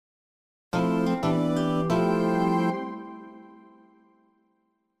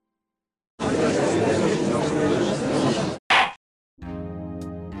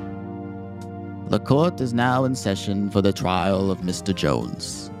The court is now in session for the trial of Mr.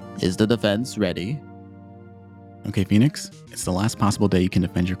 Jones. Is the defense ready? Okay, Phoenix, it's the last possible day you can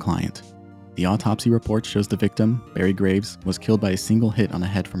defend your client. The autopsy report shows the victim, Barry Graves, was killed by a single hit on the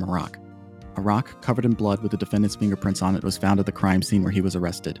head from a rock. A rock covered in blood with the defendant's fingerprints on it was found at the crime scene where he was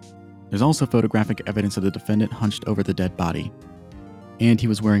arrested. There's also photographic evidence of the defendant hunched over the dead body. And he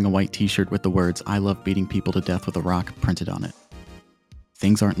was wearing a white t-shirt with the words, "I love beating people to death with a rock," printed on it.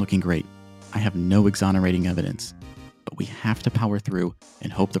 Things aren't looking great. I have no exonerating evidence, but we have to power through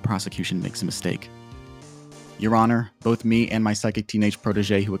and hope the prosecution makes a mistake. Your Honor, both me and my psychic teenage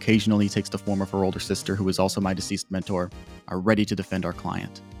protege, who occasionally takes the form of her older sister, who is also my deceased mentor, are ready to defend our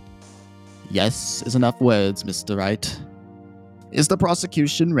client. Yes is enough words, Mr. Wright. Is the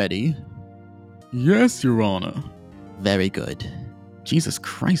prosecution ready? Yes, Your Honor. Very good. Jesus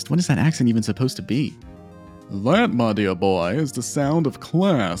Christ, what is that accent even supposed to be? That, my dear boy, is the sound of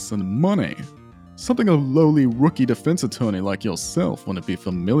class and money. Something a lowly rookie defense attorney like yourself wouldn't be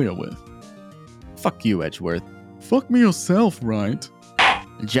familiar with. Fuck you, Edgeworth. Fuck me yourself, Wright.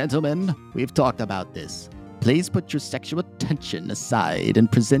 Gentlemen, we've talked about this. Please put your sexual tension aside and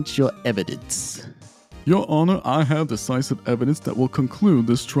present your evidence. Your Honor, I have decisive evidence that will conclude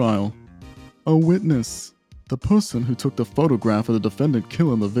this trial. A witness. The person who took the photograph of the defendant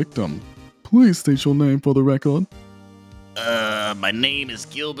killing the victim. Please state your name for the record. My name is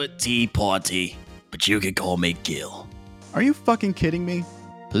Gilbert T. Party, but you can call me Gil. Are you fucking kidding me?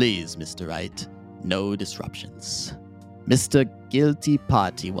 Please, Mr. Wright, no disruptions. Mr. Guilty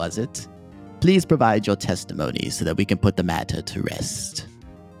Party, was it? Please provide your testimony so that we can put the matter to rest.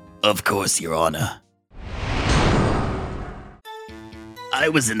 Of course, Your Honor. I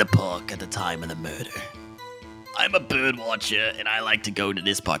was in the park at the time of the murder. I'm a bird watcher, and I like to go to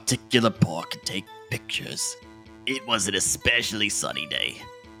this particular park and take pictures. It was an especially sunny day.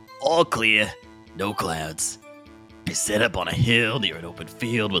 All clear, no clouds. I set up on a hill near an open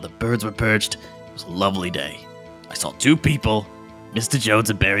field where the birds were perched. It was a lovely day. I saw two people, Mr. Jones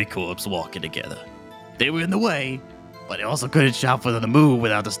and Barry Corpse, walking together. They were in the way, but I also couldn't shout for them to move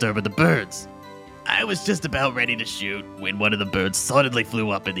without disturbing the birds. I was just about ready to shoot when one of the birds suddenly flew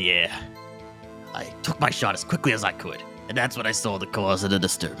up in the air. I took my shot as quickly as I could, and that's when I saw the cause of the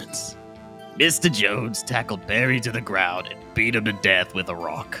disturbance. Mr. Jones tackled Barry to the ground and beat him to death with a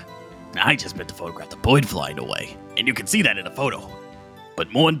rock. I just meant to photograph the bird flying away, and you can see that in the photo.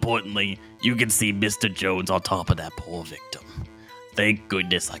 But more importantly, you can see Mr. Jones on top of that poor victim. Thank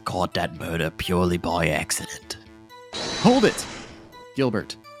goodness I caught that murder purely by accident. Hold it!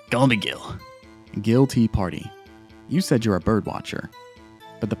 Gilbert. Call me Gil. Guilty Party. You said you're a bird watcher.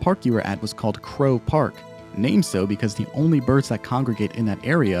 But the park you were at was called Crow Park, named so because the only birds that congregate in that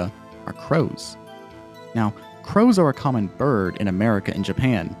area are crows. Now, crows are a common bird in America and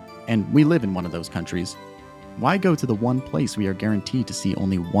Japan, and we live in one of those countries. Why go to the one place we are guaranteed to see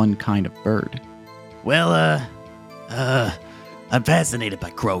only one kind of bird? Well, I'm fascinated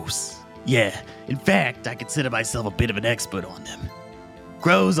by crows. Yeah, in fact, I consider myself a bit of an expert on them.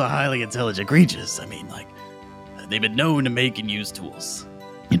 Crows are highly intelligent creatures. They've been known to make and use tools.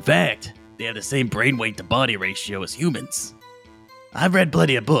 In fact, they have the same brain weight to body ratio as humans. I've read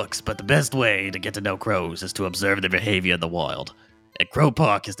plenty of books, but the best way to get to know crows is to observe their behavior in the wild. And Crow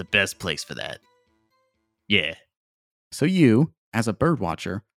Park is the best place for that. Yeah. So you, as a bird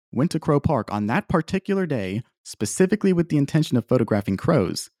watcher, went to Crow Park on that particular day, specifically with the intention of photographing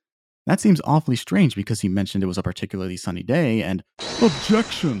crows. That seems awfully strange because you mentioned it was a particularly sunny day and...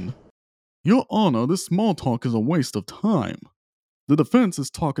 Objection! Your Honor, this small talk is a waste of time. The defense is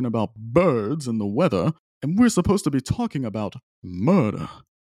talking about birds and the weather, and we're supposed to be talking about murder.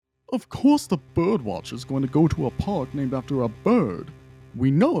 Of course the bird watcher is going to go to a park named after a bird. We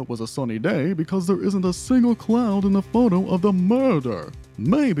know it was a sunny day because there isn't a single cloud in the photo of the murder.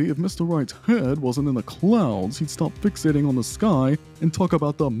 Maybe if Mr. Wright's head wasn't in the clouds, he'd stop fixating on the sky and talk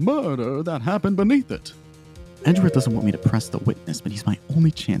about the murder that happened beneath it. Edgeworth doesn't want me to press the witness, but he's my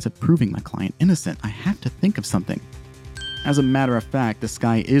only chance at proving my client innocent. I have to think of something. As a matter of fact, the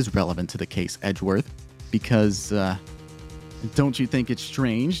sky is relevant to the case, Edgeworth, because, don't you think it's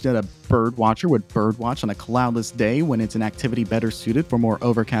strange that a bird watcher would birdwatch on a cloudless day when it's an activity better suited for more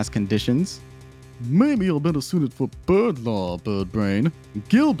overcast conditions? Maybe you're better suited for bird law, bird brain.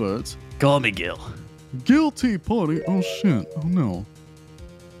 Gilbert. Call me Gil. Guilty Party. Oh shit. Oh no.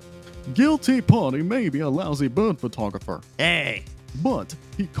 Guilty Party may be a lousy bird photographer. Hey! But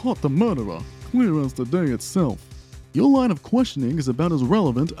he caught the murderer, clear as the day itself. Your line of questioning is about as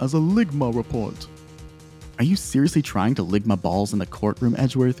relevant as a Ligma report. Are you seriously trying to Ligma balls in the courtroom,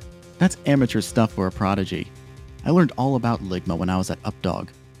 Edgeworth? That's amateur stuff for a prodigy. I learned all about Ligma when I was at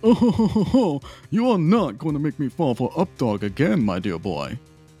Updog. Oh, you are not going to make me fall for updog again, my dear boy.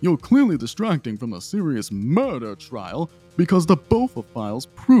 You're clearly distracting from the serious murder trial because the BOFA files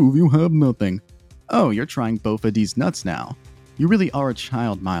prove you have nothing. Oh, you're trying both of these nuts now. You really are a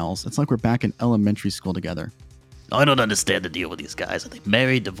child, Miles. It's like we're back in elementary school together. I don't understand the deal with these guys. Are they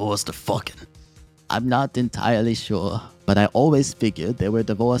married, divorced, or fucking? I'm not entirely sure, but I always figured they were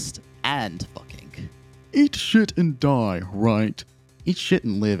divorced and fucking. Eat shit and die, right? Eat shit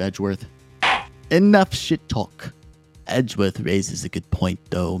and live, Edgeworth. Enough shit talk. Edgeworth raises a good point,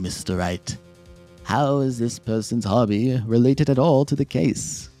 though, Mr. Wright. How is this person's hobby related at all to the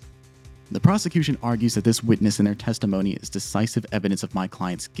case? The prosecution argues that this witness and their testimony is decisive evidence of my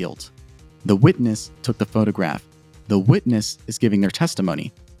client's guilt. The witness took the photograph. The witness is giving their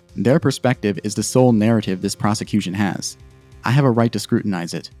testimony. Their perspective is the sole narrative this prosecution has. I have a right to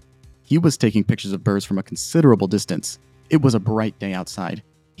scrutinize it. He was taking pictures of birds from a considerable distance. It was a bright day outside.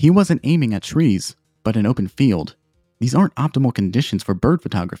 He wasn't aiming at trees, but an open field. These aren't optimal conditions for bird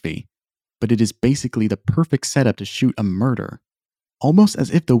photography, but it is basically the perfect setup to shoot a murder. Almost as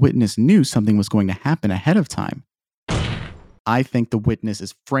if the witness knew something was going to happen ahead of time. I think the witness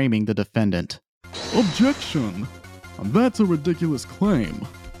is framing the defendant. Objection! That's a ridiculous claim.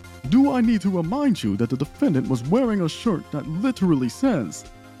 Do I need to remind you that the defendant was wearing a shirt that literally says,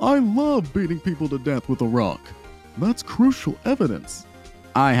 "I love beating people to death with a rock"? That's crucial evidence.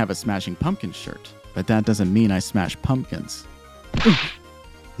 I have a Smashing Pumpkins shirt, but that doesn't mean I smash pumpkins.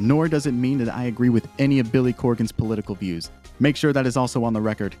 Nor does it mean that I agree with any of Billy Corgan's political views. Make sure that is also on the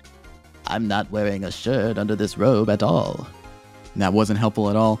record. I'm not wearing a shirt under this robe at all. That wasn't helpful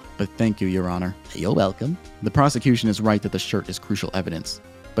at all, but thank you, Your Honor. You're welcome. The prosecution is right that the shirt is crucial evidence,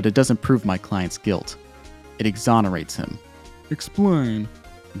 but it doesn't prove my client's guilt. It exonerates him. Explain.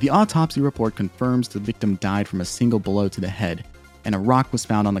 The autopsy report confirms the victim died from a single blow to the head, and a rock was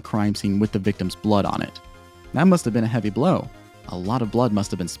found on the crime scene with the victim's blood on it. That must have been a heavy blow. A lot of blood must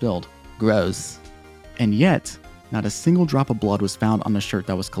have been spilled. Gross. And yet, not a single drop of blood was found on the shirt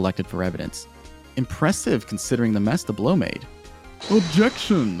that was collected for evidence. Impressive considering the mess the blow made.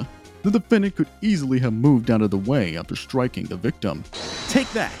 Objection! The defendant could easily have moved out of the way after striking the victim.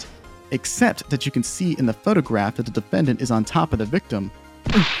 Take that! Except that you can see in the photograph that the defendant is on top of the victim.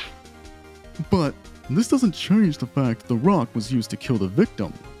 But this doesn't change the fact the rock was used to kill the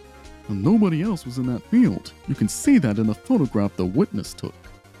victim. And nobody else was in that field. You can see that in the photograph the witness took.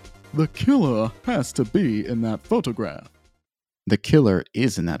 The killer has to be in that photograph. The killer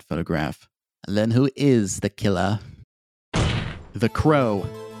is in that photograph. Then who is the killer? The crow.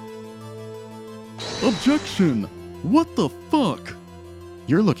 Objection! What the fuck?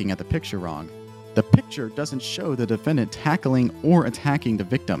 You're looking at the picture wrong. The picture doesn't show the defendant tackling or attacking the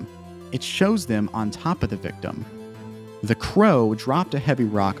victim. It shows them on top of the victim. The crow dropped a heavy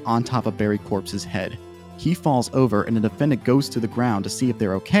rock on top of Barry Corpse's head. He falls over and the defendant goes to the ground to see if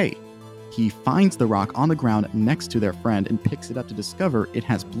they're okay. He finds the rock on the ground next to their friend and picks it up to discover it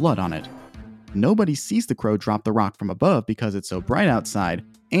has blood on it. Nobody sees the crow drop the rock from above because it's so bright outside,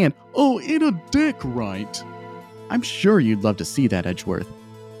 and oh, eat a dick, Wright. I'm sure you'd love to see that, Edgeworth,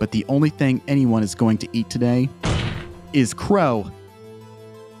 but the only thing anyone is going to eat today is crow.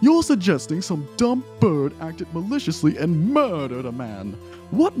 You're suggesting some dumb bird acted maliciously and murdered a man.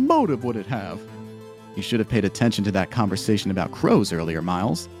 What motive would it have? You should have paid attention to that conversation about crows earlier,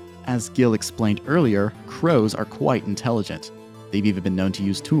 Miles. As Gil explained earlier, crows are quite intelligent. They've even been known to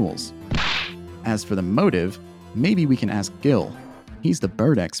use tools. As for the motive, maybe we can ask Gil. He's the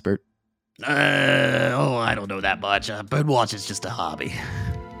bird expert. I don't know that much. Birdwatching's just a hobby.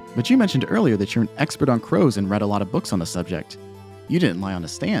 But you mentioned earlier that you're an expert on crows and read a lot of books on the subject. You didn't lie on a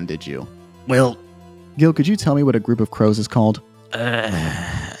stand, did you? Well, Gil, could you tell me what a group of crows is called?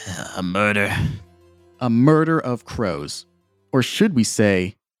 A murder. A murder of crows. Or should we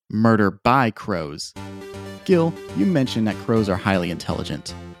say, murder by crows? Gil, you mentioned that crows are highly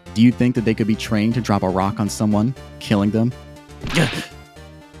intelligent. Do you think that they could be trained to drop a rock on someone, killing them?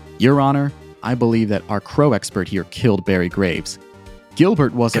 Your Honor, I believe that our crow expert here killed Barry Graves.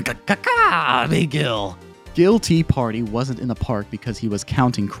 Gilbert wasn't... Me, Gil. Gil Tea Party wasn't in the park because he was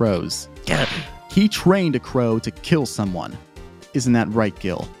counting crows. He trained a crow to kill someone. Isn't that right,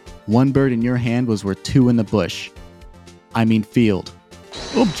 Gil? One bird in your hand was worth two in the bush. I mean field.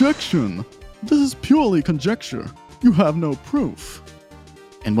 Objection! This is purely conjecture. You have no proof.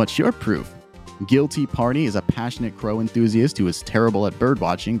 And what's your proof? Guilty Party is a passionate crow enthusiast who is terrible at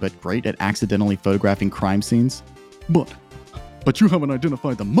birdwatching but great at accidentally photographing crime scenes. But you haven't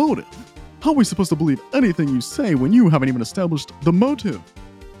identified the motive. How are we supposed to believe anything you say when you haven't even established the motive?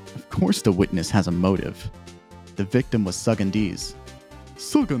 Of course the witness has a motive. The victim was Suggandese.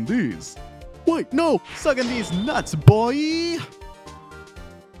 Suck on these. Wait, no! Sucking these nuts, boy!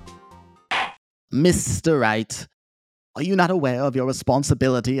 Mr. Wright, are you not aware of your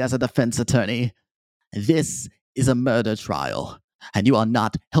responsibility as a defense attorney? This is a murder trial, and you are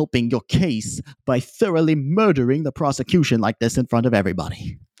not helping your case by thoroughly murdering the prosecution like this in front of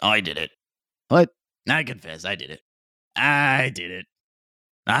everybody. I did it. What? I confess, I did it. I did it.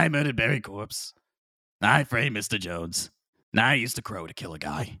 I murdered Barry Corpse. I framed Mr. Jones. And I used a crow to kill a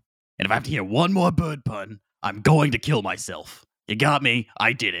guy. And if I have to hear one more bird pun, I'm going to kill myself. You got me.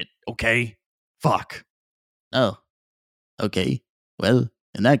 I did it. Okay? Fuck. Oh, okay. Well,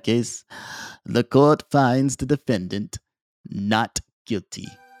 in that case, the court finds the defendant not guilty.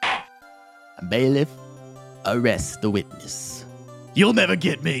 Bailiff, arrest the witness. You'll never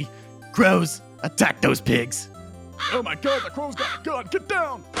get me. Crows, attack those pigs. Oh my god, the crow's got a gun! Get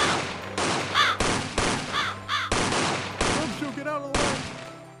down! Don't you get out of the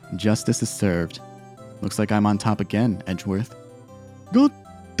way! Justice is served. Looks like I'm on top again, Edgeworth. God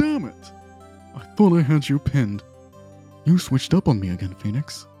damn it! I thought I had you pinned. You switched up on me again,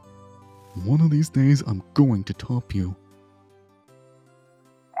 Phoenix. One of these days, I'm going to top you. Will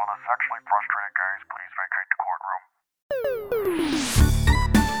the sexually frustrated gays please vacate the courtroom?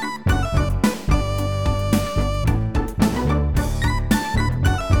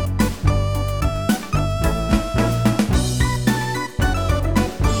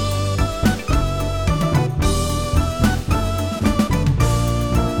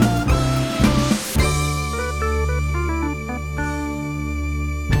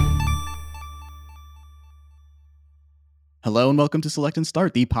 Hello and welcome to Select and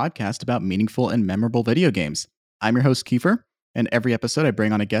Start, the podcast about meaningful and memorable video games. I'm your host, Kiefer, and every episode I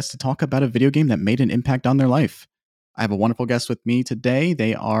bring on a guest to talk about a video game that made an impact on their life. I have a wonderful guest with me today.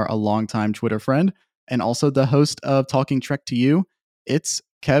 They are a longtime Twitter friend and also the host of Talking Trek to You. It's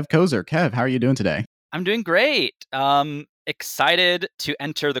Kev Koeser. Kev, how are you doing today? I'm doing great. Excited to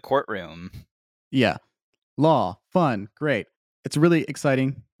enter the courtroom. Yeah. Law, fun, great. It's really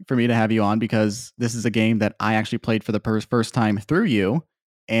exciting for me to have you on because this is a game that I actually played for the first time through you.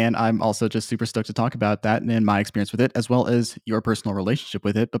 And I'm also just super stoked to talk about that and my experience with it, as well as your personal relationship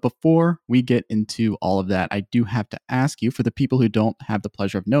with it. But before we get into all of that, I do have to ask you, for the people who don't have the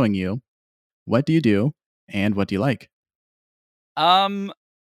pleasure of knowing you, what do you do and what do you like? I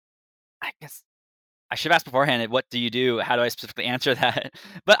guess I should have asked beforehand, what do you do? How do I specifically answer that?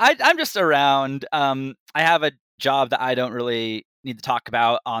 But I'm just around. I have a job that I don't really need to talk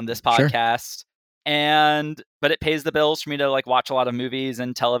about on this podcast. Sure. But it pays the bills for me to watch a lot of movies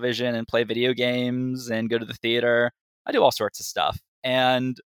and television and play video games and go to the theater. I do all sorts of stuff.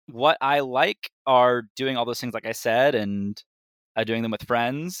 And what I like are doing all those things, like I said, and doing them with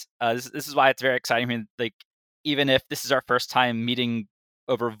friends. This is why it's very exciting for me. Even if this is our first time meeting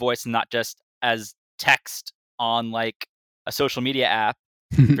over voice and not just as text on a social media app,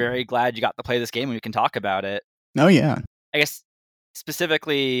 very glad you got to play this game and we can talk about it. Oh, yeah. I guess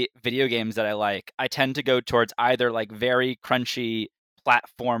specifically video games that I like, I tend to go towards either very crunchy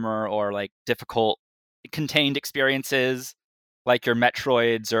platformer or difficult contained experiences like your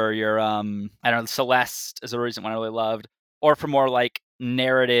Metroids or your I don't know, Celeste is a recent one I really loved, or for more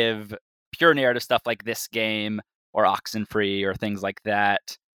narrative, pure narrative stuff like this game or Oxenfree or things like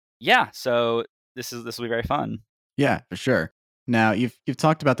that. Yeah, so this will be very fun. Yeah, for sure. Now, you've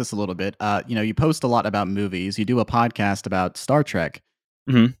talked about this a little bit. You post a lot about movies. You do a podcast about Star Trek.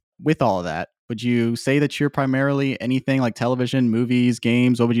 Mm-hmm. With all of that, would you say that you're primarily anything like television, movies,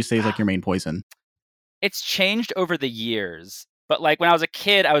 games? What would you say is your main poison? It's changed over the years. But when I was a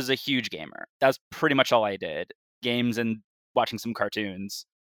kid, I was a huge gamer. That was pretty much all I did. Games and watching some cartoons.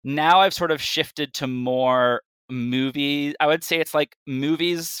 Now I've sort of shifted to more movies. I would say it's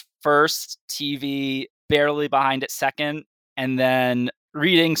movies first, TV barely behind it second, and then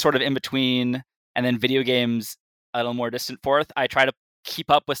reading sort of in between, and then video games a little more distant fourth. I try to keep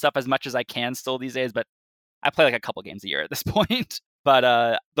up with stuff as much as I can still these days, but I play a couple games a year at this point.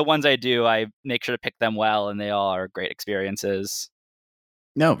 But the ones I do, I make sure to pick them well, and they all are great experiences.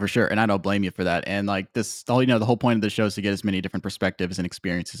 No, for sure. And I don't blame you for that. And the whole point of the show is to get as many different perspectives and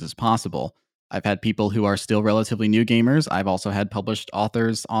experiences as possible. I've had people who are still relatively new gamers. I've also had published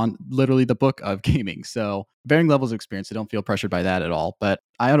authors on literally the book of gaming. So varying levels of experience. I don't feel pressured by that at all. But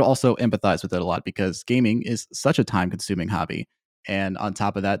I also empathize with it a lot because gaming is such a time-consuming hobby. And on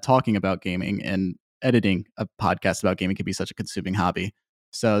top of that, talking about gaming and editing a podcast about gaming can be such a consuming hobby.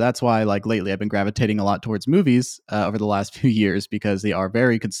 So that's why, lately, I've been gravitating a lot towards movies over the last few years because they are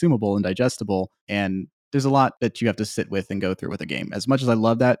very consumable and digestible. And there's a lot that you have to sit with and go through with a game. As much as I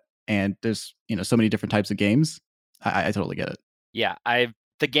love that, and there's so many different types of games, I totally get it. Yeah,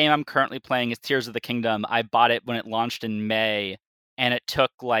 the game I'm currently playing is Tears of the Kingdom. I bought it when it launched in May, and it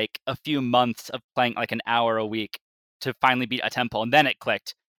took like a few months of playing like an hour a week to finally beat a temple, and then it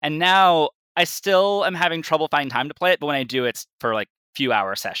clicked. And now I still am having trouble finding time to play it, but when I do, it's for like few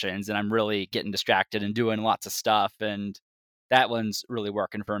hour sessions, and I'm really getting distracted and doing lots of stuff, and that one's really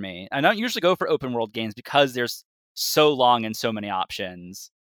working for me. I don't usually go for open world games because there's so long and so many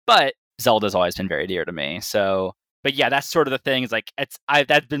options, but Zelda's always been very dear to me. So, but yeah, that's sort of the thing. Is like I've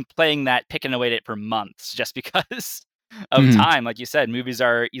been playing that, picking away at it for months just because of Mhm. time. Like you said, movies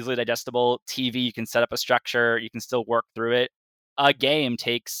are easily digestible. TV, you can set up a structure, you can still work through it. A game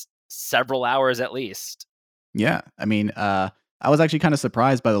takes several hours at least. Yeah, I mean, I was actually kind of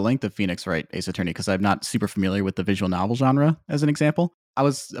surprised by the length of Phoenix Wright Ace Attorney because I'm not super familiar with the visual novel genre. As an example, I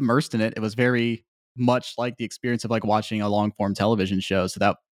was immersed in it. It was very much like the experience of like watching a long form television show, so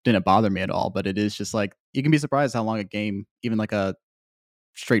that didn't bother me at all. But it is just like you can be surprised how long a game, even like a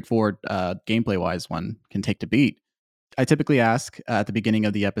straightforward gameplay wise one, can take to beat. I typically ask at the beginning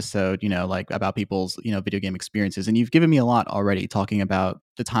of the episode, like about people's, video game experiences. And you've given me a lot already talking about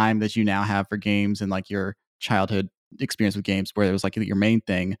the time that you now have for games and like your childhood experience with games where it was like your main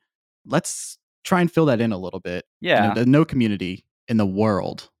thing. Let's try and fill that in a little bit. Yeah. No community in the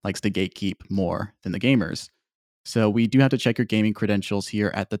world likes to gatekeep more than the gamers. So we do have to check your gaming credentials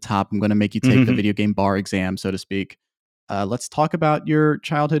here at the top. I'm going to make you take the video game bar exam, so to speak. Let's talk about your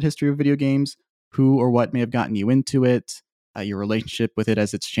childhood history of video games, who or what may have gotten you into it, your relationship with it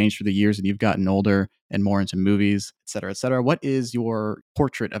as it's changed through the years and you've gotten older and more into movies, et cetera, et cetera. What is your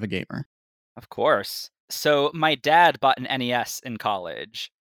portrait of a gamer? Of course. So my dad bought an NES in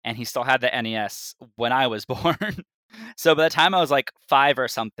college, and he still had the NES when I was born. So by the time I was like 5 or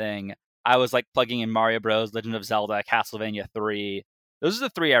something, I was like plugging in Mario Bros, Legend of Zelda, Castlevania 3. Those are the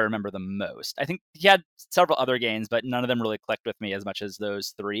 3 I remember the most. I think he had several other games, but none of them really clicked with me as much as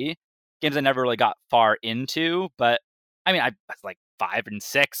those 3. Games I never really got far into, but I mean, I was like 5 and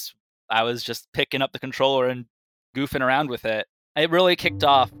 6. I was just picking up the controller and goofing around with it. It really kicked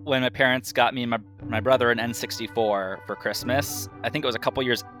off when my parents got me and my brother an N64 for Christmas. I think it was a couple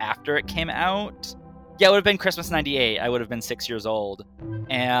years after it came out. Yeah, it would have been Christmas '98. I would have been 6 years old.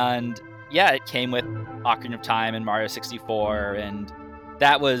 And yeah, it came with Ocarina of Time and Mario 64. And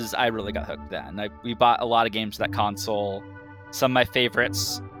I really got hooked then. We bought a lot of games for that console. Some of my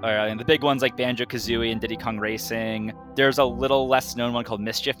favorites are the big ones like Banjo-Kazooie and Diddy Kong Racing. There's a little less known one called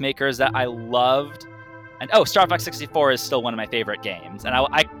Mischief Makers that I loved. And Star Fox 64 is still one of my favorite games. And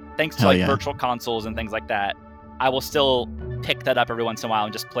I thanks to virtual consoles and things like that, I will still pick that up every once in a while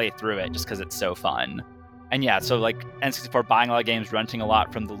and just play through it just because it's so fun. And yeah, so like N64, buying a lot of games, renting a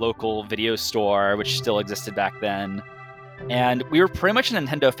lot from the local video store, which still existed back then. And we were pretty much a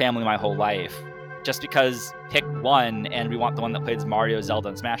Nintendo family my whole life, just because pick one and we want the one that plays Mario, Zelda,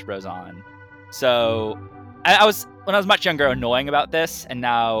 and Smash Bros. On. So I was, when I was much younger, annoying about this, and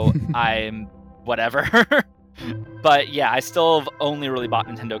now I'm whatever. But yeah, I still have only really bought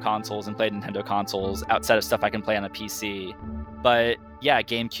Nintendo consoles and played Nintendo consoles outside of stuff I can play on a PC. But yeah,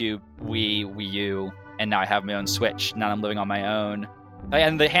 GameCube, Wii U, and now I have my own Switch. Now I'm living on my own.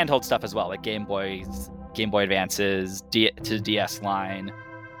 And the handheld stuff as well, like Game Boy Advances, to DS line.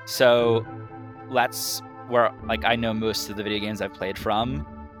 So that's where like I know most of the video games I've played from.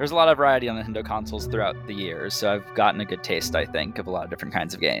 There's a lot of variety on Nintendo consoles throughout the years, so I've gotten a good taste, I think, of a lot of different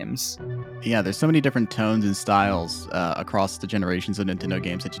kinds of games. Yeah, there's so many different tones and styles across the generations of Nintendo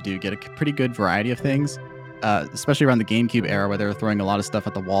games that you do get a pretty good variety of things, especially around the GameCube era where they were throwing a lot of stuff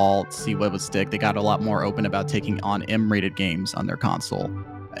at the wall to see what would stick. They got a lot more open about taking on M-rated games on their console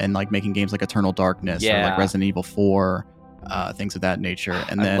and like making games like Eternal Darkness or like Resident Evil 4, things of that nature.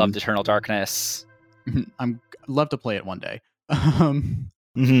 And then I loved Eternal Darkness. I'd love to play it one day.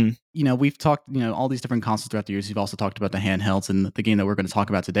 Mm-hmm. We've talked, all these different consoles throughout the years. You've also talked about the handhelds, and the game that we're going to talk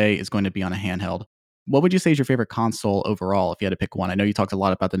about today is going to be on a handheld. What would you say is your favorite console overall, if you had to pick one? I know you talked a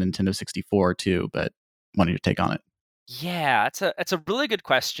lot about the Nintendo 64 too, but wanted your take on it. Yeah, it's a really good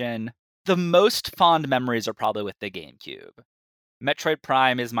question. The most fond memories are probably with the GameCube. Metroid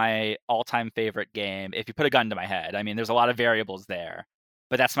Prime is my all-time favorite game. If you put a gun to my head, I mean, there's a lot of variables there,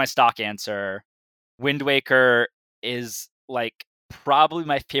 but that's my stock answer. Wind Waker is like probably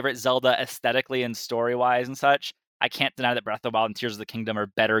my favorite Zelda aesthetically and story-wise and such. I can't deny that Breath of the Wild and Tears of the Kingdom are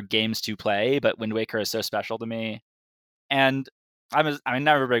better games to play, but Wind Waker is so special to me. And I'm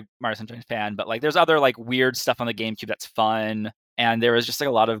never a big Mario Sunshine fan, but like there's other like weird stuff on the GameCube that's fun, and there was just like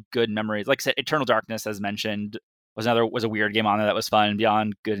a lot of good memories. Like I said, Eternal Darkness, as mentioned, was a weird game on there that was fun.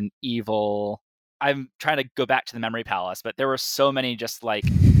 Beyond Good and Evil. I'm trying to go back to the Memory Palace, but there were so many just like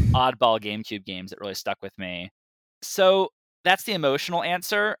oddball GameCube games that really stuck with me. So that's the emotional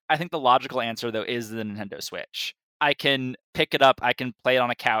answer. I think the logical answer, though, is the Nintendo Switch. I can pick it up. I can play it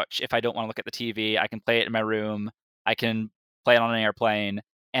on a couch if I don't want to look at the TV. I can play it in my room. I can play it on an airplane.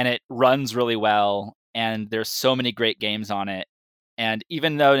 And it runs really well. And there's so many great games on it. And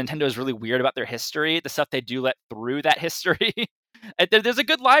even though Nintendo is really weird about their history, the stuff they do let through that history, there's a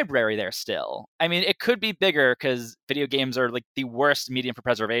good library there still. I mean, it could be bigger because video games are like the worst medium for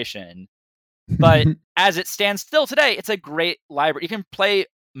preservation. But as it stands still today, it's a great library. You can play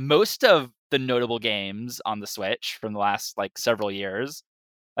most of the notable games on the Switch from the last like several years.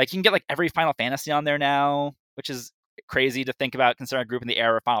 Like you can get like every Final Fantasy on there now, which is crazy to think about considering I grew up in the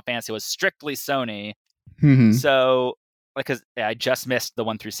era of Final Fantasy was strictly Sony. So like, cause I just missed the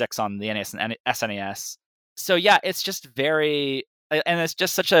 1 through 6 on the NES and SNES. So yeah, it's just very, and it's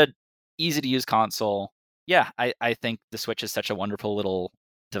just such a easy to use console. Yeah, I think the Switch is such a wonderful little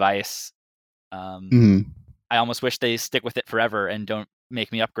device. I almost wish they stick with it forever and don't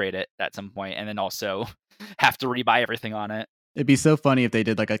make me upgrade it at some point and then also have to rebuy everything on it. It'd be so funny if they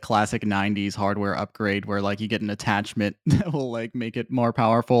did like a classic 90s hardware upgrade where like you get an attachment that will like make it more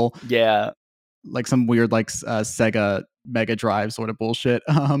powerful. Yeah. Like some weird like Sega Mega Drive sort of bullshit.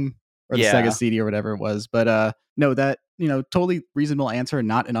 Or the Sega CD or whatever it was. But no, that, totally reasonable answer,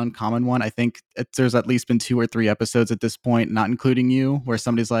 not an uncommon one. I think there's at least been 2 or 3 episodes at this point, not including you, where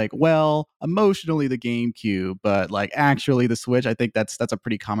somebody's like, well, emotionally the GameCube, but like actually the Switch. I think that's a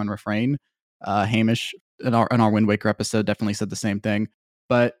pretty common refrain. Hamish in our Wind Waker episode definitely said the same thing.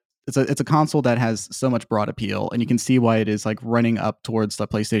 But it's a console that has so much broad appeal, and you can see why it is like running up towards the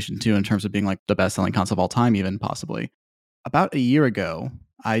PlayStation 2 in terms of being like the best-selling console of all time, even possibly. About a year ago,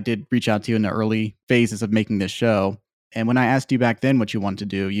 I did reach out to you in the early phases of making this show. And when I asked you back then what you wanted to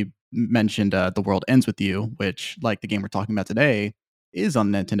do, you mentioned The World Ends With You, which, like the game we're talking about today, is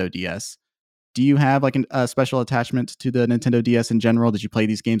on the Nintendo DS. Do you have like a special attachment to the Nintendo DS in general? Did you play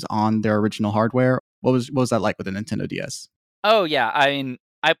these games on their original hardware? What was that like with the Nintendo DS? Oh, yeah. I mean,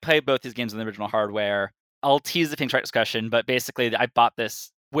 I played both these games on the original hardware. I'll tease the Phoenix Wright discussion, but basically I bought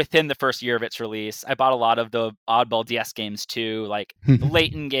this within the first year of its release. I bought a lot of the oddball DS games too, like the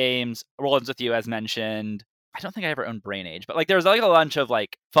Layton games, World Ends With You as mentioned. I don't think I ever owned Brain Age, but like there was like a bunch of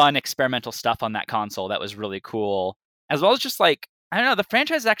like fun experimental stuff on that console that was really cool. As well as just like, I don't know, the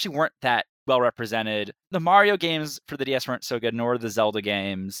franchises actually weren't that well represented. The Mario games for the DS weren't so good, nor the Zelda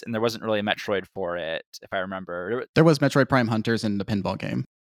games, and there wasn't really a Metroid for it, if I remember. There was Metroid Prime Hunters and the pinball game.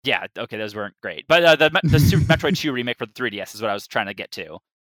 Yeah, okay, those weren't great. But the Super Metroid 2 remake for the 3DS is what I was trying to get to.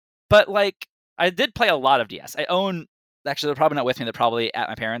 But like, I did play a lot of DS. I own, actually, they're probably not with me. They're probably at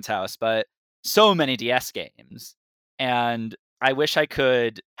my parents' house, but so many DS games. And I wish I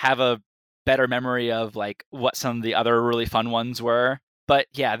could have a better memory of like what some of the other really fun ones were. But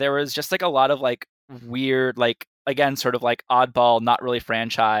yeah, there was just like a lot of like weird, like, again, sort of like oddball, not really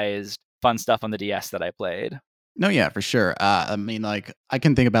franchised fun stuff on the DS that I played. No, yeah, for sure. I mean, like, I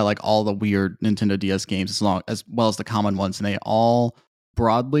can think about like all the weird Nintendo DS games as well as the common ones, and they all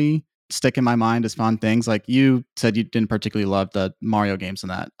broadly stick in my mind as fun things. Like you said, you didn't particularly love the Mario games on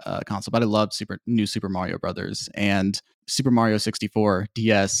that console, but I loved New Super Mario Brothers, and Super Mario 64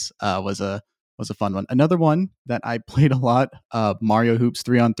 DS was a fun one. Another one that I played a lot, Mario Hoops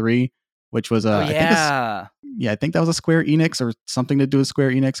 3-on-3, which was I think that was a Square Enix or something to do with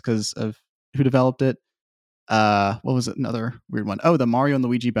Square Enix because of who developed it. What was it? Another weird one. Oh, the Mario and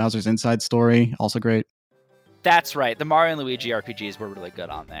Luigi Bowser's Inside Story, also great. That's right. The Mario and Luigi RPGs were really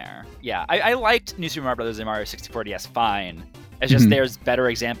good on there. Yeah, I liked New Super Mario Brothers and Mario 64 DS fine. It's just there's better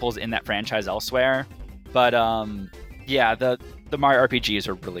examples in that franchise elsewhere. But yeah, the Mario RPGs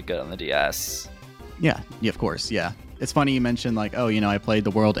are really good on the DS. Yeah, of course, yeah. It's funny you mentioned like, oh, I played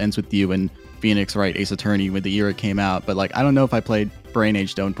The World Ends With You and Phoenix Wright Ace Attorney when the year it came out, but like I don't know if I played Brain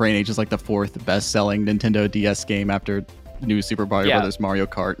Age though. And Brain Age is like the 4th best-selling Nintendo DS game after New Super Mario Brothers, Mario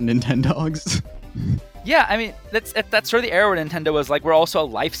Kart, and Nintendogs. Yeah, I mean, that's sort of the era where Nintendo was like, we're also a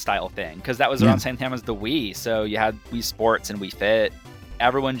lifestyle thing, because that was around the same time as the Wii. So you had Wii Sports and Wii Fit.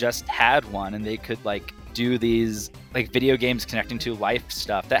 Everyone just had one, and they could like do these like video games connecting to life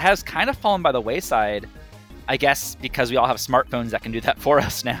stuff that has kind of fallen by the wayside, I guess, because we all have smartphones that can do that for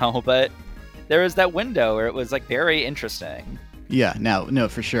us now. But there was that window where it was like very interesting. Yeah, no,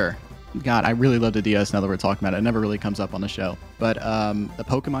 for sure. God, I really love the DS now that we're talking about it. It never really comes up on the show. But the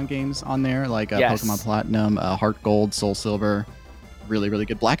Pokemon games on there, like Pokemon Platinum, Heart Gold, Soul Silver, really, really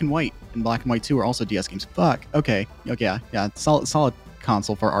good. Black and White and Black and White 2 are also DS games. Fuck. Okay, yeah. Solid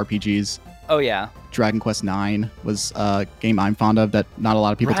console for RPGs. Oh, yeah. Dragon Quest IX was a game I'm fond of that not a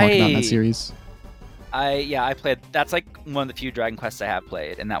lot of people talk about in that series. I played. That's like one of the few Dragon Quests I have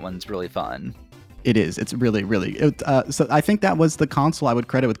played, and that one's really fun. It is. It's really, really. So I think that was the console I would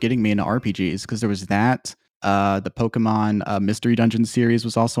credit with getting me into RPGs, because there was that. The Pokemon Mystery Dungeon series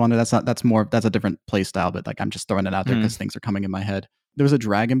was also on there. That's a different play style, but like I'm just throwing it out there because things are coming in my head. There was a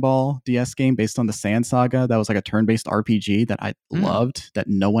Dragon Ball DS game based on the Sand Saga that was like a turn-based RPG that I loved, that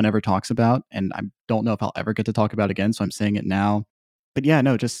no one ever talks about, and I don't know if I'll ever get to talk about again, so I'm saying it now. But yeah,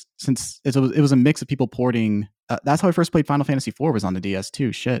 no, just since it was a mix of people porting. That's how I first played Final Fantasy IV, was on the DS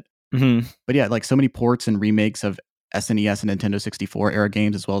too. Shit. But yeah, like so many ports and remakes of SNES and Nintendo 64 era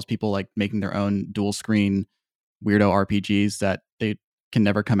games, as well as people like making their own dual screen weirdo RPGs that they can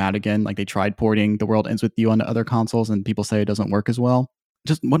never come out again. Like they tried porting The World Ends With You onto other consoles, and people say it doesn't work as well.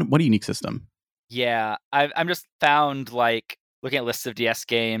 Just what a unique system. Yeah, I'm just found like looking at lists of DS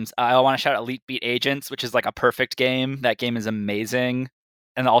games. I want to shout out Elite Beat Agents, which is like a perfect game. That game is amazing,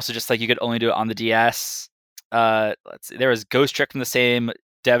 and also just like you could only do it on the DS. Let's see, there was Ghost Trick from the same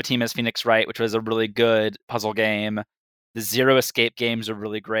dev team as Phoenix Wright, which was a really good puzzle game. The Zero Escape games are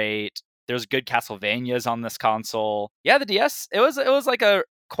really great. There's good Castlevanias on this console. Yeah, the DS, it was like a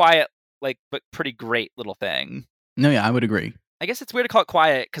quiet, like but pretty great little thing. No, yeah, I would agree. I guess it's weird to call it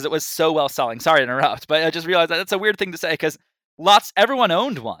quiet because it was so well selling. Sorry to interrupt, but I just realized that that's a weird thing to say because everyone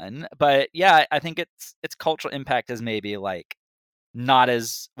owned one. But yeah, I think its cultural impact is maybe like not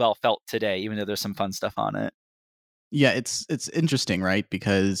as well felt today, even though there's some fun stuff on it. Yeah, it's interesting, right?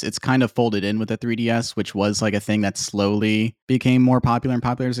 Because it's kind of folded in with the 3DS, which was like a thing that slowly became more popular and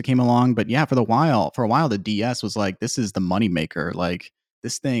popular as it came along. But yeah, for a while, the DS was like, this is the moneymaker. Like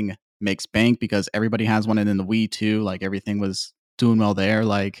this thing makes bank because everybody has one, and then the Wii too. Like everything was doing well there.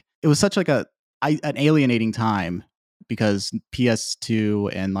 Like it was such like an alienating time, because PS2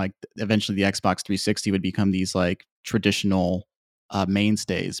 and like eventually the Xbox 360 would become these like traditional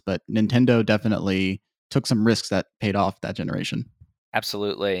mainstays. But Nintendo definitely took some risks that paid off that generation.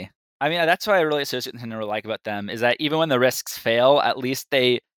 Absolutely. I mean, that's what I really associate Nintendo like about them is that even when the risks fail, at least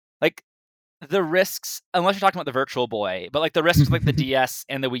they like the risks, unless you're talking about the Virtual Boy, but like the risks like the DS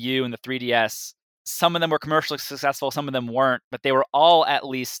and the Wii U and the 3DS, some of them were commercially successful, some of them weren't, but they were all at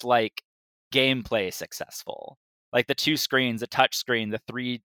least like gameplay successful. Like the two screens, the touch screen, the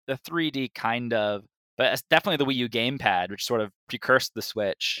 3D kind of, but it's definitely the Wii U gamepad, which sort of precursed the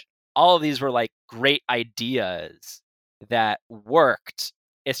Switch. All of these were like great ideas that worked.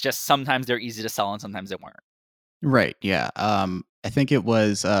 It's just sometimes they're easy to sell and sometimes they weren't. Right. Yeah. I think it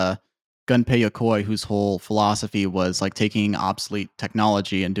was Gunpei Yokoi whose whole philosophy was like taking obsolete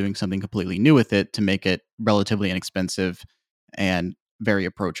technology and doing something completely new with it to make it relatively inexpensive and very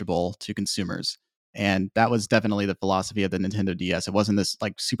approachable to consumers. And that was definitely the philosophy of the Nintendo DS. It wasn't this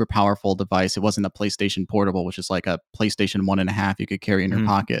like super powerful device. It wasn't a PlayStation Portable, which is like a PlayStation 1.5 you could carry in your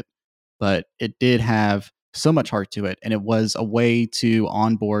pocket. But it did have so much heart to it. And it was a way to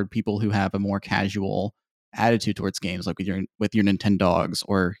onboard people who have a more casual attitude towards games, like with your Nintendogs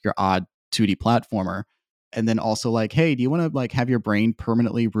or your odd 2D platformer. And then also like, hey, do you want to like have your brain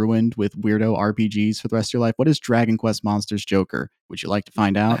permanently ruined with weirdo RPGs for the rest of your life? What is Dragon Quest Monsters Joker? Would you like to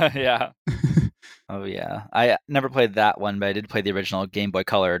find out? Yeah. Oh yeah. I never played that one, but I did play the original Game Boy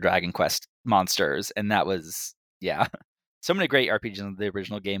Color Dragon Quest Monsters, and that was so many great RPGs on the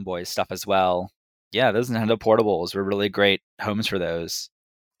original Game Boy stuff as well. Yeah, those Nintendo portables were really great homes for those.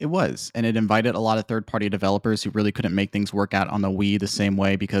 It was, and it invited a lot of third-party developers who really couldn't make things work out on the Wii the same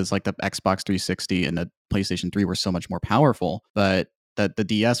way, because like the Xbox 360 and the PlayStation 3 were so much more powerful. But the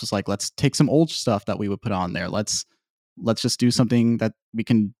DS was like, let's take some old stuff that we would put on there. Let's just do something that we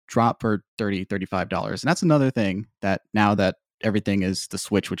can drop for $30, $35. And that's another thing that now that everything is the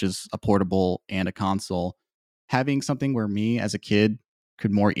Switch, which is a portable and a console, having something where me as a kid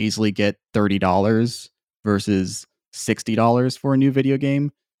could more easily get $30 versus $60 for a new video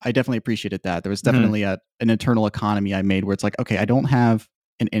game, I definitely appreciated that. There was definitely an internal economy I made where it's like, okay, I don't have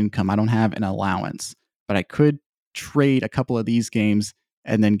an income, I don't have an allowance, but I could trade a couple of these games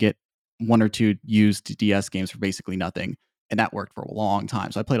and then get one or two used DS games for basically nothing. And that worked for a long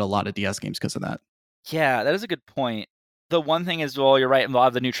time. So I played a lot of DS games because of that. Yeah, that is a good point. The one thing is, well, you're right, a lot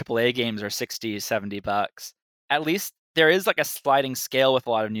of the new AAA games are $60, $70. At least there is like a sliding scale with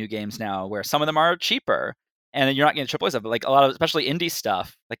a lot of new games now where some of them are cheaper. And you're not getting AAA stuff, but like a lot of, especially indie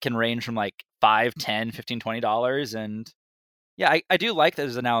stuff, that can range from like $5, $10, $15, $20. And yeah, I do like that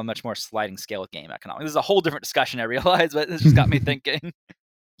there's now a much more sliding scale with game economics. This is a whole different discussion, I realize, but this just got me thinking.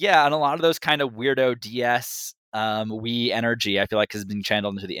 Yeah, and a lot of those kind of weirdo DS, Wii energy, I feel like has been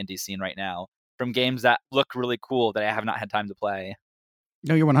channeled into the indie scene right now from games that look really cool that I have not had time to play.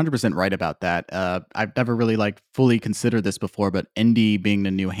 No, you're 100% right about that. I've never really like fully considered this before, but indie being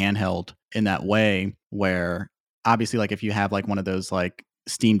the new handheld in that way, where obviously like if you have like one of those like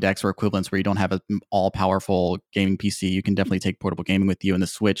Steam Decks or equivalents where you don't have an all-powerful gaming PC, you can definitely take portable gaming with you. And the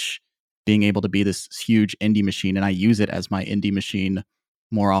Switch being able to be this huge indie machine, and I use it as my indie machine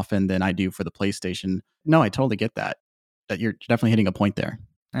more often than I do for the PlayStation. No, I totally get that. That you're definitely hitting a point there.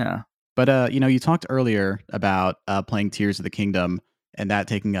 Yeah. But you talked earlier about playing Tears of the Kingdom and that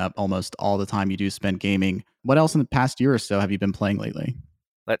taking up almost all the time you do spend gaming. What else in the past year or so have you been playing lately?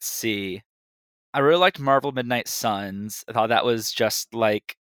 Let's see. I really liked Marvel Midnight Suns. I thought that was just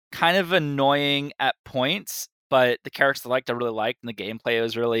like kind of annoying at points, but the characters I really liked, and the gameplay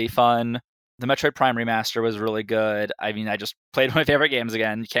was really fun. The Metroid Prime remaster was really good. I mean, I just played one of my favorite games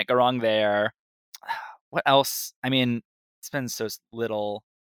again. You can't go wrong there. What else? I mean, it's been so little.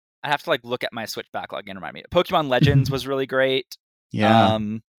 I have to look at my Switch backlog and remind me. Pokemon Legends was really great. Yeah.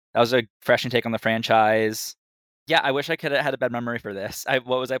 That was a fresh take on the franchise. Yeah, I wish I could have had a better memory for this.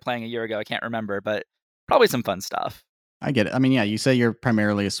 What was I playing a year ago? I can't remember, but probably some fun stuff. I get it. I mean, yeah, you say you're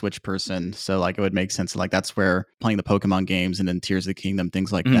primarily a Switch person, so it would make sense. That's where playing the Pokemon games and then Tears of the Kingdom,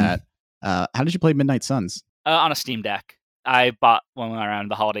 things like that. How did you play Midnight Suns? On a Steam Deck. I bought one around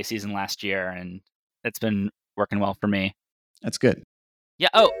the holiday season last year, and it's been working well for me. That's good. Yeah.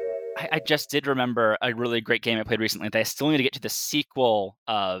 Oh, I just did remember a really great game I played recently that I still need to get to the sequel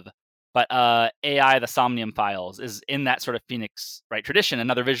of. But AI, the Somnium Files, is in that sort of Phoenix Wright tradition,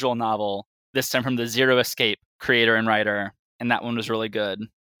 another visual novel, this time from the Zero Escape creator and writer, and that one was really good.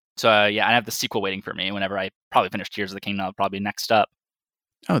 So I have the sequel waiting for me whenever I probably finish Tears of the Kingdom. I'll probably be next up.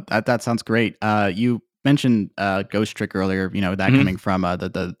 Oh, that sounds great. You mentioned Ghost Trick earlier, that coming from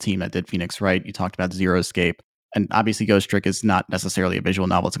the team that did Phoenix Wright. You talked about Zero Escape. And obviously, Ghost Trick is not necessarily a visual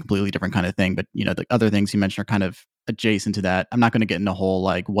novel. It's a completely different kind of thing. But, the other things you mentioned are kind of adjacent to that. I'm not going to get in a whole,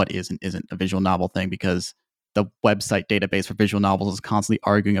 what is and isn't a visual novel thing, because the website database for visual novels is constantly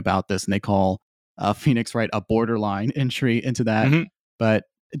arguing about this. And they call Phoenix Wright a borderline entry into that. Mm-hmm. But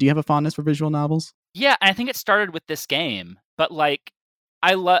do you have a fondness for visual novels? Yeah, I think it started with this game. But,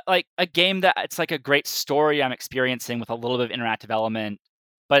 I love, a game that it's a great story I'm experiencing with a little bit of interactive element.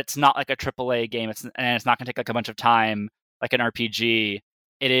 But it's not like a AAA game. It's not going to take a bunch of time like an RPG.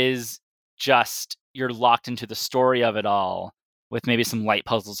 It is just you're locked into the story of it all with maybe some light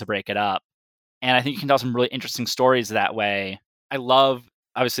puzzles to break it up. And I think you can tell some really interesting stories that way. I love,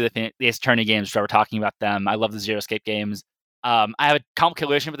 obviously, the Ace Attorney games, we're talking about them. I love the Zero Escape games. I have a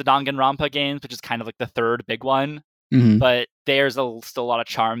complicated relationship with the Danganronpa games, which is kind of the third big one. Mm-hmm. But there's still a lot of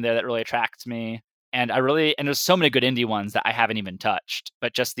charm there that really attracts me. And there's so many good indie ones that I haven't even touched,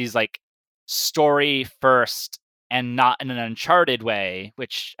 but just these story first and not in an Uncharted way,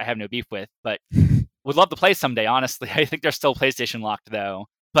 which I have no beef with, but would love to play someday, honestly. I think they're still PlayStation locked though,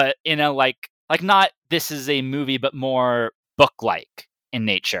 but in a not this is a movie, but more book-like in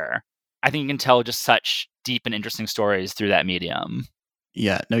nature. I think you can tell just such deep and interesting stories through that medium.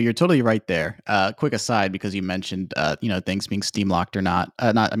 Yeah, no, you're totally right there. Quick aside, because you mentioned, things being Steam locked or not,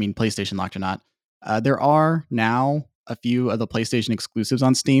 PlayStation locked or not. There are now a few of the PlayStation exclusives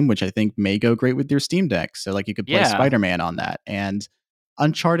on Steam, which I think may go great with your Steam Deck. So you could play Spider-Man on that. And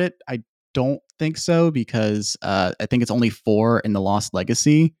Uncharted, I don't think so, because I think it's only 4 in the Lost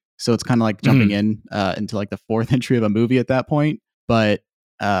Legacy. So it's kind of jumping in into the fourth entry of a movie at that point. But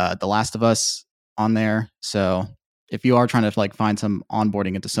The Last of Us on there. So if you are trying to find some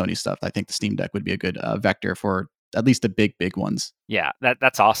onboarding into Sony stuff, I think the Steam Deck would be a good vector for at least the big ones. Yeah,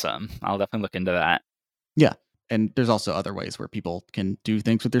 that's awesome. I'll definitely look into that. Yeah. And there's also other ways where people can do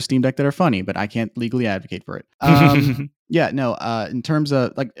things with their Steam Deck that are funny, but I can't legally advocate for it. In terms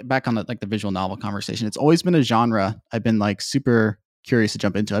of back on the visual novel conversation, it's always been a genre I've been super curious to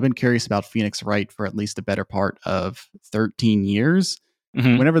jump into. I've been curious about Phoenix Wright for at least the better part of 13 years.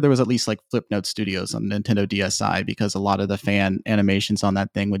 Mm-hmm. Whenever there was at least Flipnote Studios on Nintendo DSi, because a lot of the fan animations on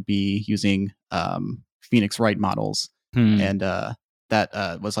that thing would be using Phoenix Wright models. And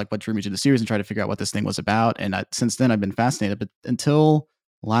that was what drew me to the series and tried to figure out what this thing was about. And since then, I've been fascinated. But until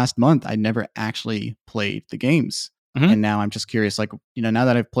last month, I never actually played the games. Mm-hmm. And now I'm just curious, now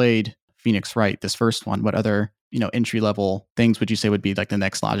that I've played Phoenix Wright, this first one, what other, entry level things would you say would be the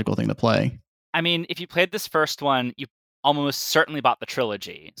next logical thing to play? I mean, if you played this first one, you almost certainly bought the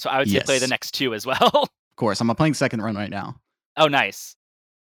trilogy. So I would say play the next 2 as well. Of course. I'm playing second run right now. Oh, nice.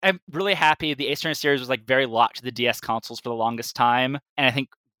 I'm really happy. The Ace Attorney series was very locked to the DS consoles for the longest time. And I think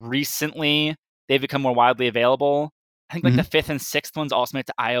recently they've become more widely available. I think the 5th and 6th ones also made it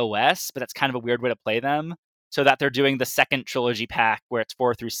to iOS, but that's kind of a weird way to play them. So that they're doing the second trilogy pack where it's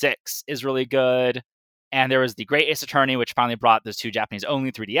 4 through 6 is really good. And there was the Great Ace Attorney, which finally brought those 2 Japanese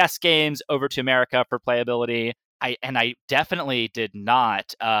only 3DS games over to America for playability. I definitely did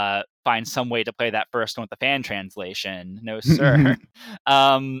not find some way to play that first one with the fan translation. No, sir.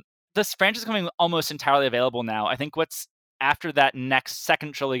 This franchise is becoming almost entirely available now. I think what's after that next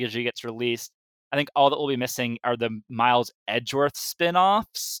second trilogy gets released, I think all that we'll be missing are the Miles Edgeworth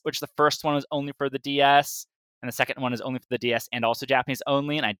spin-offs, which the first one was only for the DS, and the second one is only for the DS and also Japanese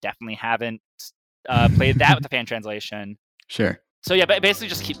only, and I definitely haven't played that with the fan translation. Sure. So yeah, but basically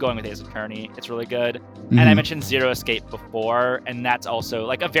just keep going with Ace Attorney. It's really good. And I mentioned Zero Escape before, and that's also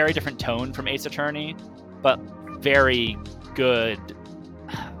like a very different tone from Ace Attorney, but very good.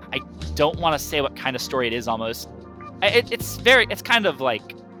 I don't want to say what kind of story it is almost. It's kind of like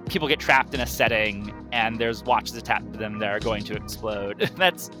people get trapped in a setting and there's watches attached to them that are going to explode.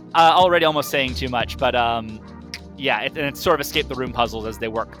 That's already almost saying too much, but yeah, it's sort of escape the room puzzles as they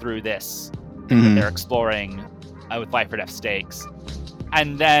work through this thing that they're exploring with life or death stakes.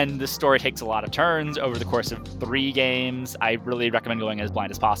 And then the story takes a lot of turns over the course of 3 games. I really recommend going as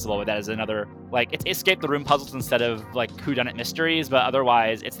blind as possible, but that is another, like, it's escape the room puzzles instead of like whodunit mysteries, but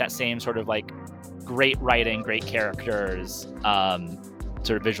otherwise it's that same sort of like great writing, great characters,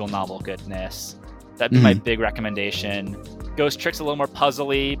 sort of visual novel goodness. That'd be my big recommendation. Ghost Trick's a little more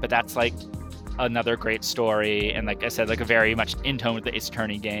puzzly, but that's like another great story, and like I said, like a very much in tone with the Ace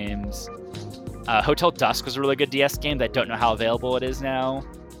Attorney games. Hotel Dusk was a really good DS game that I don't know how available it is now,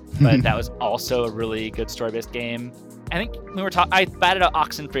 but that was also a really good story-based game. I think we were I batted out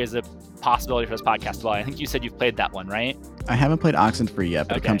Oxenfree as a possibility for this podcast as well. I think you said you've played that one, right? I haven't played Oxenfree yet,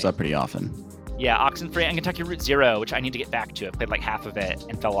 but it comes up pretty often. Yeah, Oxenfree and Kentucky Route Zero, which I need to get back to. I played like half of it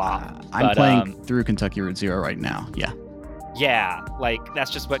and fell off. I'm playing through Kentucky Route Zero right now. Yeah. Yeah, like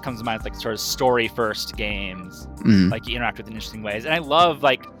that's just what comes to mind, like sort of story-first games. Like you interact with in interesting ways. And I love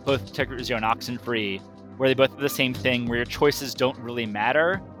like both Kentucky Route Zero and Oxenfree, where they both do the same thing, where your choices don't really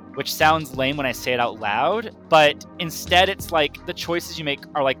matter, which sounds lame when I say it out loud, but instead it's like the choices you make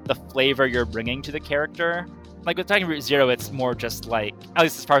are like the flavor you're bringing to the character. Like with Kentucky Route Zero, it's more just like, at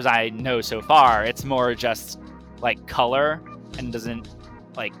least as far as I know so far, it's more just like color and doesn't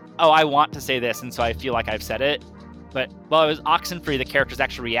like, oh, I want to say this, and so I feel like I've said it. But while it was Oxenfree, the characters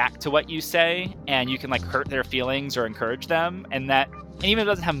actually react to what you say, and you can like hurt their feelings or encourage them. And even if it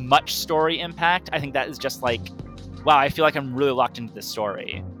doesn't have much story impact, I think that is just like, wow, I feel like I'm really locked into this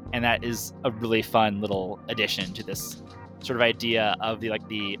story. And that is a really fun little addition to this sort of idea of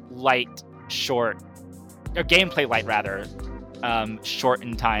the light, short, or gameplay light rather, short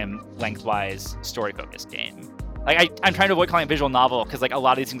in time, lengthwise, story-focused game. Like I'm trying to avoid calling it visual novel because like a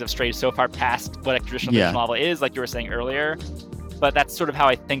lot of these things have strayed so far past what a traditional visual novel is, like you were saying earlier. But that's sort of how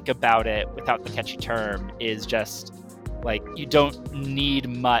I think about it without the catchy term, is just like you don't need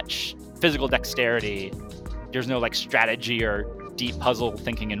much physical dexterity. There's no like strategy or deep puzzle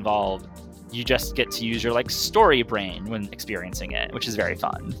thinking involved. You just get to use your like story brain when experiencing it, which is very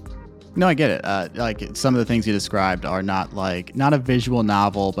fun. No, I get it. Like some of the things you described are not a visual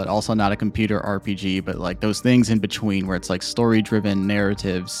novel, but also not a computer RPG, but like those things in between where it's like story-driven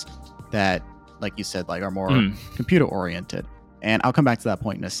narratives that, like you said, like are more computer-oriented. And I'll come back to that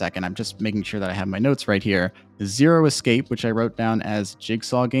point in a second. I'm just making sure that I have my notes right here. Zero Escape, which I wrote down as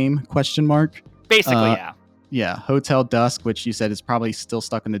Jigsaw game, ? Basically, yeah. Yeah, Hotel Dusk, which you said is probably still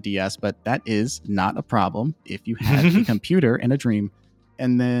stuck in the DS, but that is not a problem if you have a computer and a dream.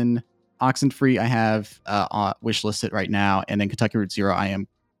 And then Oxenfree, I have wishlisted right now, and then Kentucky Route Zero, I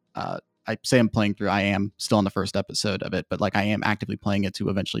say I'm playing through. I am still on the first episode of it, but like I am actively playing it to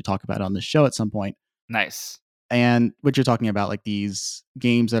eventually talk about it on the show at some point. Nice. And what you're talking about, like these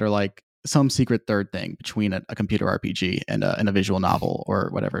games that are like some secret third thing between a computer RPG and a visual novel or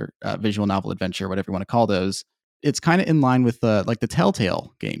whatever, visual novel adventure, whatever you want to call those. It's kind of in line with like the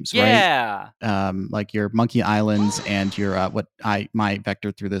Telltale games, right? Yeah. Like your Monkey Islands and your my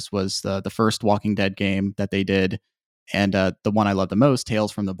vector through this was the first Walking Dead game that they did, and the one I love the most,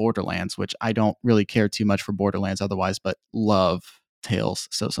 Tales from the Borderlands, which I don't really care too much for Borderlands otherwise, but love Tales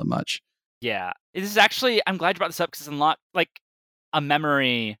so much. Yeah. This is actually, I'm glad you brought this up because it's unlocked like a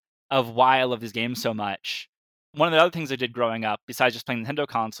memory of why I love these games so much. One of the other things I did growing up, besides just playing Nintendo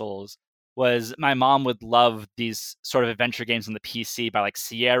consoles, was my mom would love these sort of adventure games on the PC by like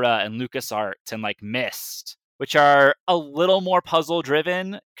Sierra and LucasArts and like Myst, which are a little more puzzle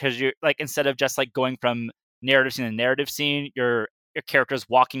driven because you're like, instead of just like going from narrative scene to narrative scene, your character's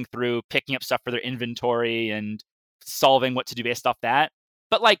walking through, picking up stuff for their inventory and solving what to do based off that.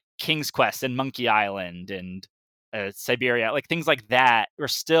 But like King's Quest and Monkey Island and Siberia, like things like that are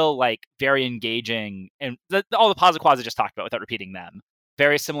still like very engaging, and all the positive quads I just talked about without repeating them.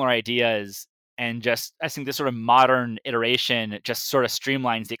 Very similar ideas, and just I think this sort of modern iteration just sort of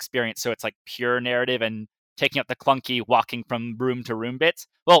streamlines the experience, so it's like pure narrative and taking up the clunky walking from room to room bits.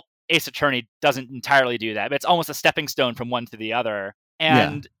 Well, Ace Attorney doesn't entirely do that, but it's almost a stepping stone from one to the other.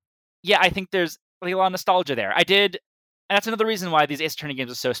 And yeah, I think there's like a lot of nostalgia there. And that's another reason why these Ace Attorney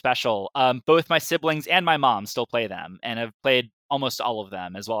games are so special. Both my siblings and my mom still play them and have played almost all of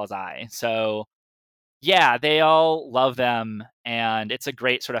them as well as I. So yeah, they all love them, and it's a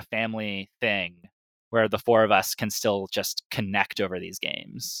great sort of family thing where the four of us can still just connect over these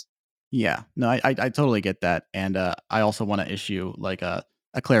games. Yeah, no, I totally get that. And I also want to issue like a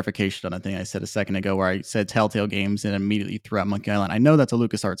clarification on a thing I said a second ago where I said Telltale Games and immediately threw out Monkey Island. I know that's a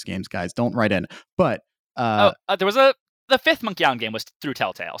LucasArts games, guys. Don't write in. But there was the fifth Monkey Island game was through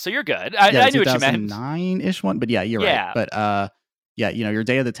Telltale, so you're good. I knew what you meant. 2009-ish one, but yeah, you're right. But yeah, your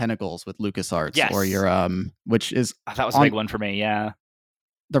Day of the Tentacles with LucasArts, yes. Or your which is that was a big one for me. Yeah,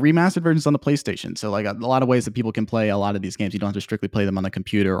 the remastered version's on the PlayStation, so like a lot of ways that people can play a lot of these games. You don't have to strictly play them on the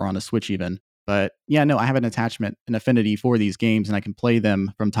computer or on a Switch even. But yeah, no, I have an affinity for these games, and I can play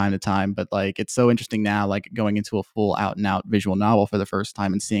them from time to time. But like, it's so interesting now, like going into a full out and out visual novel for the first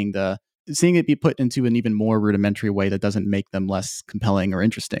time and seeing it be put into an even more rudimentary way that doesn't make them less compelling or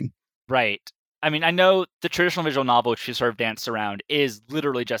interesting. Right. I mean, I know the traditional visual novel, which you sort of danced around, is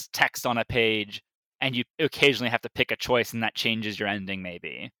literally just text on a page, and you occasionally have to pick a choice, and that changes your ending,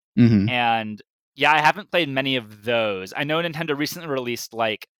 maybe. Mm-hmm. And yeah, I haven't played many of those. I know Nintendo recently released,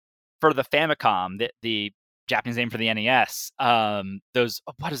 like, for the Famicom, the Japanese name for the NES, those,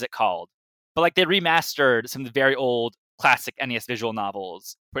 what is it called? But like, they remastered some of the very old classic NES visual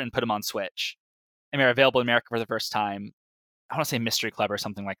novels and put them on Switch. And they're available in America for the first time. I want to say Mystery Club or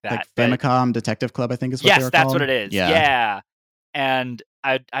something like that. Like Famicom Detective Club, I think is what they're called. Yes, that's what it is. Yeah. And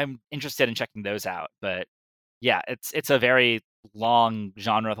I'm interested in checking those out. But yeah, it's a very long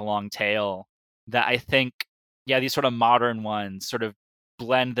genre with a long tail that I think, yeah, these sort of modern ones sort of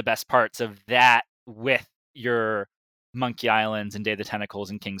blend the best parts of that with your Monkey Islands and Day of the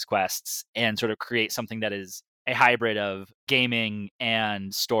Tentacles and King's Quests and sort of create something that is a hybrid of gaming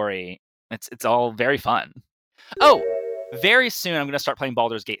and story. It's all very fun. Oh, very soon I'm going to start playing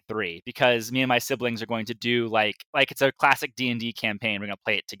Baldur's Gate 3 because me and my siblings are going to do like it's a classic D&D campaign. We're going to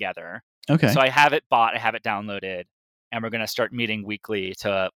play it together. Okay. So I have it bought, I have it downloaded, and we're going to start meeting weekly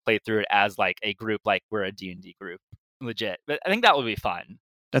to play through it as like a group, like we're a D&D group. Legit. But I think that would be fun.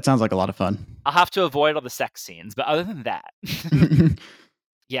 That sounds like a lot of fun. I'll have to avoid all the sex scenes, but other than that,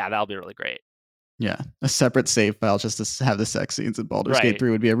 yeah, that'll be really great. Yeah, a separate save file just to have the sex scenes in Baldur's Right. Gate 3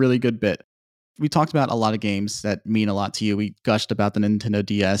 would be a really good bit. We talked about a lot of games that mean a lot to you. We gushed about the Nintendo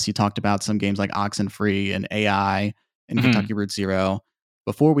DS. You talked about some games like Oxenfree and AI and Kentucky Route Zero.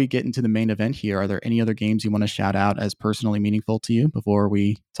 Before we get into the main event here, are there any other games you want to shout out as personally meaningful to you before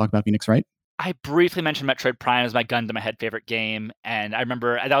we talk about Phoenix Wright? I briefly mentioned Metroid Prime as my gun to my head favorite game, and I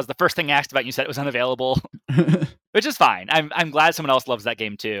remember that was the first thing I asked about, and you said it was unavailable, which is fine. I'm glad someone else loves that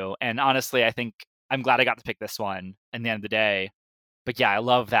game too, and honestly, I think I'm glad I got to pick this one in the end of the day. But yeah, I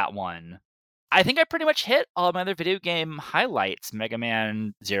love that one. I think I pretty much hit all of my other video game highlights. Mega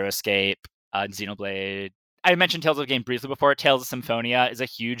Man, Zero Escape, Xenoblade. I mentioned Tales of the Game briefly before. Tales of Symphonia is a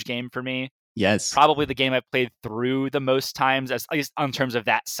huge game for me. Yes. Probably the game I've played through the most times, at least in terms of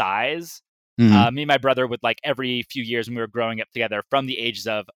that size. Mhm. Me and my brother would, like, every few years when we were growing up together, from the ages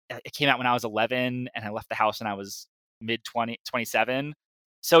of, it came out when I was 11 and I left the house when I was mid-20, 27.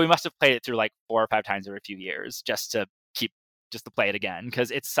 So we must have played it through like 4 or 5 times every few years just to play it again. Because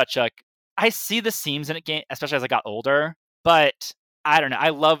it's such a, I see the seams in it, game, especially as I got older, but I don't know. I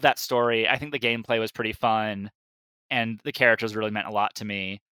love that story. I think the gameplay was pretty fun and the characters really meant a lot to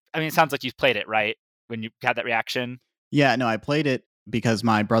me. I mean, it sounds like you played it, right? When you had that reaction? Yeah, no, I played it because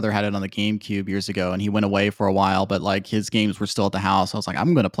my brother had it on the GameCube years ago and he went away for a while, but like his games were still at the house. I was like,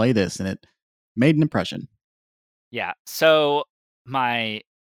 I'm going to play this, and it made an impression. Yeah. So my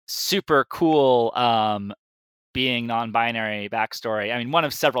super cool being non-binary backstory, I mean, one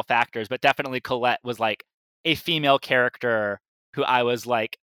of several factors, but definitely Colette was like a female character who I was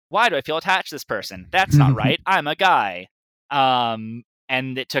like, why do I feel attached to this person? That's not right. I'm a guy. And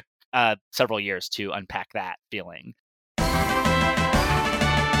it took several years to unpack that feeling.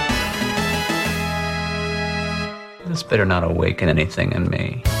 This better not awaken anything in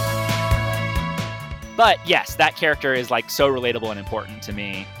me. But yes, that character is like so relatable and important to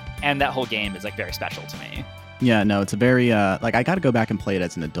me, and that whole game is like very special to me. Yeah, no, it's a very, like, I got to go back and play it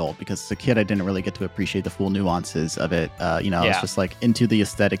as an adult because as a kid, I didn't really get to appreciate the full nuances of it. I was just like into the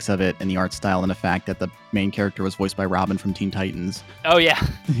aesthetics of it and the art style and the fact that the main character was voiced by Robin from Teen Titans. Oh, yeah.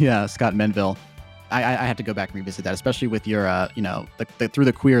 Yeah, Scott Menville. I had to go back and revisit that, especially with your, the through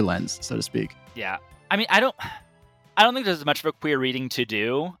the queer lens, so to speak. Yeah. I mean, I don't think there's much of a queer reading to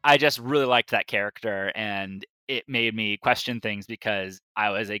do. I just really liked that character, and it made me question things because I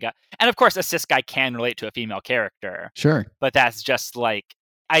was a guy. And of course, a cis guy can relate to a female character, Sure. but that's just like,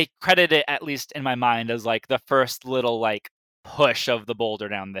 I credit it, at least in my mind, as like the first little like push of the boulder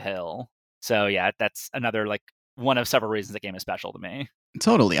down the hill. So yeah, that's another like one of several reasons the game is special to me.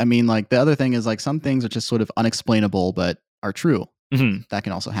 Totally. I mean, like the other thing is like some things are just sort of unexplainable, but are true. Mm-hmm. That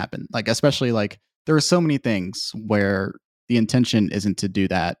can also happen. Like, especially like there are so many things where the intention isn't to do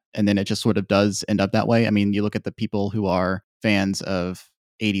that. And then it just sort of does end up that way. I mean, you look at the people who are fans of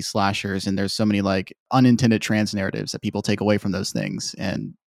 80s slashers, and there's so many like unintended trans narratives that people take away from those things.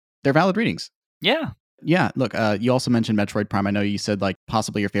 And they're valid readings. Yeah. Yeah, look, you also mentioned Metroid Prime. I know you said like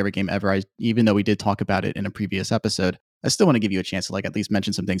possibly your favorite game ever. Even though we did talk about it in a previous episode, I still want to give you a chance to like at least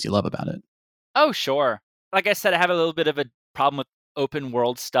mention some things you love about it. Oh, sure. Like I said, I have a little bit of a problem with open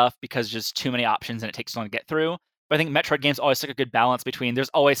world stuff because just too many options and it takes so long to get through. But I think Metroid games always took a good balance between there's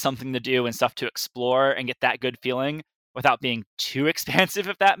always something to do and stuff to explore and get that good feeling without being too expansive,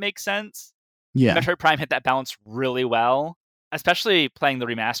 if that makes sense. Yeah. Metroid Prime hit that balance really well, especially playing the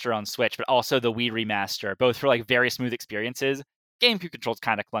remaster on Switch, but also the Wii remaster, both for like very smooth experiences. GameCube controls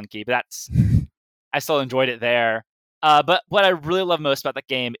kind of clunky, but I still enjoyed it there. But what I really love most about the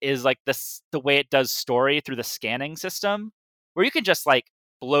game is like the way it does story through the scanning system, where you can just like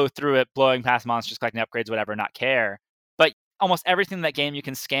blow through it, blowing past monsters, collecting upgrades, whatever, not care. But almost everything in that game you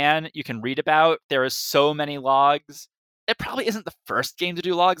can scan, you can read about. There is so many logs. It probably isn't the first game to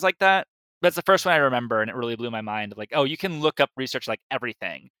do logs like that, but it's the first one I remember, and it really blew my mind. Like, oh, you can look up research like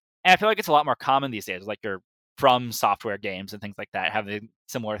everything. And I feel like it's a lot more common these days, like your From Software games and things like that having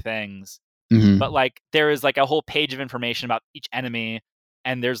similar things. Mm-hmm. But like there is like a whole page of information about each enemy,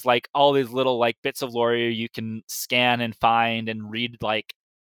 and there's like all these little like bits of lore you can scan and find and read, like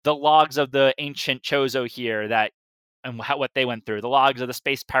the logs of the ancient Chozo here that and what they went through, the logs of the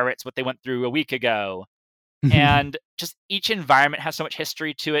space pirates, what they went through a week ago. And just each environment has so much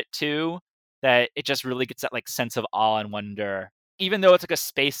history to it too that it just really gets that like sense of awe and wonder. Even though it's like a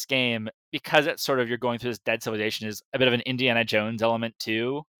space game, because it's sort of you're going through this dead civilization, is a bit of an Indiana Jones element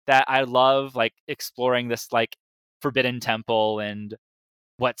too that I love, like exploring this like forbidden temple and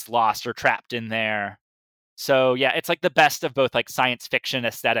what's lost or trapped in there. So yeah, it's like the best of both like science fiction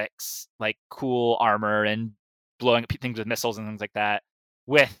aesthetics, like cool armor and blowing up things with missiles and things like that,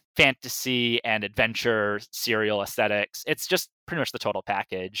 with fantasy and adventure serial aesthetics. It's just pretty much the total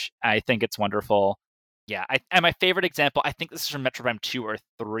package. I think it's wonderful. Yeah, and my favorite example, I think this is from Metroid Prime 2 or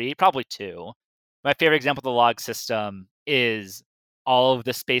 3, probably 2. My favorite example of the log system is all of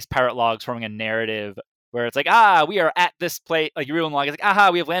the space pirate logs forming a narrative where it's like, we are at this place, like your real log is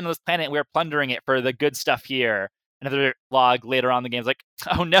like, we have landed on this planet and we're plundering it for the good stuff here. Another log later on in the game is like,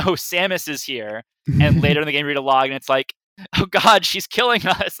 oh no, Samus is here. And later in the game, you read a log and it's like, oh god, she's killing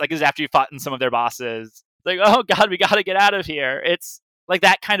us. Like, this is after you've fought in some of their bosses. Like, oh god, we gotta get out of here. It's like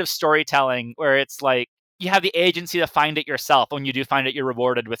that kind of storytelling where it's like, you have the agency to find it yourself. When you do find it, you're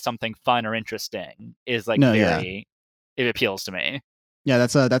rewarded with something fun or interesting. Is like it appeals to me. Yeah,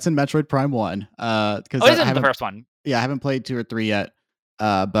 that's in Metroid Prime 1. Because is it the first one? Yeah, I haven't played 2 or 3 yet.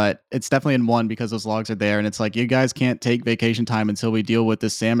 But it's definitely in 1 because those logs are there, and it's like, you guys can't take vacation time until we deal with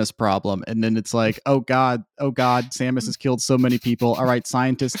this Samus problem. And then it's like, oh god, Samus has killed so many people. All right,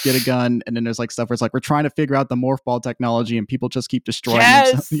 scientists, get a gun. And then there's like stuff where it's like, we're trying to figure out the morph ball technology, and people just keep destroying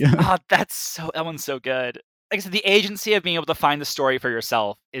themselves. Yeah. That one's so good. Like I said, the agency of being able to find the story for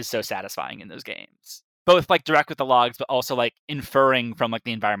yourself is so satisfying in those games. Both like direct with the logs, but also like inferring from like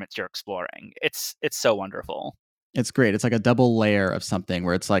the environments you're exploring. It's so wonderful. It's great. It's like a double layer of something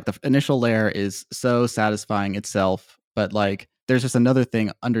where it's like the initial layer is so satisfying itself, but like there's just another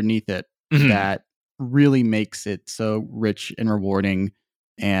thing underneath it that really makes it so rich and rewarding,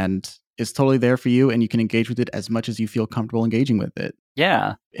 and is totally there for you, and you can engage with it as much as you feel comfortable engaging with it.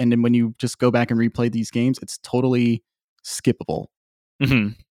 Yeah. And then when you just go back and replay these games, it's totally skippable.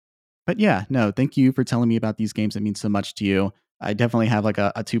 Mm-hmm. But yeah, no, thank you for telling me about these games that mean so much to you. I definitely have like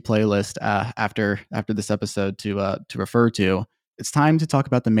a 2 playlist after this episode to refer to. It's time to talk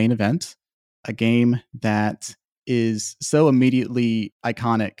about the main event, a game that is so immediately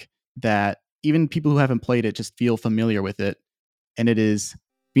iconic that even people who haven't played it just feel familiar with it, and it is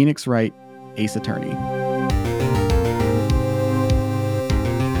Phoenix Wright Ace Attorney.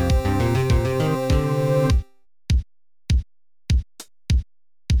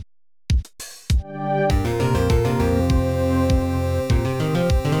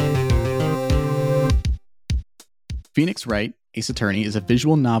 Phoenix Wright Ace Attorney is a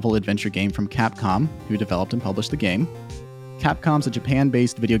visual novel adventure game from Capcom, who developed and published the game. Capcom's a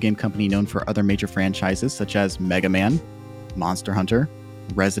Japan-based video game company known for other major franchises such as Mega Man, Monster Hunter,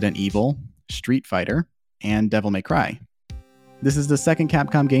 Resident Evil, Street Fighter, and Devil May Cry. This is the second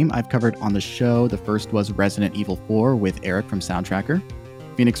Capcom game I've covered on the show. The first was Resident Evil 4 with Eric from Soundtracker.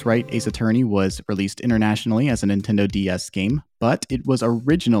 Phoenix Wright Ace Attorney was released internationally as a Nintendo DS game, but it was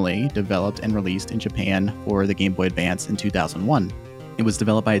originally developed and released in Japan for the Game Boy Advance in 2001. It was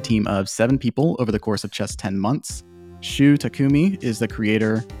developed by a team of 7 people over the course of just 10 months. Shu Takumi is the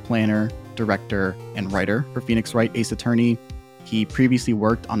creator, planner, director, and writer for Phoenix Wright Ace Attorney. He previously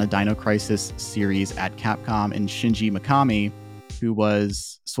worked on the Dino Crisis series at Capcom, and Shinji Mikami, who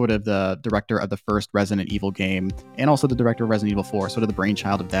was sort of the director of the first Resident Evil game and also the director of Resident Evil 4, sort of the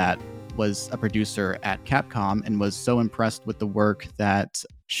brainchild of that, was a producer at Capcom and was so impressed with the work that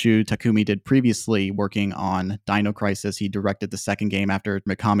Shu Takumi did previously working on Dino Crisis. He directed the second game after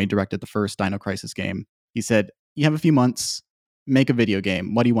Mikami directed the first Dino Crisis game. He said, "You have a few months, make a video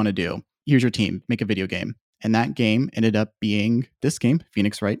game. What do you want to do? Here's your team, make a video game." And that game ended up being this game,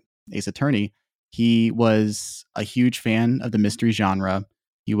 Phoenix Wright Ace Attorney. He was a huge fan of the mystery genre.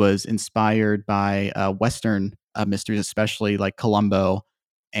 He was inspired by Western mysteries, especially like Columbo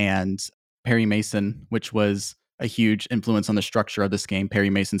and Perry Mason, which was a huge influence on the structure of this game, Perry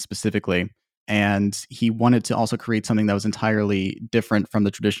Mason specifically. And he wanted to also create something that was entirely different from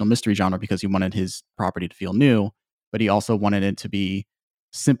the traditional mystery genre because he wanted his property to feel new, but he also wanted it to be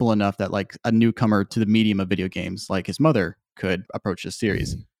simple enough that like a newcomer to the medium of video games, like his mother, could approach this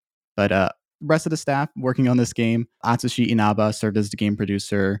series. But rest of the staff working on this game, Atsushi Inaba served as the game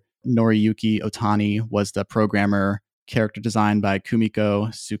producer. Noriyuki Otani was the programmer. Character design by Kumiko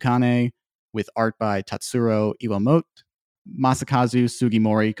Tsukane, with art by Tatsuro Iwamoto. Masakazu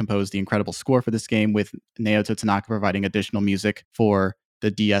Sugimori composed the incredible score for this game, with Naoto Tanaka providing additional music for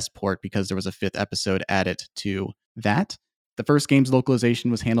the DS port because there was a 5th episode added to that. The first game's localization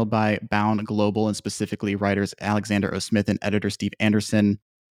was handled by Bound Global, and specifically writers Alexander O. Smith and editor Steve Anderson.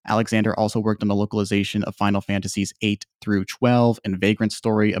 Alexander also worked on the localization of Final Fantasies 8 through 12 and Vagrant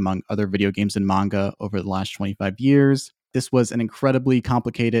Story, among other video games and manga over the last 25 years. This was an incredibly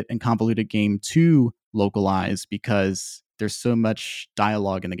complicated and convoluted game to localize because there's so much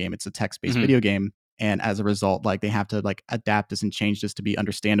dialogue in the game. It's a text-based video game. And as a result, like they have to like adapt this and change this to be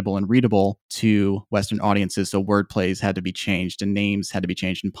understandable and readable to Western audiences. So word plays had to be changed and names had to be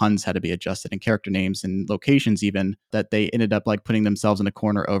changed and puns had to be adjusted and character names and locations even, that they ended up like putting themselves in a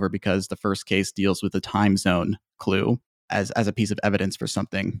corner over because the first case deals with the time zone clue as a piece of evidence for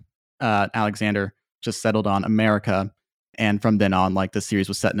something. Alexander just settled on America. And from then on, like the series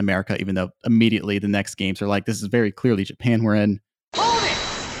was set in America, even though immediately the next games are like, this is very clearly Japan we're in.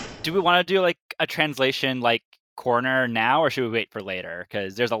 Do we want to do like a translation like corner now, or should we wait for later?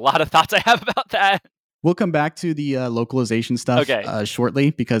 Because there's a lot of thoughts I have about that. We'll come back to the localization stuff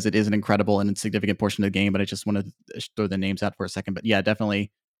shortly because it is an incredible and significant portion of the game, but I just want to throw the names out for a second. But yeah,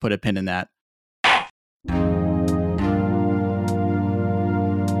 definitely put a pin in that.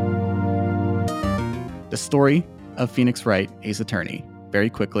 The story of Phoenix Wright Ace Attorney, very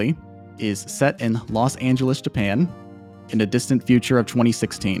quickly, is set in Los Angeles, Japan, in the distant future of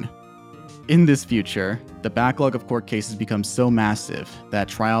 2016. In this future, the backlog of court cases becomes so massive that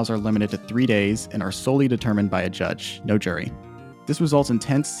trials are limited to 3 days and are solely determined by a judge, no jury. This results in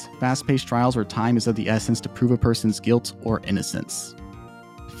tense, fast-paced trials where time is of the essence to prove a person's guilt or innocence.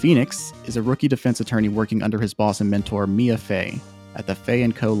 Phoenix is a rookie defense attorney working under his boss and mentor, Mia Fey, at the Fey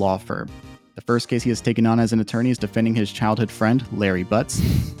 & Co. law firm. The first case he has taken on as an attorney is defending his childhood friend, Larry Butts,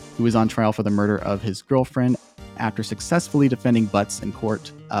 who is on trial for the murder of his girlfriend. After successfully defending Butts in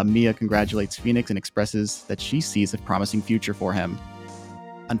court, Mia congratulates Phoenix and expresses that she sees a promising future for him.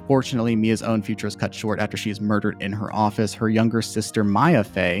 Unfortunately, Mia's own future is cut short after she is murdered in her office. Her younger sister, Maya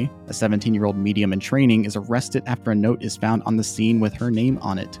Fey, a 17-year-old medium in training, is arrested after a note is found on the scene with her name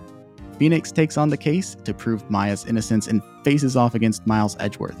on it. Phoenix takes on the case to prove Maya's innocence and faces off against Miles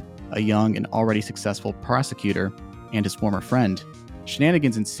Edgeworth, a young and already successful prosecutor, and his former friend.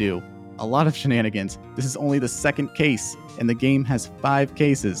 Shenanigans ensue. A lot of shenanigans. This is only the second case, and the game has 5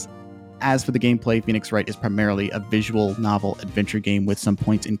 cases. As for the gameplay, Phoenix Wright is primarily a visual novel adventure game with some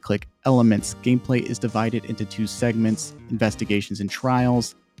point-and-click elements. Gameplay is divided into 2 segments, investigations and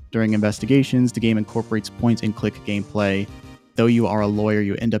trials. During investigations, the game incorporates point-and-click gameplay. Though you are a lawyer,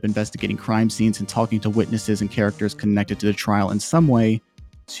 you end up investigating crime scenes and talking to witnesses and characters connected to the trial in some way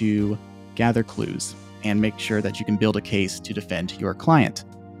to gather clues and make sure that you can build a case to defend your client.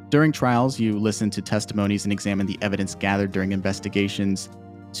 During trials, you listen to testimonies and examine the evidence gathered during investigations.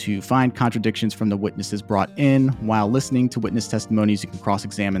 To find contradictions from the witnesses brought in, while listening to witness testimonies, you can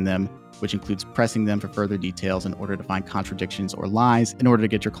cross-examine them, which includes pressing them for further details in order to find contradictions or lies in order to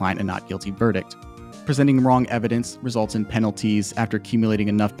get your client a not guilty verdict. Presenting wrong evidence results in penalties. After accumulating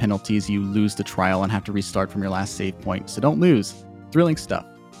enough penalties, you lose the trial and have to restart from your last save point. So don't lose. Thrilling stuff.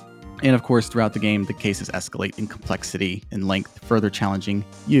 And of course, throughout the game, the cases escalate in complexity and length, further challenging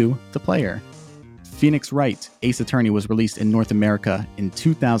you, the player. Phoenix Wright, Ace Attorney was released in North America in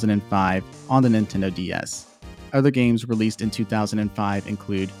 2005 on the Nintendo DS. Other games released in 2005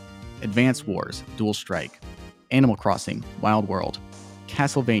 include Advance Wars, Dual Strike, Animal Crossing, Wild World,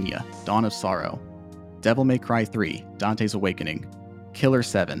 Castlevania, Dawn of Sorrow, Devil May Cry 3, Dante's Awakening, Killer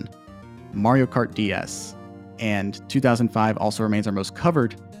 7, Mario Kart DS, and 2005 also remains our most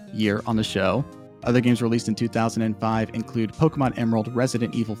covered year on the show. Other games released in 2005 include Pokemon Emerald,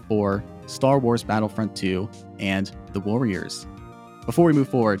 Resident Evil 4, Star Wars Battlefront 2, and The Warriors. Before we move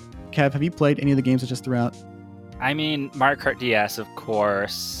forward, Kev, have you played any of the games I just threw out? I mean, Mario Kart DS, of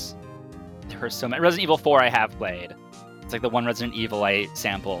course. There were so many. Resident Evil 4 I have played. It's like the one Resident Evil I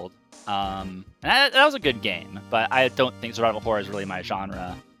sampled. And that was a good game, but I don't think survival horror is really my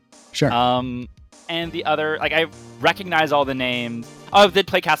genre. Sure. And the other, like, I recognize all the names. Oh, I did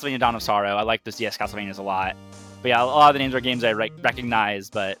play Castlevania Dawn of Sorrow. I like those DS Castlevanias a lot. But yeah, a lot of the names are games I recognize,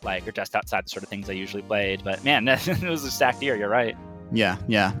 but like are just outside the sort of things I usually played. But man, it was a stacked year. You're right. Yeah.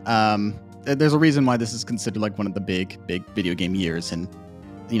 There's a reason why this is considered like one of the big video game years, and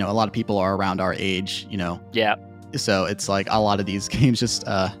a lot of people are around our age. Yeah. So it's like a lot of these games just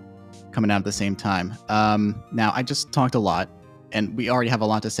coming out at the same time. Now I just talked a lot, and we already have a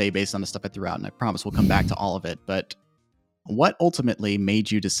lot to say based on the stuff I threw out, and I promise we'll come back to all of it. But what ultimately made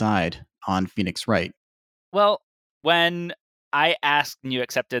you decide on Phoenix Wright? Well, when I asked and you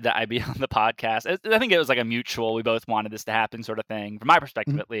accepted that I'd be on the podcast, I think it was like a mutual, we both wanted this to happen sort of thing, from my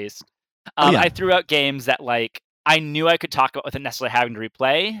perspective at least. Yeah. I threw out games that like I knew I could talk about without necessarily having to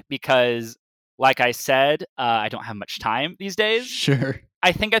replay because, like I said, I don't have much time these days. Sure.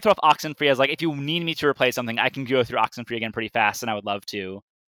 I think I throw off Oxenfree as like, if you need me to replay something, I can go through Oxenfree again pretty fast, and I would love to,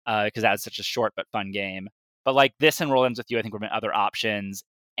 because that was such a short but fun game. But like this and Roll Ends With You, I think would have been other options,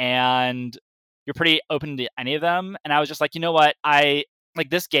 and you're pretty open to any of them. And I was just like, you know what?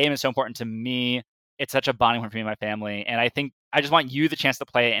 This game is so important to me. It's such a bonding point for me and my family, and I think I just want you the chance to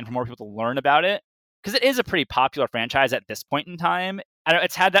play it and for more people to learn about it, because it is a pretty popular franchise at this point in time. I don't,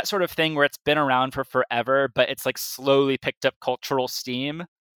 it's had that sort of thing where it's been around for forever, but it's like slowly picked up cultural steam,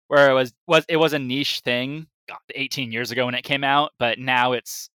 where it was a niche thing 18 years ago when it came out, but now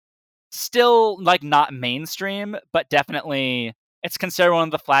it's still like not mainstream, but definitely it's considered one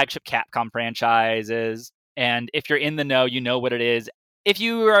of the flagship Capcom franchises. And if you're in the know, you know what it is. If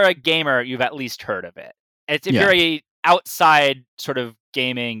you are a gamer, you've at least heard of it. If you're a outside sort of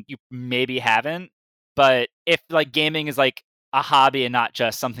gaming, you maybe haven't. But if like gaming is like a hobby and not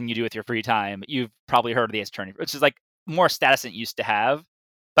just something you do with your free time, you've probably heard of the Ace Attorney, which is like more status than it used to have.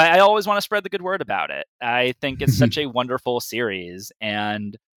 But I always want to spread the good word about it. I think it's such a wonderful series,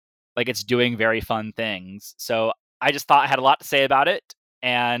 and like it's doing very fun things. So I just thought I had a lot to say about it,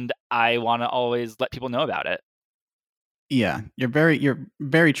 and I want to always let people know about it. Yeah, you're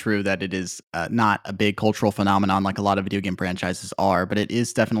very true that it is not a big cultural phenomenon like a lot of video game franchises are, but it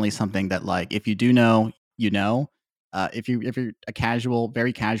is definitely something that, like, if you do know, you know. If you're a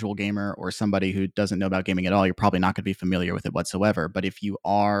very casual gamer, or somebody who doesn't know about gaming at all, you're probably not going to be familiar with it whatsoever. But if you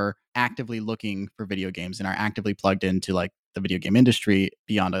are actively looking for video games and are actively plugged into like the video game industry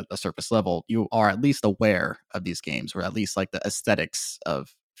beyond a surface level, you are at least aware of these games, or at least like the aesthetics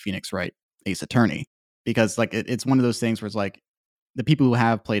of Phoenix Wright Ace Attorney. Because like it's one of those things where it's like the people who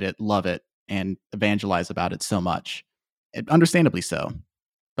have played it love it and evangelize about it so much, understandably so.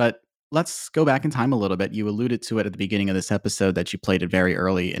 But let's go back in time a little bit. You alluded to it at the beginning of this episode that you played it very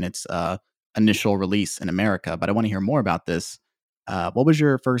early in its initial release in America, but I want to hear more about this. What was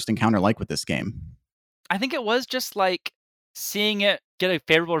your first encounter like with this game? I think it was just like seeing it get a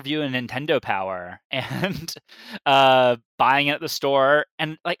favorable review in Nintendo Power and buying it at the store.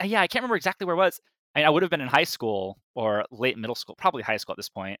 And like, yeah, I can't remember exactly where it was. I would have been in high school or late middle school, probably high school at this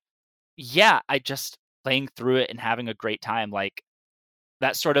point. Yeah, I just playing through it and having a great time. Like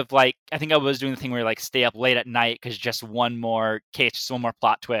that sort of like, I think I was doing the thing where you like stay up late at night because just one more case, just one more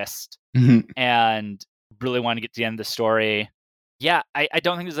plot twist, and really want to get to the end of the story. Yeah, I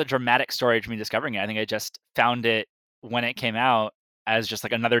don't think there's a dramatic story to me discovering it. I think I just found it when it came out as just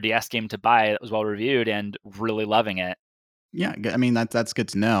like another DS game to buy that was well reviewed and really loving it. Yeah, I mean, that's good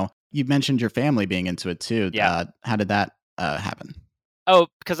to know. You mentioned your family being into it too. Yeah. How did that happen? Oh,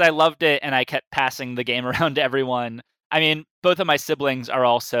 because I loved it and I kept passing the game around to everyone. I mean, both of my siblings are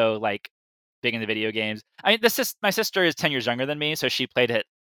also like big into video games. I mean, my sister is 10 years younger than me, so she played it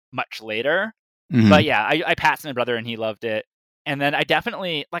much later. Mhm. But yeah, I passed my brother and he loved it. And then I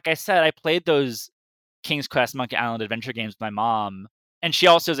definitely, like I said, I played those King's Quest Monkey Island adventure games with my mom. And she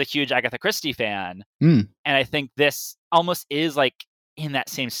also is a huge Agatha Christie fan. Mm. And I think this almost is like in that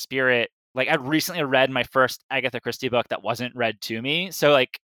same spirit. Like I recently read my first Agatha Christie book that wasn't read to me. So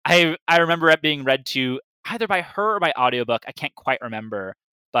like I remember it being read to either by her or by audiobook. I can't quite remember.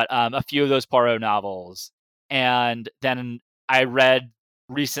 But a few of those Poirot novels. And then I read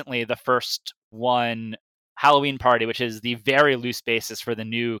recently the first one, Halloween Party, which is the very loose basis for the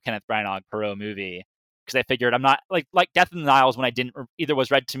new Kenneth Branagh Poirot movie. Because I figured I'm not like Death in the Nile was when I didn't either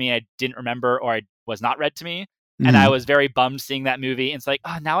was read to me, I didn't remember, or I was not read to me. And I was very bummed seeing that movie. And it's like,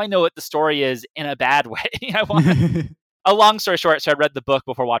 oh, now I know what the story is in a bad way. I want a long story short. So I read the book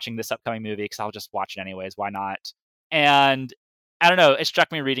before watching this upcoming movie because I'll just watch it anyways. Why not? And I don't know. It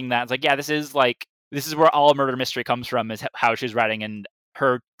struck me reading that. It's like, yeah, this is where all murder mystery comes from, is how she's writing and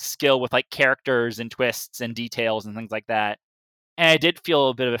her skill with like characters and twists and details and things like that. And I did feel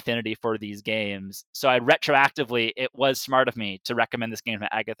a bit of affinity for these games. So retroactively, it was smart of me to recommend this game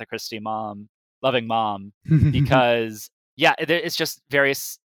to Agatha Christie loving mom, because yeah, it's just very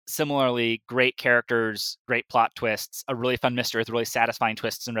similarly great characters, great plot twists, a really fun mystery with really satisfying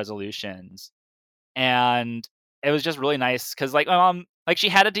twists and resolutions. And it was just really nice because like my mom, like she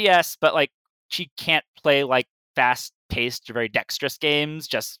had a DS, but like she can't play like fast-paced, very dexterous games,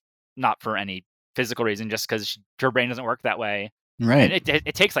 just not for any physical reason, just because her brain doesn't work that way. Right. And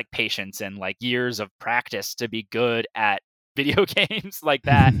it takes like patience and like years of practice to be good at video games like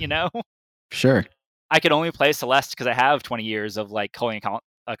that, you know? Sure. I could only play Celeste because I have 20 years of like holding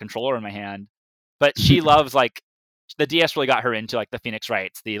a controller in my hand. But she loves like the DS really got her into like the Phoenix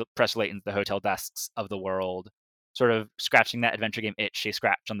Wrights, the Press Laytons, the Hotel Desks of the world, sort of scratching that adventure game itch she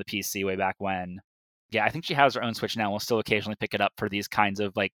scratched on the PC way back when. Yeah, I think she has her own Switch now. We'll still occasionally pick it up for these kinds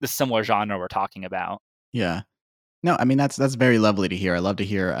of like the similar genre we're talking about. Yeah. No, I mean that's very lovely to hear. I love to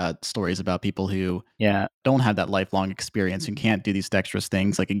hear stories about people who don't have that lifelong experience and can't do these dexterous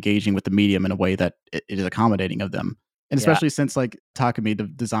things, like engaging with the medium in a way that it is accommodating of them. And especially since like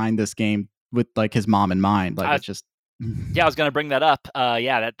Takumi designed this game with like his mom in mind, like it's just yeah, I was gonna bring that up.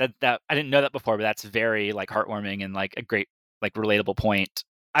 Yeah, that I didn't know that before, but that's very like heartwarming and like a great like relatable point.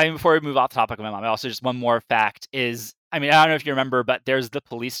 I mean, before we move off the topic of my mom, I also just one more fact is, I mean, I don't know if you remember, but there's the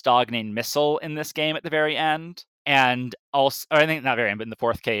police dog named Missile in this game at the very end. And also, or I think not very end, but in the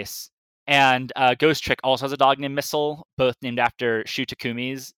fourth case. And Ghost Trick also has a dog named Missile, both named after Shu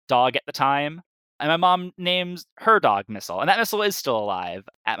Takumi's dog at the time. And my mom names her dog Missile. And that Missile is still alive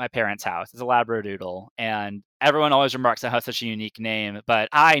at my parents' house. It's a Labradoodle. And everyone always remarks on how it's such a unique name, but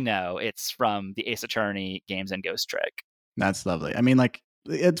I know it's from the Ace Attorney games and Ghost Trick. That's lovely. I mean, like,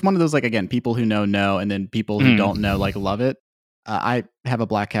 it's one of those, like, again, people who know, and then people who don't know, like, love it. I have a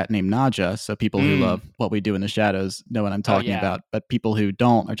black cat named Naja, so people who love What We Do in the Shadows know what I'm talking about. But people who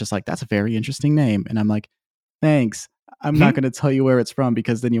don't are just like, that's a very interesting name. And I'm like, thanks. I'm not going to tell you where it's from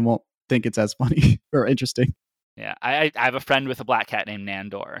because then you won't think it's as funny or interesting. Yeah, I have a friend with a black cat named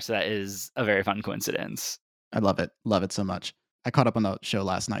Nandor, so that is a very fun coincidence. I love it. Love it so much. I caught up on the show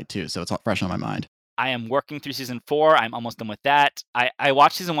last night too, so it's all fresh on my mind. I am working through season 4. I'm almost done with that. I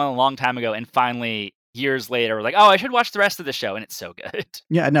watched season 1 a long time ago, and finally, years later, we're like, oh, I should watch the rest of the show, and it's so good.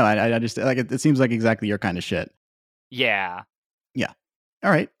 Yeah, no, I just like it seems like exactly your kind of shit. Yeah. Yeah.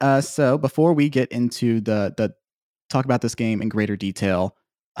 All right. So before we get into the talk about this game in greater detail,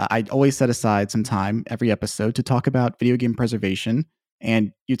 I always set aside some time every episode to talk about video game preservation.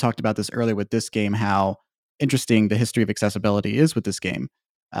 And you talked about this earlier with this game, how interesting the history of accessibility is with this game.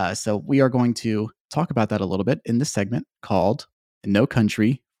 So we are going to talk about that a little bit in this segment called No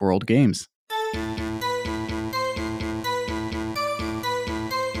Country for Old Games.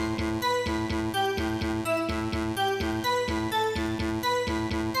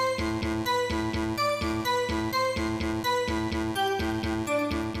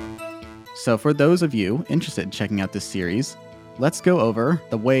 So for those of you interested in checking out this series, let's go over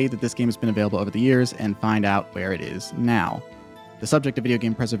the way that this game has been available over the years and find out where it is now. The subject of video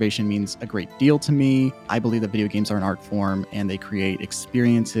game preservation means a great deal to me. I believe that video games are an art form and they create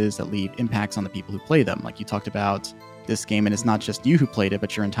experiences that leave impacts on the people who play them. Like you talked about this game, and it's not just you who played it,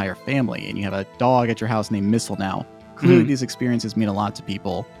 but your entire family. And you have a dog at your house named Missile now. Clearly, these experiences mean a lot to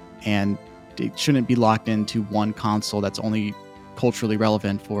people, and it shouldn't be locked into one console that's only culturally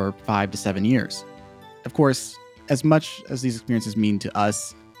relevant for 5 to 7 years. Of course, as much as these experiences mean to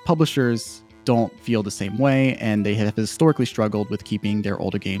us, publishers don't feel the same way, and they have historically struggled with keeping their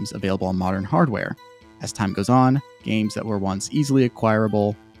older games available on modern hardware. As time goes on, games that were once easily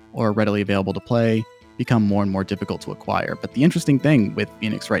acquirable or readily available to play become more and more difficult to acquire. But the interesting thing with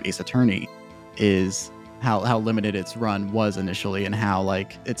Phoenix Wright Ace Attorney is how limited its run was initially, and how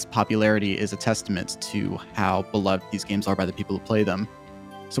like its popularity is a testament to how beloved these games are by the people who play them.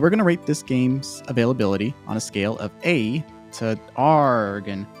 So we're going to rate this game's availability on a scale of A to ARG,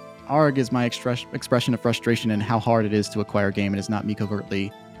 and ARG is my expression of frustration and how hard it is to acquire a game, and it's not me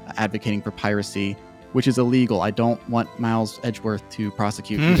covertly advocating for piracy, which is illegal. I don't want Miles Edgeworth to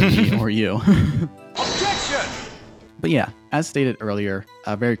prosecute me or you. Objection! But yeah, as stated earlier,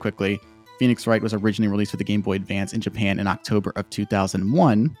 very quickly, Phoenix Wright was originally released for the Game Boy Advance in Japan in October of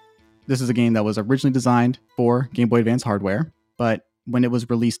 2001. This is a game that was originally designed for Game Boy Advance hardware, but when it was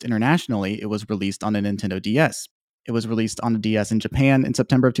released internationally, it was released on a Nintendo DS. It was released on the DS in Japan in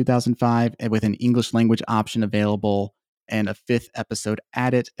September of 2005, and with an English language option available and a 5th episode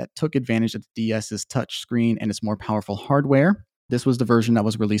added that took advantage of the DS's touchscreen and its more powerful hardware. This was the version that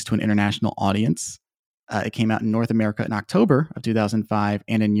was released to an international audience. It came out in North America in October of 2005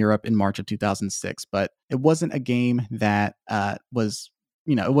 and in Europe in March of 2006. But it wasn't a game that was,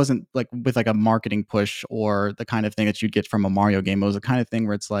 it wasn't like with like a marketing push or the kind of thing that you'd get from a Mario game. It was the kind of thing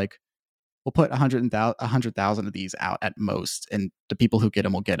where it's like, we'll put 100,000 of these out at most, and the people who get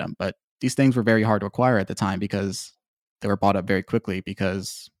them will get them. But these things were very hard to acquire at the time because they were bought up very quickly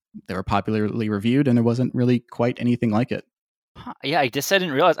because they were popularly reviewed and there wasn't really quite anything like it. Yeah, I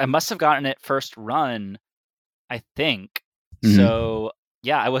didn't realize. I must have gotten it first run, I think. Mhm. So,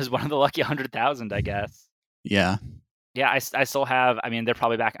 yeah, I was one of the lucky 100,000, I guess. Yeah. Yeah, I still have, I mean, they're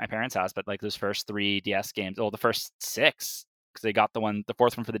probably back at my parents' house, but like those first 3 DS games, the first 6, because they got the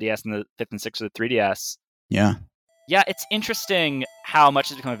 4th one for the DS and the 5th and 6th for the 3DS. Yeah. Yeah, it's interesting how much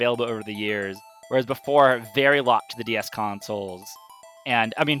has become available over the years, whereas before, very locked to the DS consoles.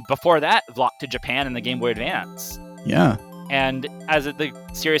 And, I mean, before that, locked to Japan and the Game Boy Advance. Yeah. And as the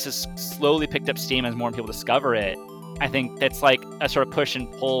series has slowly picked up steam as more people discover it, I think it's like a sort of push and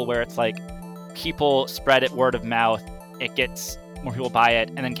pull where it's like people spread it word of mouth, it gets more people buy it,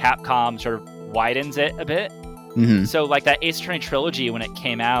 and then Capcom sort of widens it a bit. Mm-hmm. So like that Ace Attorney trilogy, when it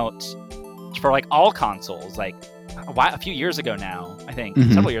came out for like all consoles, like a few years ago now, I think,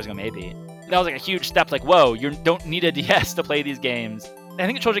 several years ago maybe, that was like a huge step. Like, whoa, you don't need a DS to play these games. I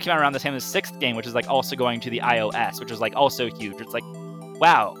think the trilogy came out around the same as the 6th game, which is like also going to the iOS, which is like also huge. It's like,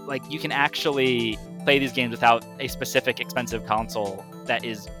 wow, like you can actually play these games without a specific expensive console. That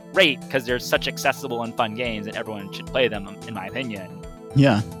is great because they're such accessible and fun games, and everyone should play them, in my opinion.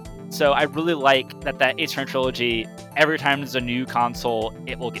 Yeah. So I really like that Ace Attorney trilogy, every time there's a new console,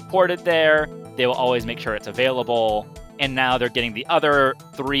 it will get ported there. They will always make sure it's available. And now they're getting the other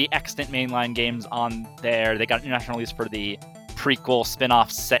 3 extant mainline games on there. They got an international release for the prequel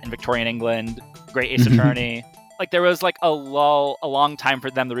spin-off set in Victorian England, Great Ace Attorney. Like there was like a long time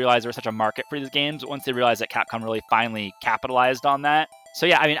for them to realize there was such a market for these games. But once they realized that Capcom really finally capitalized on that. So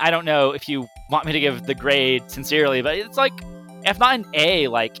yeah, I mean, I don't know if you want me to give the grade sincerely, but it's like, if not an A,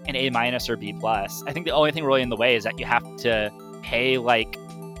 like an A- or B+. I think the only thing really in the way is that you have to pay like,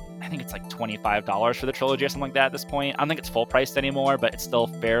 I think it's like $25 for the trilogy or something like that at this point. I don't think it's full priced anymore, but it's still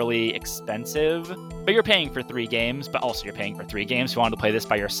fairly expensive. But you're paying for 3 games, but also you're paying for 3 games. If you wanted to play this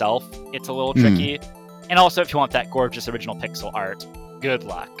by yourself, it's a little tricky. And also if you want that gorgeous original pixel art, good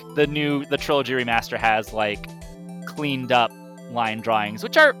luck. The trilogy remaster has like cleaned up line drawings,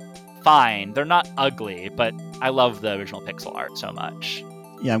 which are fine. They're not ugly, but I love the original pixel art so much.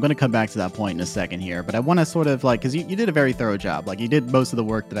 Yeah, I'm going to come back to that point in a second here, but I want to sort of like, because you did a very thorough job. Like, you did most of the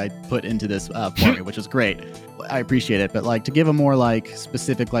work that I put into this for me, which was great. I appreciate it. But like, to give a more like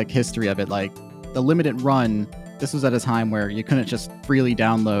specific like history of it, like the limited run, this was at a time where you couldn't just freely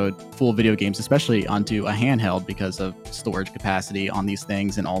download full video games, especially onto a handheld because of storage capacity on these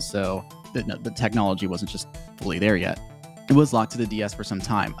things. And also the technology wasn't just fully there yet. It was locked to the DS for some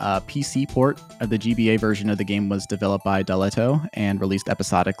time. A PC port of the GBA version of the game was developed by Daletto and released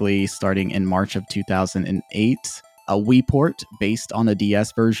episodically starting in March of 2008. A Wii port based on the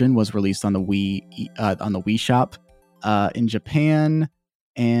DS version was released on the Wii Shop in Japan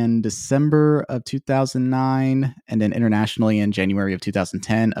in December of 2009, and then internationally in January of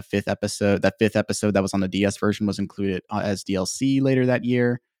 2010. That fifth episode that was on the DS version was included as DLC later that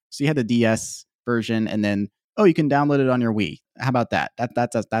year. So you had the DS version, and then you can download it on your Wii. How about that?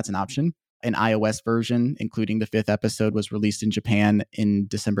 That's an option. An iOS version, including the 5th episode, was released in Japan in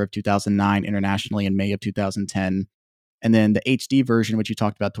December of 2009, internationally in May of 2010. And then the HD version, which you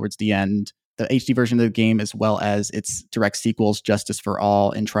talked about towards the end, the HD version of the game, as well as its direct sequels, Justice for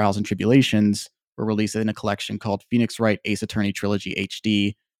All and Trials and Tribulations, were released in a collection called Phoenix Wright Ace Attorney Trilogy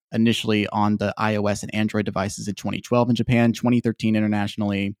HD, initially on the iOS and Android devices in 2012 in Japan, 2013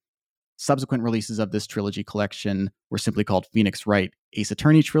 internationally. Subsequent releases of this trilogy collection were simply called Phoenix Wright Ace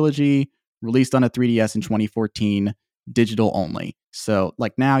Attorney Trilogy, released on a 3DS in 2014, digital only. So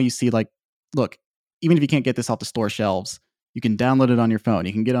like now you see like, look, even if you can't get this off the store shelves, you can download it on your phone.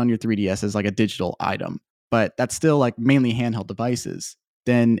 You can get it on your 3DS as like a digital item, but that's still like mainly handheld devices.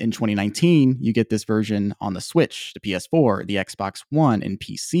 Then in 2019, you get this version on the Switch, the PS4, the Xbox One, and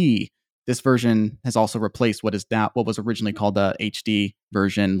PC. This version has also replaced what was originally called the HD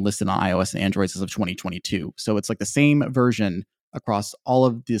version listed on iOS and Android as of 2022. So it's like the same version across all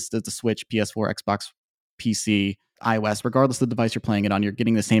of this, the Switch, PS4, Xbox, PC, iOS, regardless of the device you're playing it on. You're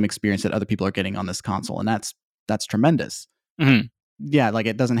getting the same experience that other people are getting on this console, and that's tremendous. Mm-hmm. Yeah, like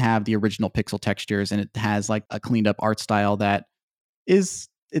it doesn't have the original pixel textures, and it has like a cleaned up art style that is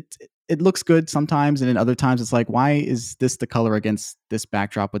it looks good sometimes, and in other times it's like, why is this the color against this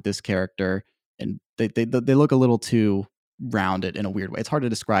backdrop with this character? And they look a little too rounded in a weird way. It's hard to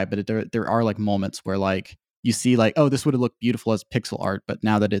describe, but there are like moments where like you see like, oh, this would have looked beautiful as pixel art, but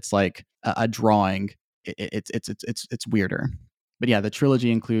now that it's like a drawing, it's weirder. But yeah, the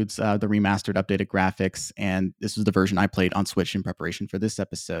trilogy includes the remastered, updated graphics, and this was the version I played on Switch in preparation for this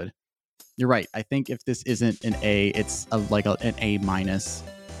episode. You're right. I think if this isn't an A, it's an A minus.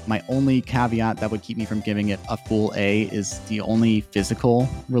 My only caveat that would keep me from giving it a full A is the only physical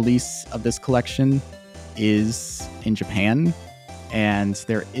release of this collection is in Japan, and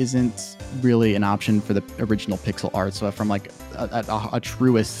there isn't really an option for the original pixel art. So from like a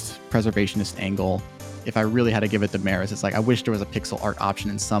truest preservationist angle, if I really had to give it the merits, it's like I wish there was a pixel art option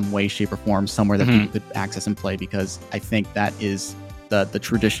in some way, shape, or form somewhere that people could access and play, because I think that is the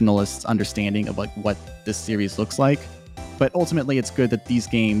traditionalist understanding of like what this series looks like. But ultimately, it's good that these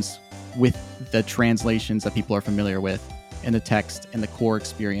games, with the translations that people are familiar with, and the text and the core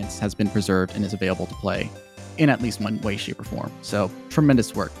experience, has been preserved and is available to play in at least one way, shape, or form. So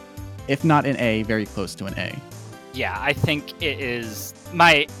tremendous work. If not an A, very close to an A. Yeah, I think it is.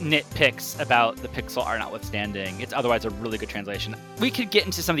 My nitpicks about the pixel art notwithstanding, it's otherwise a really good translation. We could get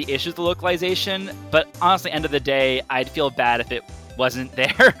into some of the issues with the localization, but honestly, end of the day, I'd feel bad if it wasn't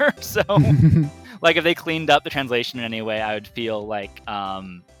there. So, like, if they cleaned up the translation in any way, I would feel like,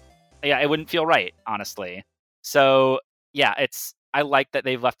 it wouldn't feel right, honestly. So, yeah, I like that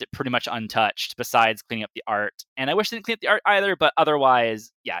they've left it pretty much untouched, besides cleaning up the art. And I wish they didn't clean up the art either, but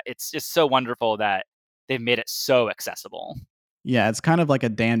otherwise, yeah, it's just so wonderful that they've made it so accessible. Yeah, it's kind of like a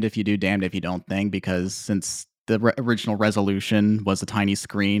damned if you do, damned if you don't thing, because since the original resolution was a tiny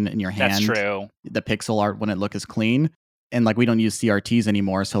screen in your hand, That's true. The pixel art wouldn't look as clean. And like we don't use CRTs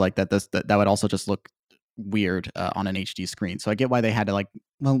anymore, so like that would also just look weird on an HD screen. So I get why they had to like,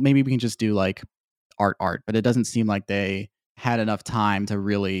 well, maybe we can just do like art, but it doesn't seem like they had enough time to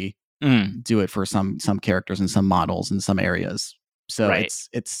really do it for some characters and some models in some areas. So Right.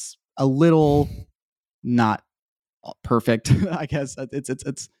 it's a little not perfect, I guess.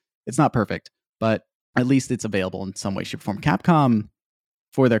 It's not perfect, but at least it's available in some way, shape, or form. Capcom,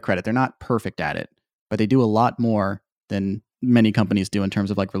 for their credit, they're not perfect at it, but they do a lot more than many companies do in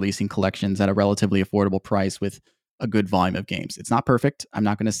terms of like releasing collections at a relatively affordable price with a good volume of games. It's not perfect. I'm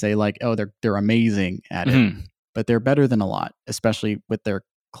not going to say like, oh, they're amazing at it, but they're better than a lot, especially with their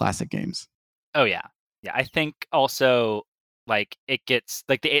classic games. Oh yeah. Yeah, I think also like it gets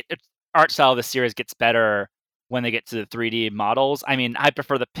like the art style of the series gets better when they get to the 3D models. I mean, I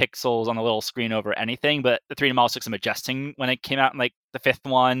prefer the pixels on the little screen over anything, but the 3D models took some adjusting when it came out in like the fifth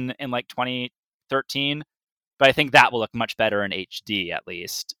one in like 2013. But I think that will look much better in HD, at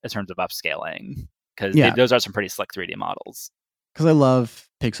least in terms of upscaling, because those are some pretty slick 3D models. Because I love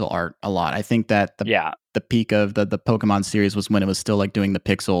pixel art a lot. I think that the peak of the Pokemon series was when it was still like doing the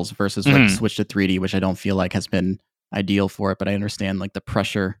pixels versus like switch to 3D, which I don't feel like has been ideal for it. But I understand like the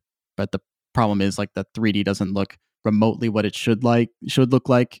pressure. But the problem is like the 3D doesn't look remotely what it should look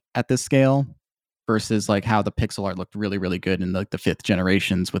like at this scale, versus like how the pixel art looked really, really good in like the fifth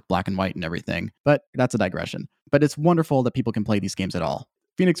generations with black and white and everything. But that's a digression. But it's wonderful that people can play these games at all.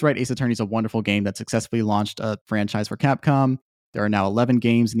 Phoenix Wright Ace Attorney is a wonderful game that successfully launched a franchise for Capcom. There are now 11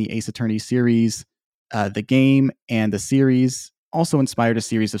 games in the Ace Attorney series. The game and the series also inspired a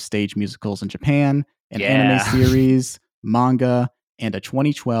series of stage musicals in Japan, an anime series, manga, and a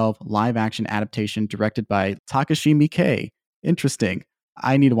 2012 live-action adaptation directed by Takashi Miike. Interesting.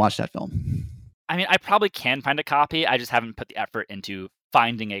 I need to watch that film. I mean, I probably can find a copy. I just haven't put the effort into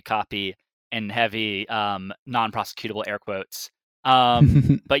finding a copy in heavy non-prosecutable air quotes.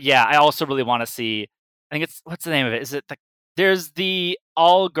 But yeah, I also really want to see, I think what's the name of it? Is it there's the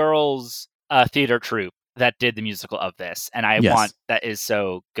all-girls theater troupe that did the musical of this, and I Yes. want that is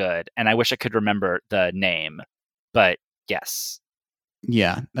so good, and I wish I could remember the name, but yes.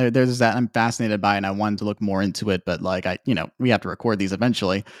 Yeah, there's that. I'm fascinated by it, and I wanted to look more into it, but like we have to record these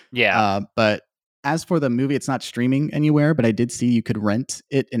eventually. Yeah. But as for the movie, it's not streaming anywhere, but I did see you could rent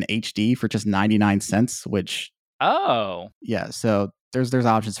it in HD for just 99 cents, which Oh. yeah, so there's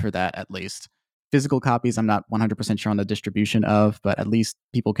options for that at least. Physical copies, I'm not 100% sure on the distribution of, but at least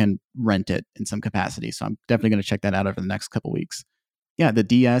people can rent it in some capacity. So I'm definitely going to check that out over the next couple weeks. Yeah, the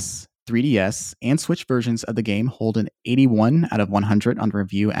DS, 3DS, and Switch versions of the game hold an 81 out of 100 on the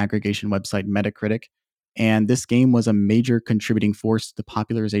review aggregation website Metacritic. And this game was a major contributing force to the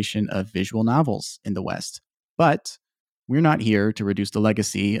popularization of visual novels in the West. But we're not here to reduce the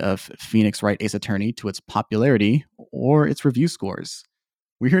legacy of Phoenix Wright Ace Attorney to its popularity or its review scores.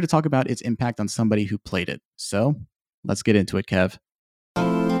 We're here to talk about its impact on somebody who played it. So let's get into it, Kev.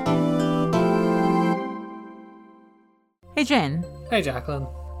 Hey, Jane. Hey, Jacqueline.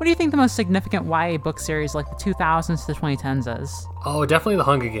 What do you think the most significant YA book series like the 2000s to the 2010s is? Oh, definitely the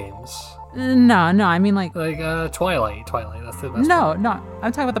Hunger Games. No, I mean like Twilight. That's the best no, one.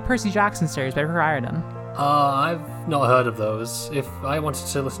 I'm talking about the Percy Jackson series by Rick Riordan. I've not heard of those. If I wanted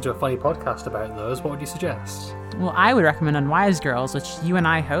to listen to a funny podcast about those, what would you suggest? Well, I would recommend Unwise Girls, which you and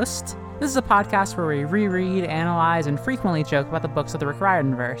I host. This is a podcast where we reread, analyze, and frequently joke about the books of the Rick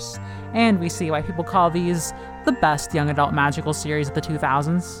Riordan verse, and we see why people call these the best young adult magical series of the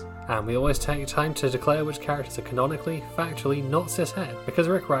 2000s. And we always take time to declare which characters are canonically, factually not cishet, because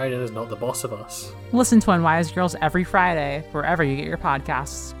Rick Riordan is not the boss of us. Listen to Unwise Girls every Friday, wherever you get your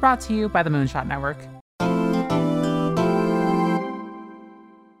podcasts. Brought to you by the Moonshot Network.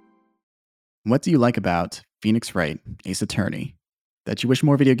 What do you like about Phoenix Wright Ace Attorney that you wish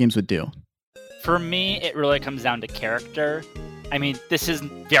more video games would do? For me, it really comes down to character. I mean, this is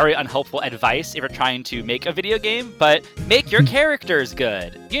very unhelpful advice if you're trying to make a video game, but make your characters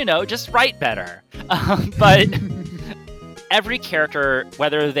good. Just write better. But every character,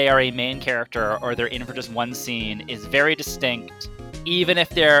 whether they are a main character or they're in for just one scene, is very distinct. Even if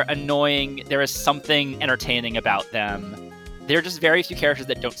they're annoying, there is something entertaining about them. There are just very few characters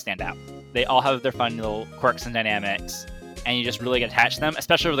that don't stand out. They all have their fun little quirks and dynamics, and you just really get attached to them,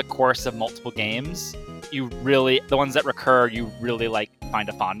 especially over the course of multiple games. The ones that recur, you really find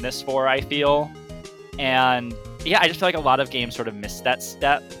a fondness for, I feel. And yeah, I just feel like a lot of games sort of miss that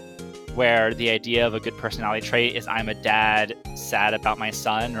step, where the idea of a good personality trait is I'm a dad sad about my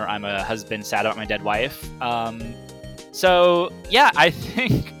son, or I'm a husband sad about my dead wife. So yeah, I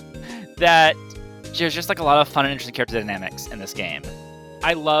think that there's just a lot of fun and interesting character dynamics in this game.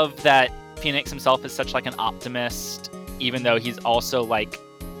 I love that Phoenix himself is such an optimist, even though he's also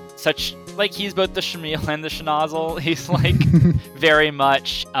he's both the Shamil and the Schnozzle. He's very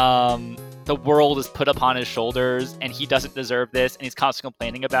much the world is put upon his shoulders and he doesn't deserve this, and he's constantly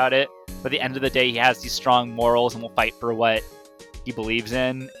complaining about it. But at the end of the day, he has these strong morals and will fight for what he believes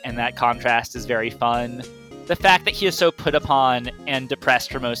in, and that contrast is very fun. The fact that he is so put upon and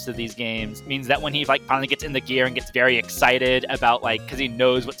depressed for most of these games means that when he finally gets in the gear and gets very excited about because he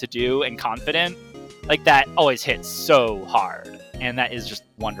knows what to do and confident, that always hits so hard, and that is just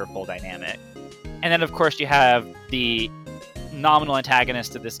wonderful dynamic. And then of course you have the nominal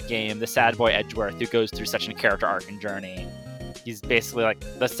antagonist of this game, the sad boy Edgeworth, who goes through such a character arc and journey. He's basically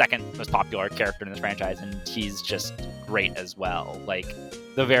the second most popular character in this franchise, and he's just great as well.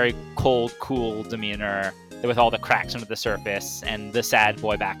 The very cold, cool demeanor with all the cracks under the surface and the sad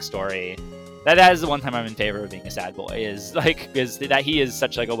boy backstory. That is the one time I'm in favor of being a sad boy, is that he is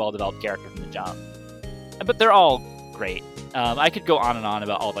such a well-developed character from the jump. But they're all great. I could go on and on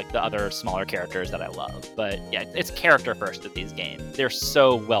about all the other smaller characters that I love, but yeah, it's character first with these games. They're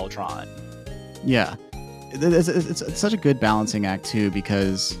so well drawn. Yeah, it's such a good balancing act too,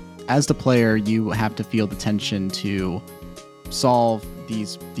 because as the player, you have to feel the tension to solve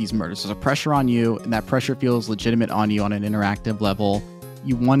these murders. There's a pressure on you, and that pressure feels legitimate on you on an interactive level.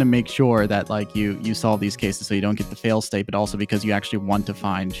 You want to make sure that you solve these cases so you don't get the fail state, but also because you actually want to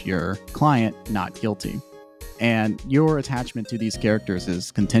find your client not guilty. And your attachment to these characters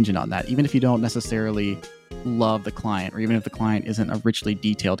is contingent on that, even if you don't necessarily love the client, or even if the client isn't a richly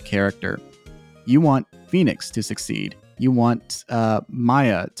detailed character. You want Phoenix to succeed. You want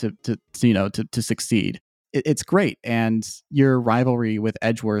Maya to succeed. It's great, and your rivalry with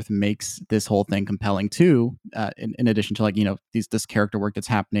Edgeworth makes this whole thing compelling too. In addition to this character work that's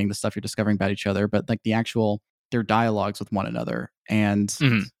happening, the stuff you're discovering about each other, but their dialogues with one another, and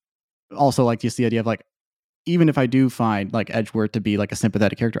also just the idea of even if I do find Edgeworth to be a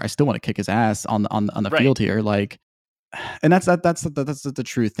sympathetic character, I still want to kick his ass on the Right. field here. And that's the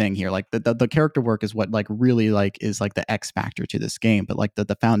true thing here. Like the character work is what like really like is like the X factor to this game. But like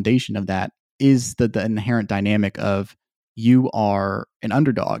the foundation of that is the inherent dynamic of you are an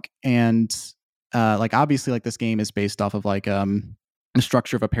underdog. And like obviously like this game is based off of like the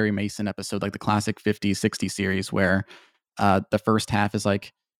structure of a Perry Mason episode, like the classic 50s, 60s series, where the first half is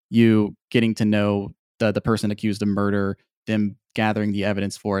like you getting to know the person accused of murder, them gathering the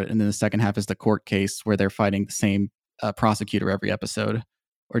evidence for it, and then the second half is the court case where they're fighting the same prosecutor every episode,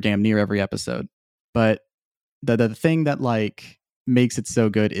 or damn near every episode. But the thing that like makes it so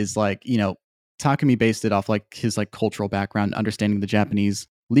good is like, you know, Takumi based it off like his like cultural background, understanding the Japanese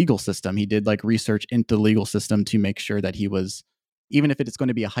legal system. He did like research into the legal system to make sure that he was, even if it's going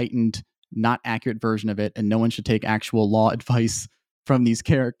to be a heightened, not accurate version of it, and no one should take actual law advice from these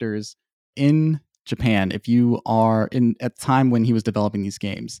characters in Japan. If you are in at the time when he was developing these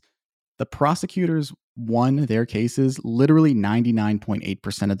games, the prosecutors won their cases literally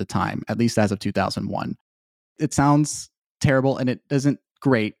 99.8% of the time, at least as of 2001. It sounds terrible and it isn't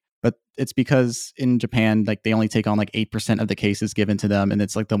great, but it's because in Japan, like they only take on like 8% of the cases given to them, and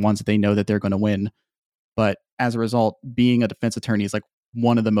it's like the ones that they know that they're going to win. But as a result, being a defense attorney is like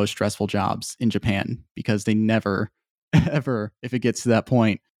one of the most stressful jobs in Japan because they never, ever, if it gets to that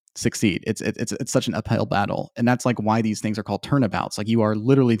point, succeed. It's such an uphill battle, and that's like why these things are called turnabouts. Like you are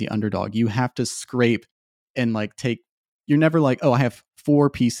literally the underdog. You have to scrape and like take. You're never like, oh, I have 4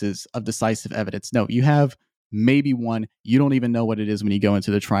 pieces of decisive evidence. No, you have maybe one. You don't even know what it is when you go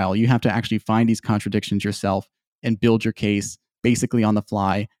into the trial. You have to actually find these contradictions yourself and build your case basically on the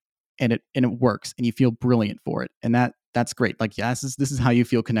fly, and it works, and you feel brilliant for it, and that's great. Like, yeah, this is how you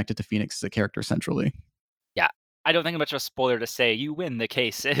feel connected to Phoenix as a character centrally. Yeah, I don't think it's much of a spoiler to say you win the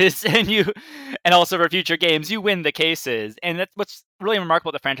cases, and also for future games, you win the cases, and that's what's really remarkable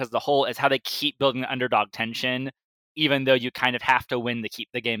about the franchise as a whole is how they keep building the underdog tension, even though you kind of have to win to keep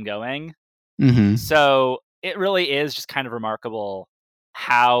the game going. Mm-hmm. So it really is just kind of remarkable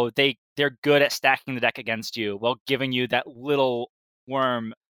how they're good at stacking the deck against you while giving you that little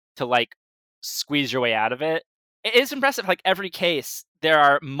worm to like squeeze your way out of it. It is impressive. Like every case, there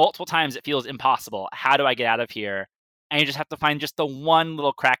are multiple times it feels impossible. How do I get out of here? And you just have to find just the one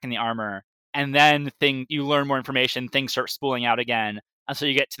little crack in the armor, and then you learn more information. Things start spooling out again until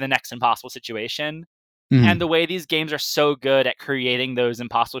you get to the next impossible situation. Mm-hmm. And the way these games are so good at creating those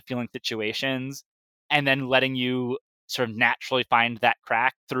impossible feeling situations and then letting you sort of naturally find that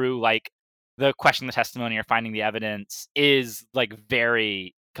crack through like the questioning the testimony or finding the evidence is like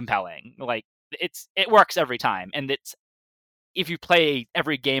very compelling. Like it works every time. And if you play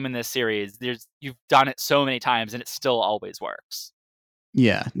every game in this series, you've done it so many times and it still always works.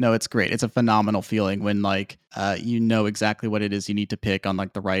 Yeah, no, it's great. It's a phenomenal feeling when like you know exactly what it is you need to pick on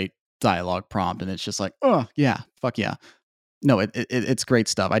like the right dialogue prompt, and it's just like, oh yeah, fuck yeah. No, it's great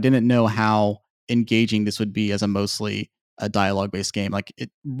stuff. I didn't know how engaging this would be as a mostly a dialogue based game. Like it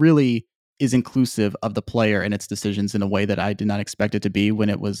really is inclusive of the player and its decisions in a way that I did not expect it to be when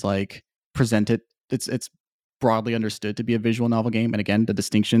it was like presented. It's broadly understood to be a visual novel game, and again, the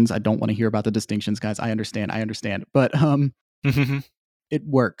distinctions. I don't want to hear about the distinctions, guys. I understand, but it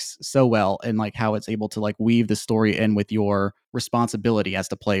works so well, and like how it's able to like weave the story in with your responsibility as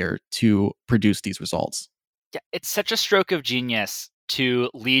the player to produce these results. Yeah, it's such a stroke of genius to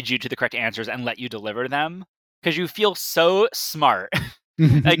lead you to the correct answers and let you deliver them because you feel so smart.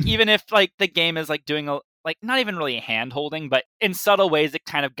 Like even if like the game is like doing like not even really hand holding, but in subtle ways it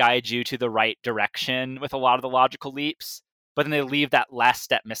kind of guides you to the right direction with a lot of the logical leaps. But then they leave that last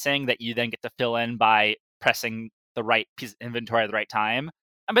step missing that you then get to fill in by pressing the right piece of inventory at the right time.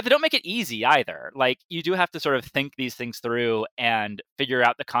 But they don't make it easy either. Like you do have to sort of think these things through and figure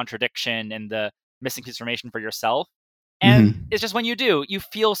out the contradiction and the missing piece of information for yourself. And it's just when you do, you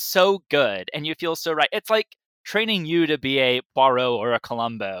feel so good and you feel so right. It's like training you to be a Poirot or a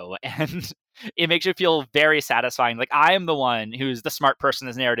Columbo, and it makes you feel very satisfying. Like I am the one who's the smart person in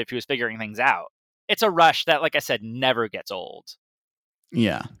this narrative who's figuring things out. It's a rush that, like I said, never gets old.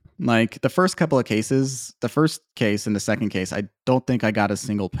 Yeah. Like the first couple of cases, the first case and the second case, I don't think I got a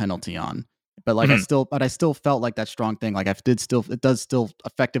single penalty on. But like I still felt like that strong thing. Like it does still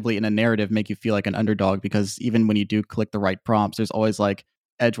effectively in a narrative make you feel like an underdog, because even when you do click the right prompts, there's always like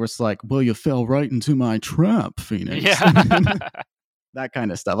Edgeworth's like, well, you fell right into my trap, Phoenix. Yeah. That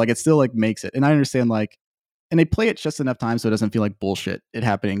kind of stuff. Like it still like makes it. And I understand like, and they play it just enough time so it doesn't feel like bullshit it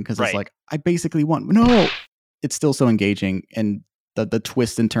happening, because it's like, I basically won. No, it's still so engaging, and the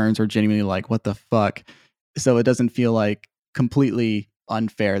twists and turns are genuinely like, what the fuck? So it doesn't feel like completely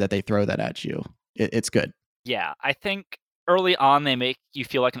unfair that they throw that at you. It's good. Yeah, I think early on they make you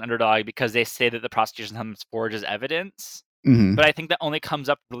feel like an underdog because they say that the prosecution comes forward as evidence. Mm-hmm. But I think that only comes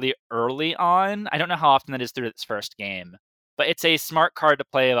up really early on. I don't know how often that is through its first game. But it's a smart card to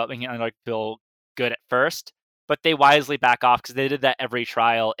play about making an underdog feel good at first. But they wisely back off because they did that every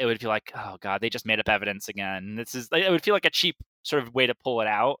trial. It would feel like, oh god, they just made up evidence again. It would feel like a cheap sort of way to pull it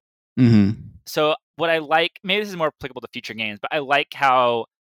out. Mm-hmm. So what I like, maybe this is more applicable to future games, but I like how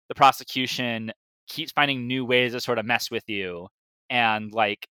the prosecution keeps finding new ways to sort of mess with you and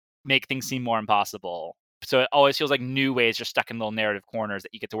like make things seem more impossible. So it always feels like new ways you're stuck in little narrative corners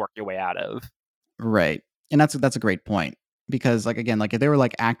that you get to work your way out of. Right. And that's a great point. Because like again, like if they were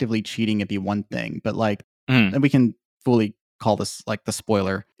like actively cheating, it'd be one thing. But like and we can fully call this like the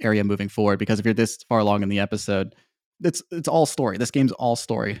spoiler area moving forward, because if you're this far along in the episode, it's all story. This game's all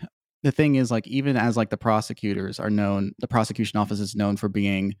story. The thing is, like, even as like the prosecutors are known, the prosecution office is known for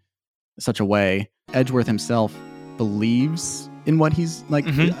being such a way, Edgeworth himself believes in what he's like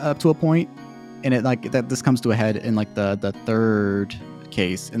up to a point, and it like that this comes to a head in like the third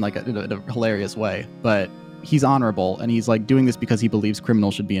case in like a hilarious way. But he's honorable, and he's like doing this because he believes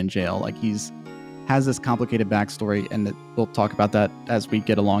criminals should be in jail. Like he's has this complicated backstory, and we'll talk about that as we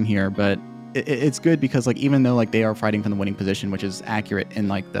get along here. But it's good because like even though like they are fighting from the winning position, which is accurate in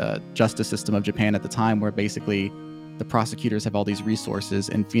like the justice system of Japan at the time, where basically the prosecutors have all these resources,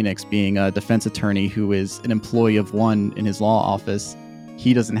 and Phoenix, being a defense attorney who is an employee of one in his law office,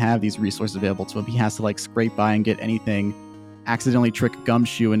 he doesn't have these resources available to him. He has to like scrape by and get anything, accidentally trick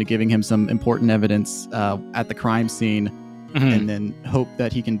Gumshoe into giving him some important evidence at the crime scene, and then hope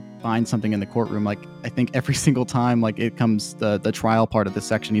that he can find something in the courtroom. Like I think every single time like it comes the trial part of the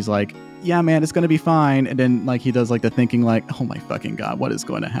section, he's like, yeah man, it's gonna be fine, and then like he does like the thinking like, oh my fucking god, what is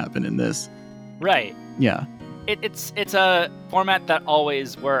going to happen in this? Right. Yeah. It's a format that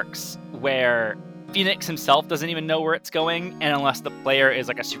always works, where Phoenix himself doesn't even know where it's going, and unless the player is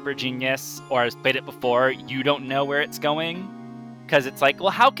like a super genius or has played it before, you don't know where it's going. Because it's like,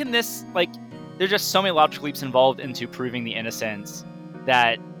 well, how can this, like, there's just so many logical leaps involved into proving the innocence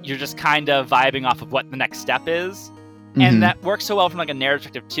that you're just kind of vibing off of what the next step is. And that works so well from like a narrative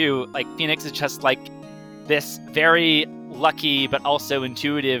perspective too. Like Phoenix is just like this very lucky but also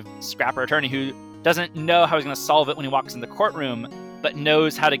intuitive scrapper attorney who doesn't know how he's going to solve it when he walks in the courtroom, but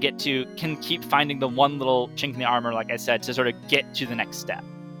knows how to can keep finding the one little chink in the armor, like I said, to sort of get to the next step,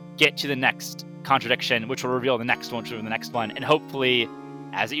 get to the next contradiction, which will reveal the next one, which will reveal the next one, and hopefully,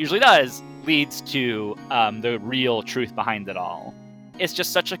 as it usually does, leads to the real truth behind it all. It's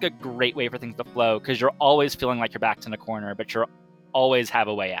just such like a great way for things to flow, because you're always feeling like you're backed in a corner, but you always have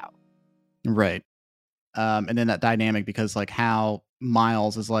a way out. Right. And then that dynamic, because like how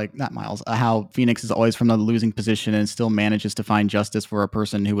Miles is like, not Miles, how Phoenix is always from the losing position and still manages to find justice for a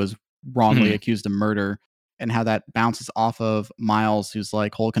person who was wrongly accused of murder, and how that bounces off of Miles, whose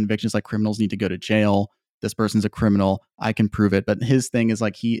like whole conviction is like criminals need to go to jail. This person's a criminal. I can prove it. But his thing is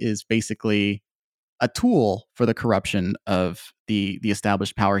like he is basically a tool for the corruption of the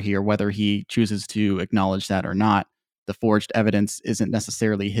established power here, whether he chooses to acknowledge that or not. The forged evidence isn't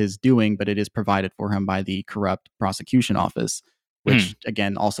necessarily his doing, but it is provided for him by the corrupt prosecution office, which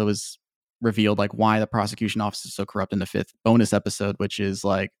again also is revealed like why the prosecution office is so corrupt in the 5th bonus episode, which is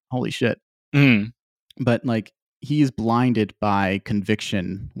like, holy shit. But like he is blinded by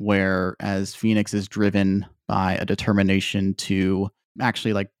conviction, whereas Phoenix is driven by a determination to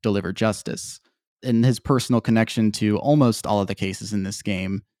actually like deliver justice. And his personal connection to almost all of the cases in this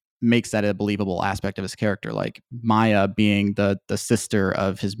game makes that a believable aspect of his character. Like Maya being the sister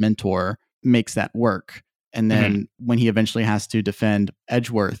of his mentor makes that work. And then when he eventually has to defend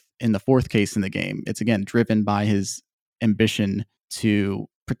Edgeworth in the 4th case in the game, it's again driven by his ambition to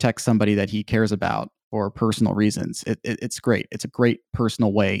protect somebody that he cares about for personal reasons. It's great. It's a great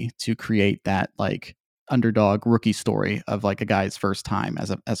personal way to create that like underdog rookie story of like a guy's first time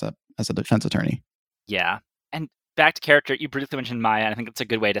as a defense attorney. Yeah. And back to character, you briefly mentioned Maya, and I think it's a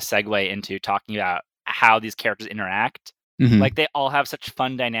good way to segue into talking about how these characters interact. Like they all have such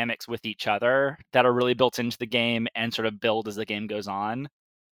fun dynamics with each other that are really built into the game and sort of build as the game goes on.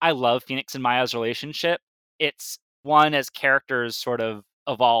 I love Phoenix and Maya's relationship. It's one, as characters sort of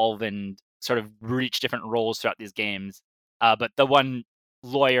evolve and sort of reach different roles throughout these games. But the one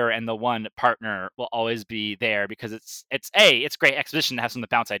lawyer and the one partner will always be there because it's great exposition to have something to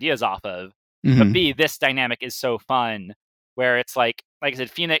bounce ideas off of. But B, this dynamic is so fun, where it's like I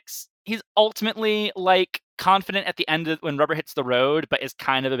said, Phoenix, he's ultimately like confident at the end of when rubber hits the road, but is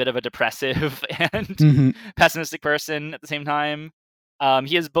kind of a bit of a depressive and pessimistic person at the same time.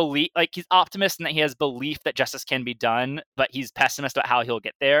 He has belief, like he's optimist in that he has belief that justice can be done, but he's pessimist about how he'll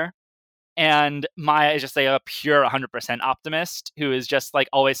get there. And Maya is just like a pure 100% optimist who is just like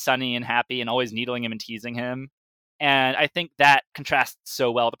always sunny and happy and always needling him and teasing him. And I think that contrasts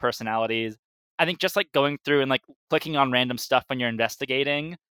so well the personalities. I think just like going through and like clicking on random stuff when you're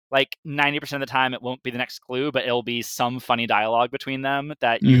investigating, like 90% of the time it won't be the next clue, but it'll be some funny dialogue between them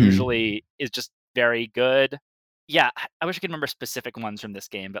that usually is just very good. Yeah, I wish I could remember specific ones from this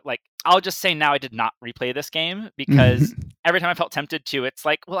game, but like I'll just say now I did not replay this game because every time I felt tempted to, it's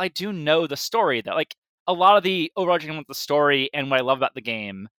like, well, I do know the story though. Like a lot of the overarching with the story and what I love about the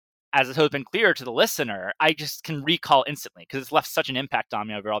game, as it has been clear to the listener, I just can recall instantly because it's left such an impact on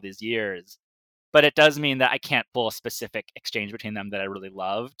me over all these years. But it does mean that I can't pull a specific exchange between them that I really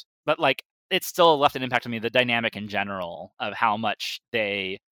loved. But like it's still left an impact on me, the dynamic in general of how much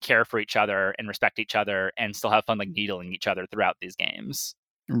they care for each other and respect each other and still have fun like needling each other throughout these games.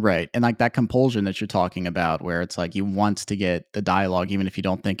 Right. And like that compulsion that you're talking about, where it's like you want to get the dialogue, even if you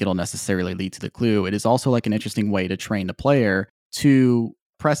don't think it'll necessarily lead to the clue. It is also like an interesting way to train the player to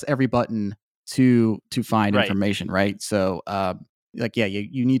press every button to find information, right? So like, yeah,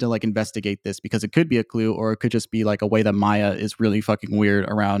 you need to like investigate this because it could be a clue, or it could just be like a way that Maya is really fucking weird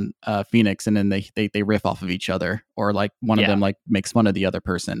around Phoenix, and then they riff off of each other, or like one of them like makes fun of the other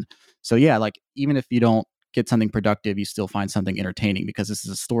person. So yeah, like even if you don't get something productive, you still find something entertaining because this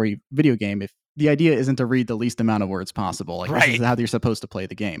is a story video game. If the idea isn't to read the least amount of words possible, like this is how you're supposed to play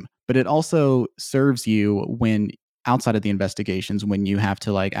the game. But it also serves you when outside of the investigations, when you have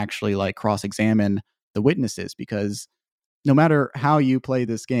to like actually like cross-examine the witnesses, because no matter how you play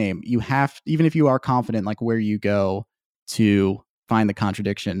this game, you have, even if you are confident like where you go to find the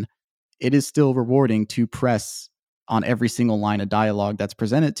contradiction, it is still rewarding to press on every single line of dialogue that's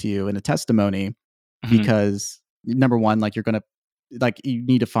presented to you in a testimony, because number one, like you're going to, like you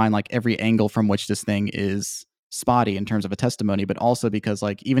need to find like every angle from which this thing is spotty in terms of a testimony, but also because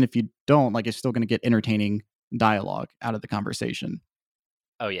like even if you don't, like you're still going to get entertaining dialogue out of the conversation.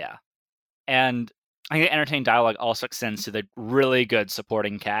 Oh yeah. And I think entertaining dialogue also extends to the really good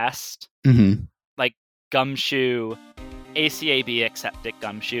supporting cast. Like Gumshoe, ACAB except Dick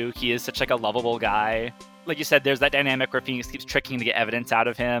Gumshoe. He is such like a lovable guy. Like you said, there's that dynamic where Phoenix keeps tricking to get evidence out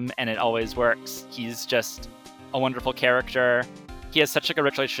of him, and it always works. He's just a wonderful character. He has such like a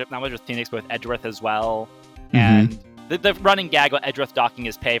rich relationship, not only with Phoenix, but with Edgeworth as well. And the running gag about Edgeworth docking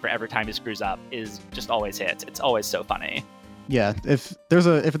his pay for every time he screws up is just always hits. It's always so funny. Yeah, if there's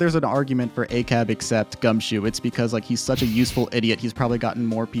an argument for ACAB except Gumshoe, it's because like he's such a useful idiot. He's probably gotten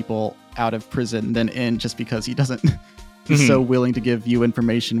more people out of prison than in, just because he doesn't. He's so willing to give you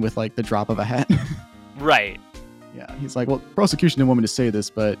information with like the drop of a hat. Right. Yeah, he's like, well, prosecution didn't want me to say this,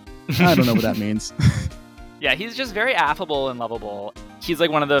 but I don't know what that means. Yeah, he's just very affable and lovable. He's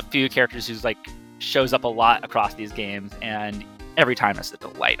like one of the few characters who's like shows up a lot across these games, and every time it's a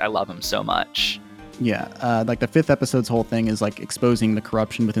delight. I love him so much. Yeah, like the 5th episode's whole thing is like exposing the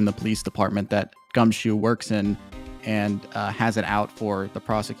corruption within the police department that Gumshoe works in, and has it out for the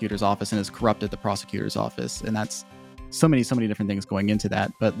prosecutor's office and has corrupted the prosecutor's office. And that's so many different things going into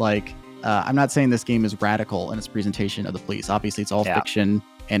that. But like, I'm not saying this game is radical in its presentation of the police. Obviously, it's all fiction,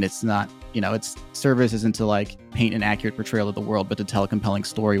 and it's not, its service isn't to like paint an accurate portrayal of the world, but to tell a compelling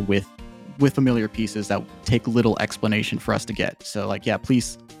story with familiar pieces that take little explanation for us to get. So like, yeah,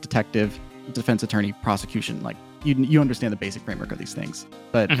 police, detective, defense attorney, prosecution, like you understand the basic framework of these things,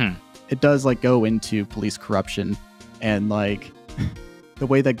 but it does like go into police corruption, and like the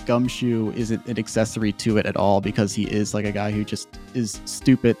way that Gumshoe isn't an accessory to it at all, because he is like a guy who just is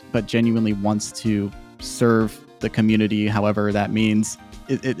stupid but genuinely wants to serve the community, however that means.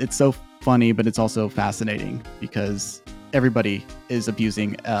 It's so funny, but it's also fascinating because everybody is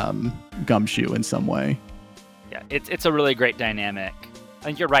abusing Gumshoe in some way. Yeah, it's a really great dynamic. I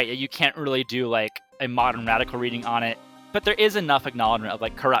think you're right. You can't really do like a modern radical reading on it, but there is enough acknowledgement of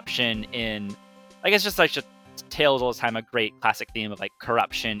like corruption in, like it's just like Tales all the time, a great classic theme of like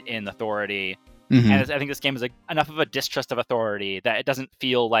corruption in authority. And I think this game is like enough of a distrust of authority that it doesn't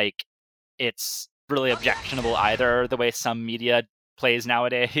feel like it's really objectionable either, the way some media plays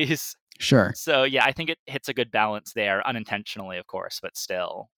nowadays. Sure. So yeah, I think it hits a good balance there, unintentionally, of course, but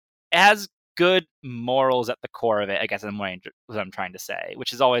still. It has good morals at the core of it, I guess is what I'm trying to say,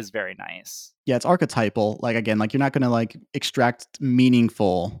 which is always very nice. Yeah, it's archetypal. Like, again, like you're not going to like extract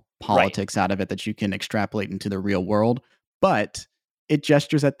meaningful politics out of it that you can extrapolate into the real world, but it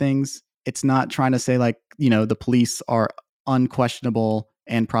gestures at things. It's not trying to say like, the police are unquestionable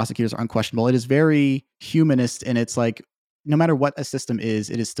and prosecutors are unquestionable. It is very humanist, and it's like, no matter what a system is,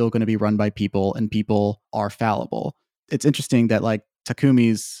 it is still going to be run by people, and people are fallible. It's interesting that like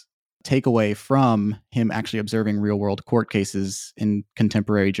Takumi's takeaway from him actually observing real world court cases in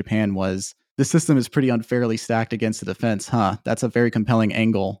contemporary Japan was the system is pretty unfairly stacked against the defense, huh? That's a very compelling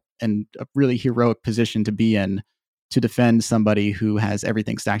angle and a really heroic position to be in, to defend somebody who has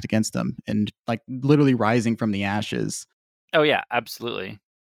everything stacked against them and like literally rising from the ashes. Oh yeah, absolutely.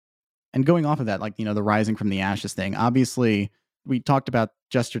 And going off of that, like, the rising from the ashes thing, obviously we talked about,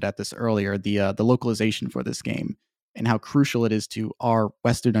 gestured at this earlier, the localization for this game and how crucial it is to our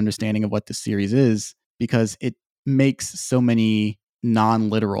Western understanding of what this series is, because it makes so many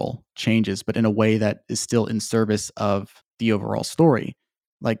non-literal changes, but in a way that is still in service of the overall story.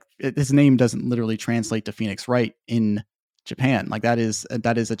 Like, his name doesn't literally translate to Phoenix Wright in Japan. Like, that is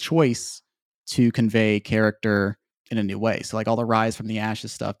a choice to convey character in a new way. So like all the rise from the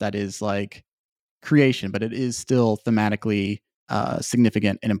ashes stuff, that is like creation, but it is still thematically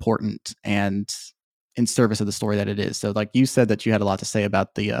significant and important and in service of the story that it is. So like you said that you had a lot to say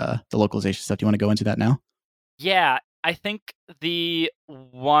about the localization stuff. Do you want to go into that now? Yeah, I think the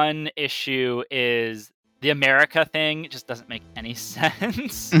one issue is the America thing just doesn't make any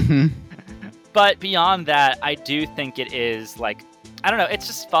sense. But beyond that, I do think it is like, I don't know, it's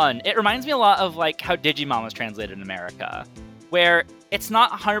just fun. It reminds me a lot of like how Digimon was translated in America, where it's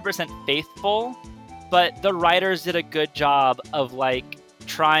not 100% faithful, but the writers did a good job of like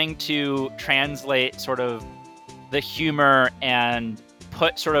trying to translate sort of the humor and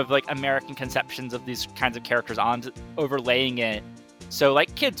put sort of like American conceptions of these kinds of characters on, overlaying it so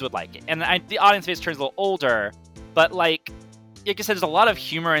like kids would like it. And the audience base turns a little older, but like I said, there's a lot of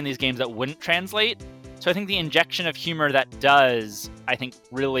humor in these games that wouldn't translate. So I think the injection of humor that does, I think,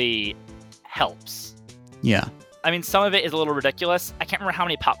 really helps. Yeah. I mean, some of it is a little ridiculous. I can't remember how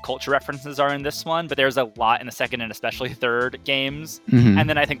many pop culture references are in this one, but there's a lot in the second and especially third games. And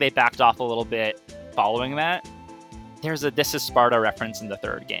then I think they backed off a little bit following that. There's a This Is Sparta reference in the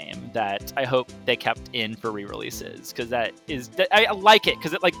third game that I hope they kept in for re-releases, because I like it,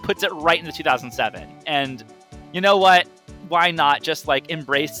 because it like puts it right into 2007. And you know what? Why not just like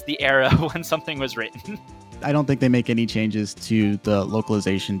embrace the era when something was written? I don't think they make any changes to the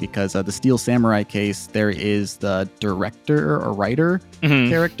localization, because the Steel Samurai case, there is the director or writer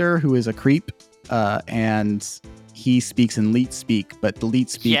character who is a creep, and he speaks in Leet Speak, but the Leet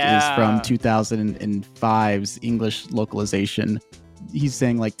Speak is from 2005's English localization. He's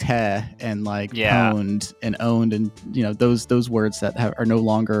saying like te and like owned and those words that are no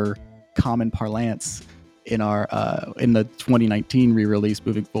longer common parlance in our in the 2019 re-release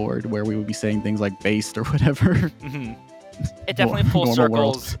moving forward, where we would be saying things like based or whatever. It definitely full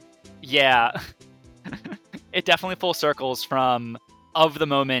circles. Yeah. It definitely full circles from of the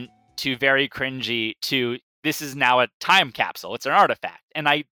moment to very cringy to this is now a time capsule. It's an artifact. And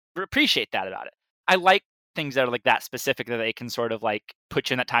I appreciate that about it. I like things that are like that specific, that they can sort of like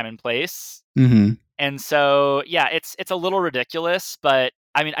put you in that time and place. And so, yeah, it's a little ridiculous, but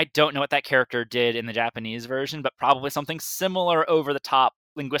I mean, I don't know what that character did in the Japanese version, but probably something similar over the top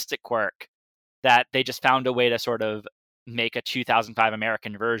linguistic quirk that they just found a way to sort of make a 2005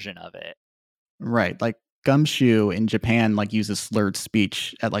 American version of it. Right. Like Gumshoe in Japan like uses slurred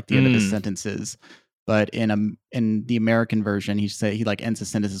speech at like the end of his sentences. But in the American version, he like ends his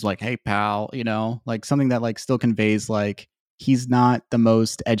sentences like, "Hey pal," like something that like still conveys like he's not the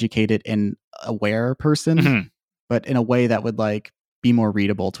most educated and aware person, but in a way that would like be more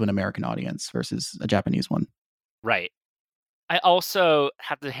readable to an American audience versus a Japanese one. Right. I also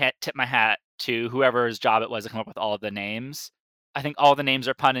have to tip my hat to whoever's job it was to come up with all of the names. I think all the names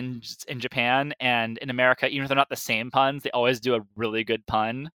are pun in Japan, and in America, even if they're not the same puns, they always do a really good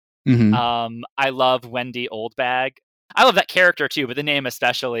pun. I love Wendy Oldbag. I love that character too, but the name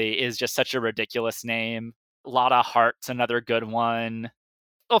especially is just such a ridiculous name. Lotta Heart's another good one.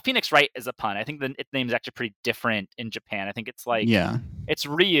 Oh, Phoenix Wright is a pun. I think the name is actually pretty different in Japan. I think it's like, it's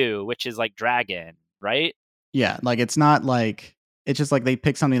Ryu, which is like dragon, right? Yeah, like it's not like, it's just like they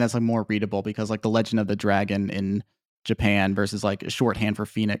pick something that's like more readable, because like the Legend of the Dragon in Japan versus like a shorthand for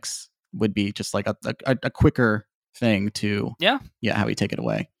Phoenix would be just like a quicker thing to how we take it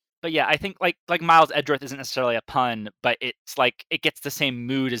away. But yeah, I think like Miles Edgeworth isn't necessarily a pun, but it's like it gets the same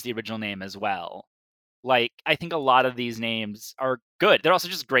mood as the original name as well. Like, I think a lot of these names are good. They're also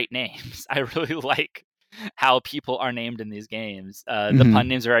just great names. I really like how people are named in these games. The pun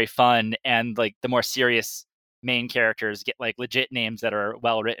names are very fun, and like the more serious main characters get like legit names that are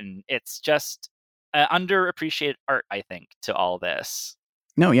well written. It's just underappreciated art, I think, to all this.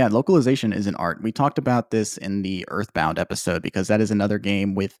 No, yeah, localization is an art. We talked about this in the Earthbound episode, because that is another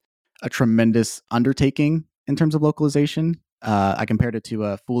game with a tremendous undertaking in terms of localization. I compared it to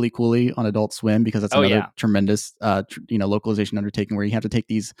Fooly Cooly on Adult Swim, because that's another tremendous localization undertaking, where you have to take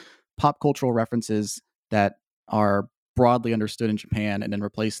these pop cultural references that are broadly understood in Japan and then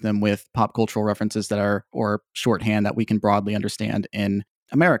replace them with pop cultural references that are, or shorthand that we can broadly understand in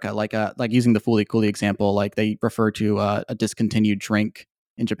America. Like using the Fooly Cooly example, like they refer to a discontinued drink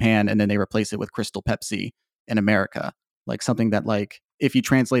in Japan and then they replace it with Crystal Pepsi in America. Like something that, like, if you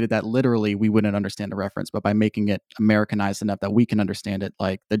translated that literally, we wouldn't understand the reference, but by making it Americanized enough that we can understand it,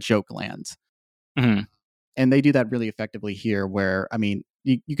 like the joke lands. Mhm. And they do that really effectively here, where, I mean,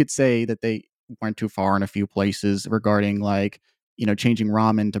 you could say that they went too far in a few places regarding, like, changing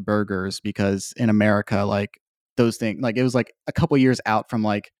ramen to burgers, because in America, like, those things, like, it was like a couple years out from,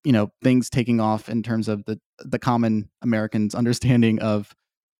 like, things taking off in terms of the common Americans' understanding of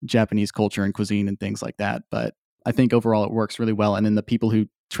Japanese culture and cuisine and things like that. But I think overall it works really well. And then the people who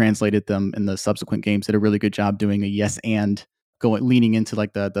translated them in the subsequent games did a really good job doing a yes and leaning into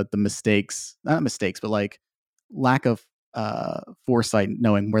like the mistakes, not mistakes, but like lack of foresight,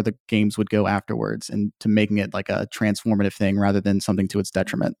 knowing where the games would go afterwards, and to making it like a transformative thing rather than something to its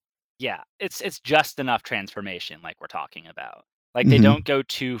detriment. Yeah, it's just enough transformation, like we're talking about. Like they don't go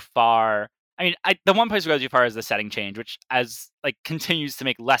too far. I mean, the one place we go too far is the setting change, which continues to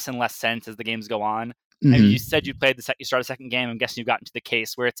make less and less sense as the games go on. I mean, you said you started a second game. I'm guessing you've gotten to the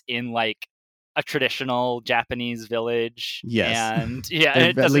case where it's in like a traditional Japanese village. Yes, and yeah, they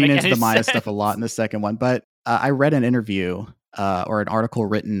it doesn't lean make into any the Maya sense. stuff a lot in the second one. But I read an interview or an article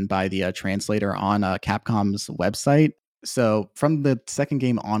written by the translator on Capcom's website. So from the second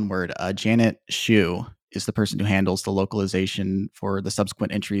game onward, Janet Shu is the person who handles the localization for the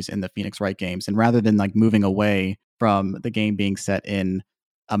subsequent entries in the Phoenix Wright games. And rather than like moving away from the game being set in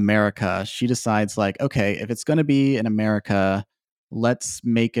America, she decides, like, okay, if it's going to be in America, let's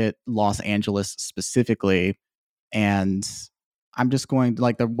make it Los Angeles specifically. And I'm just going to,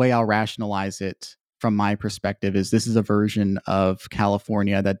 like, the way I'll rationalize it from my perspective is this is a version of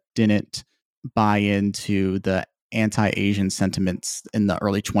California that didn't buy into the anti-Asian sentiments in the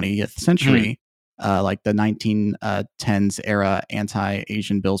early 20th century. Like the 1910s era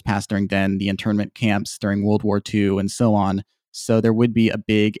anti-Asian bills passed during then, the internment camps during World War II, and so on. So there would be a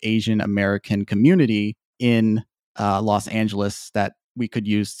big Asian American community in Los Angeles that we could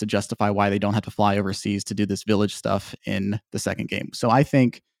use to justify why they don't have to fly overseas to do this village stuff in the second game. So I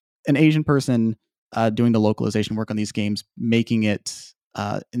think an Asian person doing the localization work on these games, making it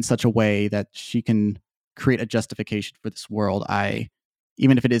in such a way that she can create a justification for this world,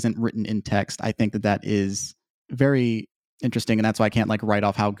 even if it isn't written in text, I think that is very interesting. And that's why I can't like write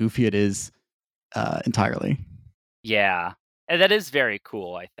off how goofy it is entirely. Yeah, and that is very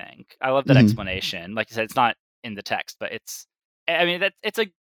cool. I think I love that explanation. Like you said, it's not in the text, but it's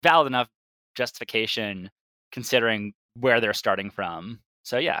a valid enough justification considering where they're starting from.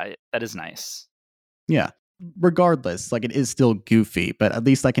 So yeah, that is nice. Yeah. Regardless, like, it is still goofy, but at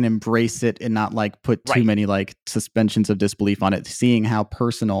least I can embrace it and not like put too many like suspensions of disbelief on it. Seeing how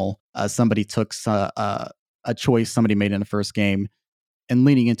personal somebody took a choice somebody made in the first game and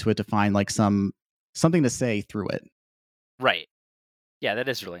leaning into it to find like something to say through it. Right. Yeah, that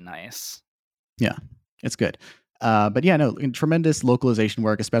is really nice. Yeah, it's good. But yeah, no, tremendous localization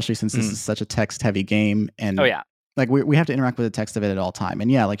work, especially since this is such a text-heavy game. And like we have to interact with the text of it at all time.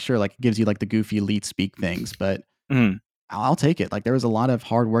 And yeah, like sure, like it gives you like the goofy elite speak things, but I'll take it. Like there was a lot of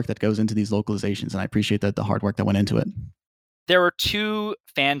hard work that goes into these localizations, and I appreciate the hard work that went into it. There were 2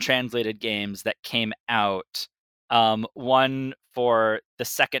 fan-translated games that came out. One for the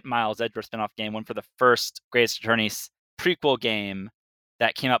second Miles Edgeworth spinoff game, one for the first Greatest Attorney prequel game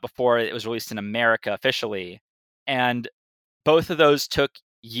that came out before it was released in America officially. And both of those took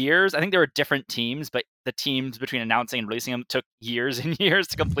years. I think there were different teams, but the teams between announcing and releasing them took years and years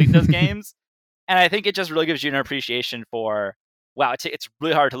to complete those games. And I think it just really gives you an appreciation for, wow, it's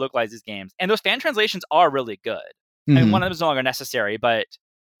really hard to localize these games. And those fan translations are really good. I mean, one of them is no longer necessary, but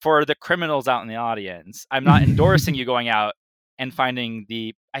for the criminals out in the audience, I'm not endorsing you going out and finding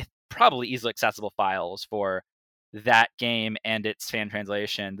the probably easily accessible files for that game and its fan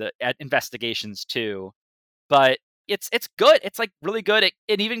translation, the investigations too. But it's good. It's like really good.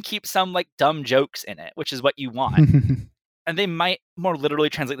 It even keeps some like dumb jokes in it, which is what you want. And they might more literally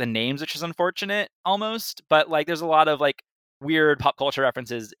translate the names, which is unfortunate almost. But like there's a lot of like weird pop culture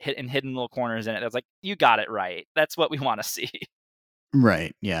references in hidden little corners in it. That's like, you got it right. That's what we want to see.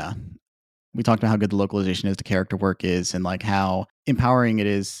 Right. Yeah. We talked about how good the localization is, the character work is, and like how empowering it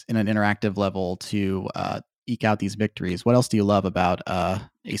is in an interactive level to eke out these victories. What else do you love about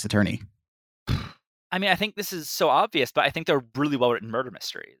Ace Attorney? I mean, I think this is so obvious, but I think they're really well written murder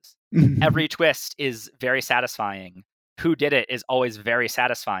mysteries. Every twist is very satisfying. Who did it is always very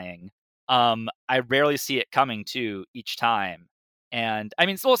satisfying. I rarely see it coming to each time. And I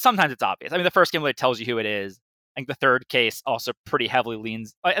mean, so sometimes it's obvious. I mean, the first game really tells you who it is. I think the third case also pretty heavily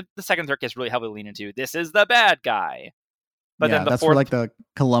leans. The second and third case really heavily lean into this is the bad guy. But yeah, then the that's fourth, where like the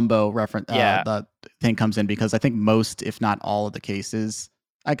Columbo reference, Yeah. the thing comes in, because I think most, if not all, of the cases,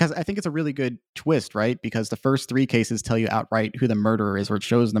 because I think it's a really good twist, right? Because the first three cases tell you outright who the murderer is, or it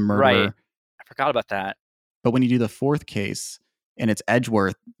shows the murderer. Right. I forgot about that. But when you do the fourth case and it's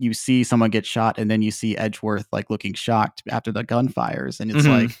Edgeworth, you see someone get shot, and then you see Edgeworth like looking shocked after the gun fires, and it's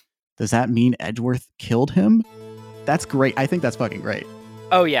Mhm. like, does that mean Edgeworth killed him? That's great. I think that's fucking great.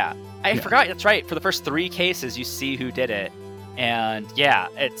 Oh yeah, I Yeah. forgot. That's right. For the first three cases, you see who did it, and yeah,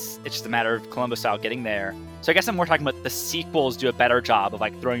 it's just a matter of Columbo style getting there. So I guess I'm more talking about the sequels do a better job of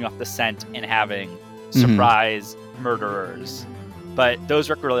like throwing off the scent and having surprise murderers. But those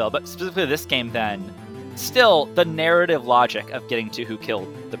work really well. But specifically this game, then, still the narrative logic of getting to who killed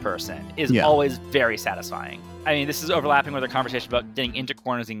the person is Yeah. always very satisfying. I mean, this is overlapping with our conversation about getting into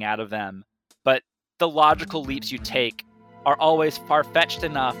corners and out of them, but the logical leaps you take are always far-fetched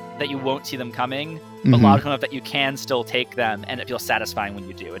enough that you won't see them coming, but Mhm. logical enough that you can still take them, and it feels satisfying when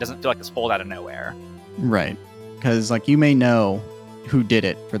you do. It doesn't feel like this pulled out of nowhere. Right. Because like you may know who did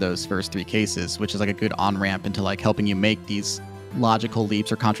it for those first three cases, which is like a good on-ramp into like helping you make these logical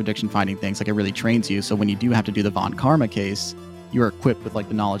leaps or contradiction finding things. Like it really trains you. So when you do have to do the Von Karma case, you're equipped with like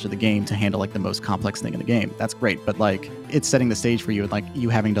the knowledge of the game to handle like the most complex thing in the game. That's great. But like it's setting the stage for you, and like you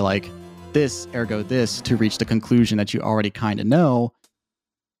having to like this, ergo this, to reach the conclusion that you already kind of know.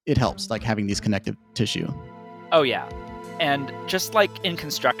 It helps, like having these connective tissue. Oh yeah. And just like in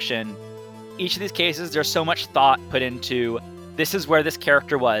construction, each of these cases, there's so much thought put into this is where this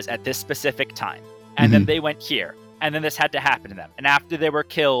character was at this specific time. And then they went here. And then this had to happen to them. And after they were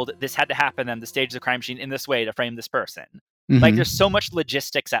killed, this had to happen to them to stage the crime scene in this way to frame this person. Like there's so much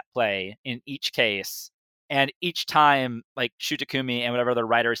logistics at play in each case. And each time, like Shutakumi and whatever other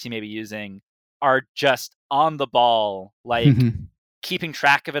writers he may be using are just on the ball, like keeping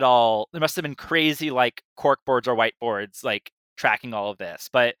track of it all. There must have been crazy like corkboards or whiteboards like tracking all of this.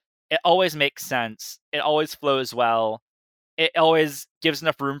 But it always makes sense. It always flows well. It always gives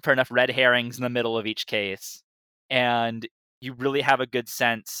enough room for enough red herrings in the middle of each case. And you really have a good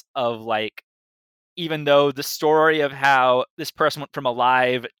sense of like, even though the story of how this person went from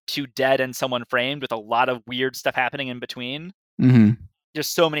alive to dead and someone framed with a lot of weird stuff happening in between, there's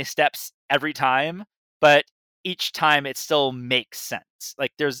so many steps every time, but each time it still makes sense.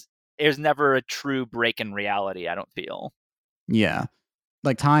 Like there's never a true break in reality, I don't feel. Yeah.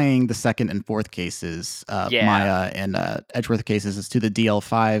 Like tying the second and fourth cases, Maya and Edgeworth cases, is to the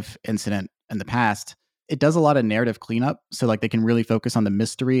DL5 incident in the past. It does a lot of narrative cleanup, so like they can really focus on the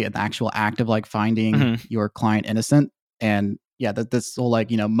mystery and the actual act of like finding your client innocent. And yeah, this whole like,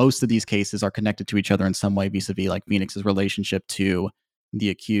 you know, most of these cases are connected to each other in some way vis-a-vis like Phoenix's relationship to the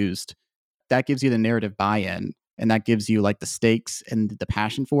accused. That gives you the narrative buy-in, and that gives you like the stakes and the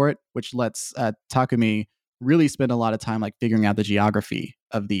passion for it, which lets Takumi really spend a lot of time like figuring out the geography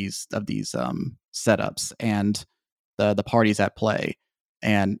of these setups and the parties at play.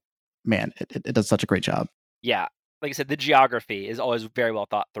 And man, it does such a great job. Yeah, like I said, the geography is always very well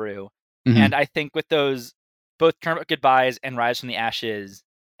thought through. And I think with those, both Tournament Goodbyes and Rise from the Ashes,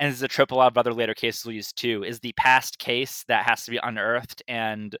 and this is a trope a lot of other later cases will use too, is the past case that has to be unearthed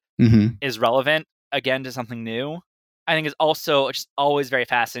and is relevant again to something new. I think is also just always very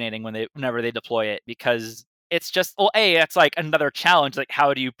fascinating whenever they deploy it, because it's just, well, it's like another challenge. Like,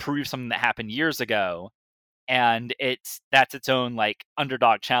 how do you prove something that happened years ago? And that's its own like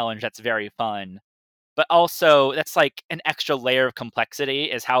underdog challenge that's very fun. But also that's like an extra layer of complexity,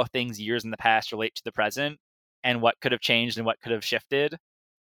 is how things years in the past relate to the present and what could have changed and what could have shifted.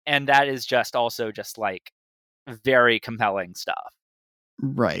 And that is just also just like very compelling stuff.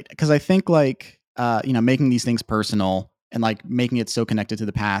 Right. Because I think like you know, making these things personal and like making it so connected to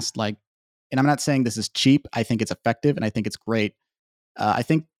the past, like, and I'm not saying this is cheap. I think it's effective and I think it's great. I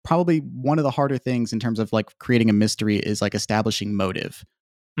think probably one of the harder things in terms of like creating a mystery is like establishing motive.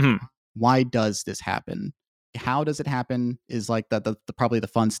 Why does this happen? How does it happen is like the probably the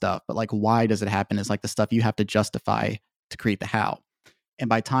fun stuff, but like why does it happen is like the stuff you have to justify to create the how. And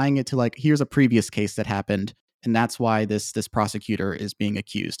by tying it to like, here's a previous case that happened, and that's why this prosecutor is being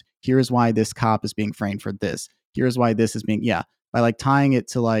accused. Here's why this cop is being framed for this. Here's why this is being, by like tying it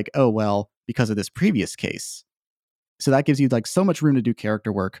to like, oh, well, because of this previous case. So that gives you like so much room to do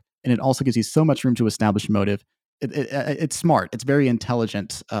character work. And it also gives you so much room to establish motive. It's smart. It's very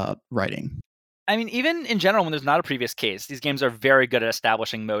intelligent writing. I mean, even in general, when there's not a previous case, these games are very good at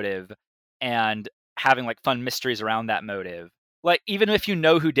establishing motive and having like fun mysteries around that motive. like, even if you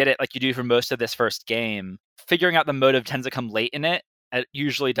know who did it, like you do for most of this first game, figuring out the motive tends to come late in it. It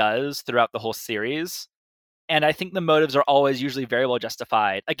usually does throughout the whole series. And I think the motives are always usually very well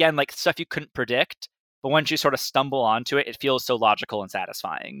justified. Again, like stuff you couldn't predict, but once you sort of stumble onto it, it feels so logical and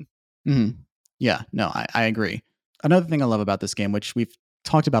satisfying. Yeah, no, I agree. Another thing I love about this game, which we've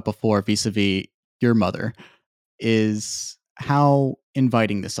talked about before vis-a-vis your mother, is how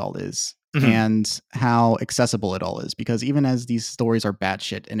inviting this all is and how accessible it all is. Because even as these stories are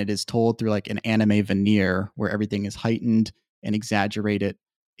batshit and it is told through like an anime veneer where everything is heightened and exaggerated,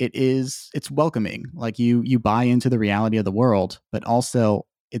 it's welcoming. Like you buy into the reality of the world, but also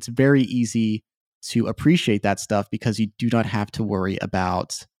it's very easy to appreciate that stuff because you do not have to worry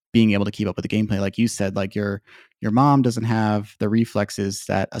about being able to keep up with the gameplay. Like you said, like your mom doesn't have the reflexes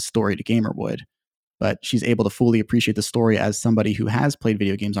that a storied gamer would, but she's able to fully appreciate the story as somebody who has played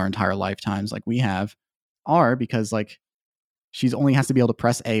video games our entire lifetimes, like we have, are, because like she's only has to be able to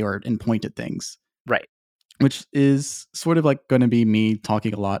press A and point at things. Right. Which is sort of like going to be me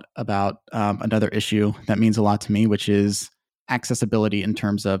talking a lot about another issue that means a lot to me, which is accessibility in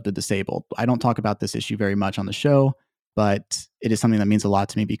terms of the disabled. I don't talk about this issue very much on the show, but it is something that means a lot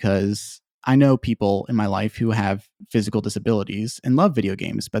to me because I know people in my life who have physical disabilities and love video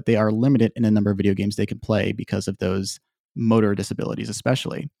games, but they are limited in the number of video games they can play because of those motor disabilities,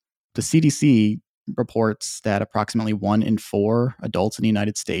 especially. The CDC reports that approximately 1 in 4 adults in the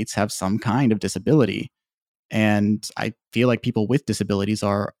United States have some kind of disability. And I feel like people with disabilities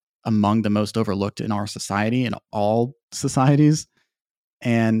are among the most overlooked in our society and all societies.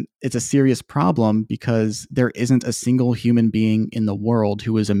 And it's a serious problem because there isn't a single human being in the world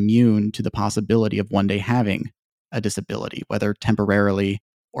who is immune to the possibility of one day having a disability, whether temporarily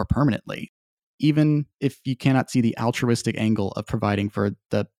or permanently. Even if you cannot see the altruistic angle of providing for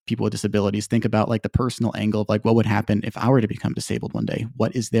the people with disabilities, think about like the personal angle of like what would happen if I were to become disabled one day?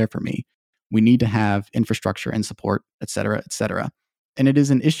 What is there for me? We need to have infrastructure and support, et cetera, et cetera. And it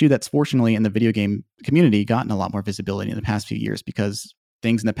is an issue that's fortunately in the video game community gotten a lot more visibility in the past few years because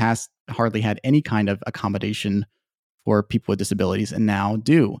things in the past hardly had any kind of accommodation for people with disabilities and now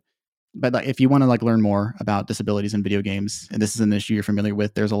do. But like, if you want to like learn more about disabilities in video games, and this is an issue you're familiar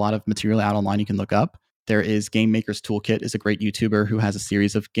with, there's a lot of material out online you can look up. There is Game Maker's Toolkit is a great YouTuber who has a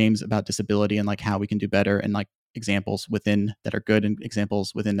series of games about disability and like how we can do better and like examples within that are good and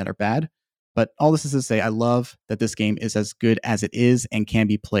examples within that are bad. But all this is to say, I love that this game is as good as it is and can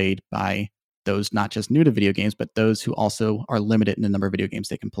be played by those not just new to video games, but those who also are limited in the number of video games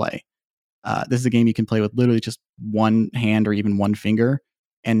they can play. This is a game you can play with literally just one hand or even one finger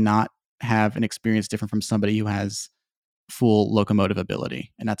and not have an experience different from somebody who has full locomotive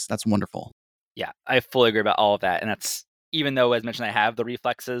ability. And that's wonderful. Yeah, I fully agree about all of that. And that's, even though, as mentioned, I have the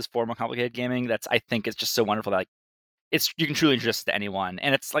reflexes for more complicated gaming, I think it's just so wonderful that like, you can truly introduce it to anyone.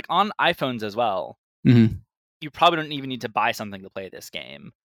 And it's like on iPhones as well. Mm-hmm. You probably don't even need to buy something to play this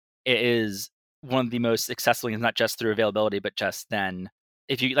game. It is one of the most accessible games, not just through availability, but just then,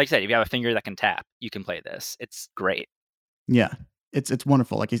 if you, like I said, if you have a finger that can tap, you can play this. It's great. Yeah, it's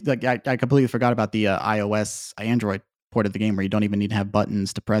wonderful. Like I completely forgot about the iOS, Android port of the game where you don't even need to have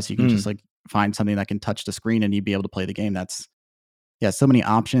buttons to press. You can just like find something that can touch the screen and you'd be able to play the game. So many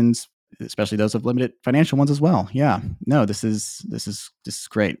options, especially those of limited financial ones as well. Yeah, no, this is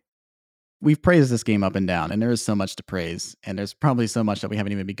great. We've praised this game up and down, and there is so much to praise, and there's probably so much that we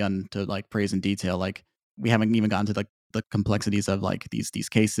haven't even begun to like praise in detail. Like we haven't even gotten to like the complexities of like these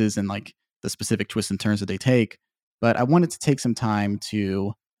cases and like the specific twists and turns that they take. But I wanted to take some time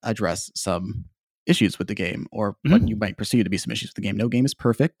to address some issues with the game, or what you might perceive to be some issues with the game. No game is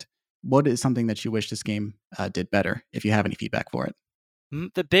perfect. What is something that you wish this game did better, if you have any feedback for it?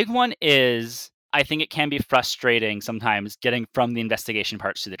 The big one is, I think it can be frustrating sometimes getting from the investigation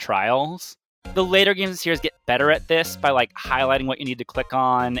parts to the trials. The later games in the series get better at this by like highlighting what you need to click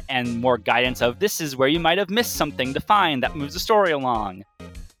on and more guidance of this is where you might have missed something to find that moves the story along.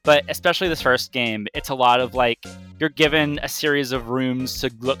 But especially this first game, it's a lot of like, you're given a series of rooms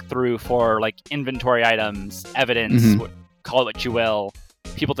to look through for like inventory items, evidence, call it what you will,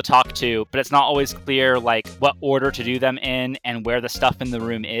 people to talk to, but it's not always clear like what order to do them in and where the stuff in the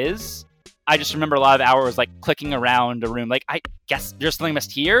room is. I just remember a lot of hours like clicking around a room, like I guess there's something I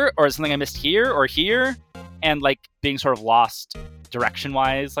missed here, or is something I missed here or here, and like being sort of lost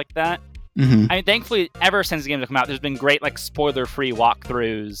direction-wise like that. I mean, thankfully, ever since the games have come out, there's been great like spoiler-free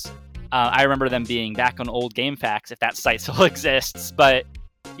walkthroughs. I remember them being back on old GameFAQs, if that site still exists, but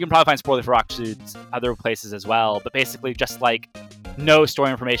you can probably find spoiler-free walkthroughs other places as well. But basically, just like no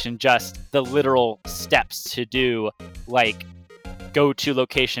story information, just the literal steps to do, like go to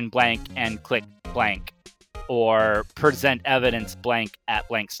location blank and click blank, or present evidence blank at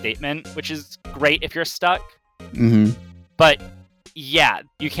blank statement, which is great if you're stuck. Mm-hmm. But yeah,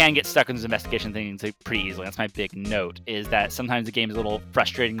 you can get stuck in those investigation things pretty easily. That's my big note, is that sometimes the game is a little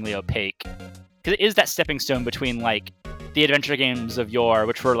frustratingly opaque. Because it is that stepping stone between, like, the adventure games of yore,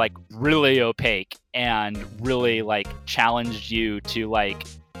 which were, like, really opaque and really, like, challenged you to, like,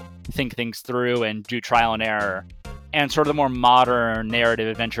 think things through and do trial and error, and sort of the more modern narrative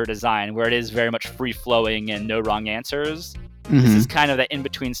adventure design, where it is very much free-flowing and no wrong answers. Mm-hmm. This is kind of that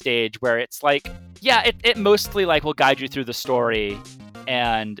in-between stage where it's like, yeah, it mostly, like, will guide you through the story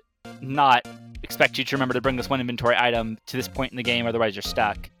and not expect you to remember to bring this one inventory item to this point in the game, otherwise you're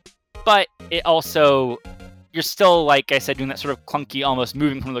stuck. But it also, you're still, like I said, doing that sort of clunky, almost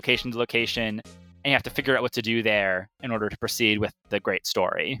moving from location to location, and you have to figure out what to do there in order to proceed with the great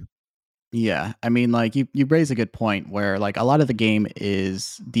story. Yeah, I mean, like, you raise a good point where, like, a lot of the game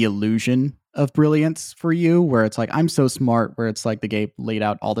is the illusion of brilliance for you, where it's like, I'm so smart, where it's like the game laid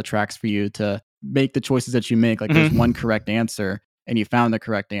out all the tracks for you to make the choices that you make. Like, there's one correct answer, and you found the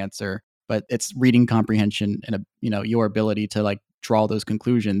correct answer, but it's reading comprehension and, your ability to, like, draw those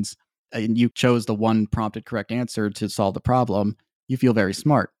conclusions, and you chose the one prompted correct answer to solve the problem. You feel very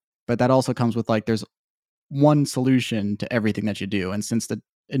smart. But that also comes with, like, there's one solution to everything that you do. And since the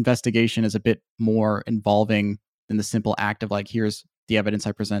investigation is a bit more involving than the simple act of, like, here's the evidence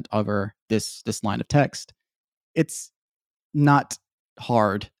I present over this line of text, it's not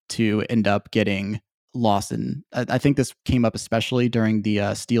hard to end up getting lost in. I think this came up especially during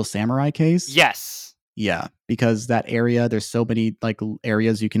the Steel Samurai case. Yes. Yeah, because that area, there's so many, like,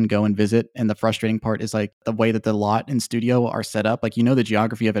 areas you can go and visit, and the frustrating part is, like, the way that the lot and studio are set up. Like, the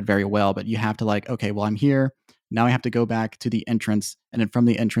geography of it very well, but you have to, like, okay, well, I'm here. Now I have to go back to the entrance, and then from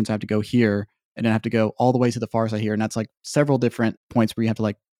the entrance I have to go here, and then I have to go all the way to the far side here, and that's, like, several different points where you have to,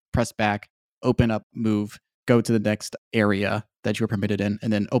 like, press back, open up, move, go to the next area that you were permitted in,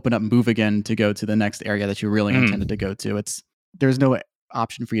 and then open up, move again to go to the next area that you really intended to go to. There's no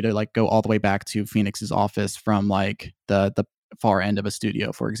option for you to, like, go all the way back to Phoenix's office from, like, the far end of a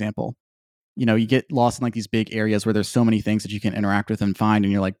studio, for example. You get lost in, like, these big areas where there's so many things that you can interact with and find,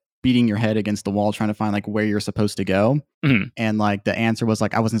 and you're, like, beating your head against the wall trying to find, like, where you're supposed to go. And, like, the answer was,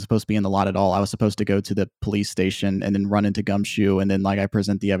 like, I wasn't supposed to be in the lot at all. I was supposed to go to the police station and then run into Gumshoe, and then, like, I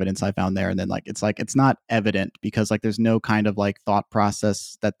present the evidence I found there, and then, like, it's not evident because, like, there's no kind of, like, thought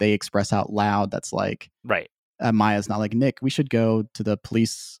process that they express out loud that's like, right. Maya's not like, Nick, we should go to the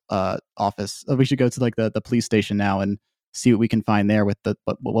police office. We should go to, like, the police station now and see what we can find there with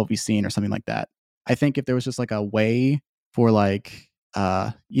what we've seen or something like that. I think if there was just, like, a way for, like,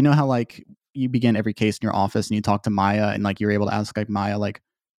 how, like, you begin every case in your office and you talk to Maya and, like, you're able to ask, like, Maya, like,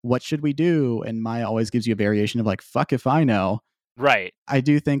 what should we do? And Maya always gives you a variation of, like, fuck if I know. Right. I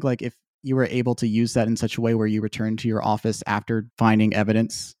do think, like, if you were able to use that in such a way where you return to your office after finding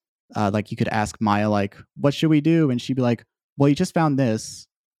evidence, like, you could ask Maya, like, what should we do? And she'd be like, well, you just found this.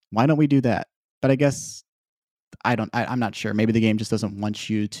 Why don't we do that? But I guess I'm not sure. Maybe the game just doesn't want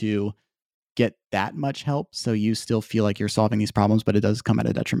you to get that much help. So you still feel like you're solving these problems, but it does come at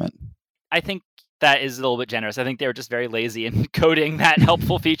a detriment. I think that is a little bit generous. I think they were just very lazy in coding that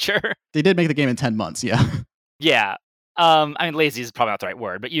helpful feature. They did make the game in 10 months. Yeah. Yeah. I mean, lazy is probably not the right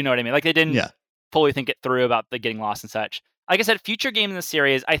word, but you know what I mean? Like, they didn't fully think it through about the getting lost and such. Like I said, future games in the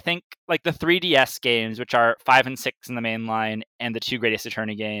series, I think, like, the 3DS games, which are 5 and 6 in the main line, and the 2 Greatest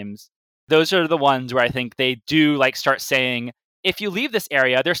Attorney games, those are the ones where I think they do, like, start saying, if you leave this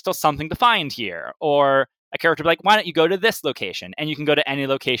area, there's still something to find here. Or a character will be like, why don't you go to this location? And you can go to any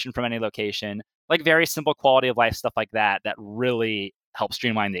location from any location. Like, very simple quality of life stuff like that really helps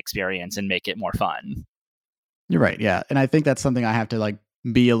streamline the experience and make it more fun. You're right, yeah. And I think that's something I have to, like,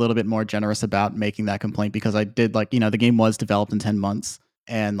 be a little bit more generous about making that complaint, because I did, like, the game was developed in 10 months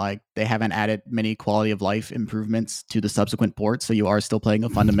and, like, they haven't added many quality of life improvements to the subsequent ports. So you are still playing a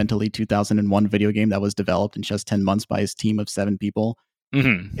fundamentally 2001 video game that was developed in just 10 months by his team of 7 people.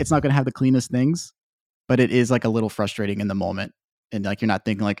 Mm-hmm. It's not going to have the cleanest things, but it is, like, a little frustrating in the moment. And, like, you're not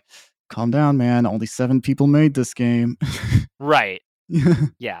thinking, like, calm down, man. Only 7 people made this game. Right.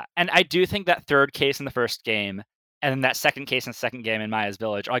 Yeah. And I do think that third case in the first game and then that second case in the second game in Maya's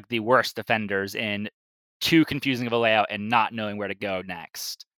Village are, like, the worst offenders in too confusing of a layout and not knowing where to go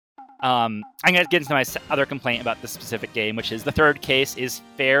next. I'm going to get into my other complaint about this specific game, which is the third case is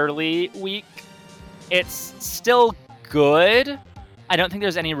fairly weak. It's still good. I don't think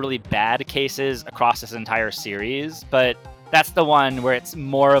there's any really bad cases across this entire series, but that's the one where it's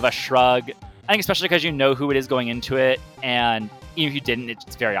more of a shrug. I think especially because you know who it is going into it, and even if you didn't,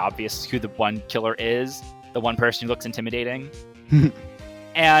 it's very obvious who the one killer is. The one person who looks intimidating.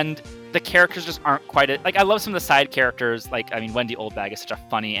 And the characters just aren't quite like, I love some of the side characters. Like, I mean, Wendy Oldbag is such a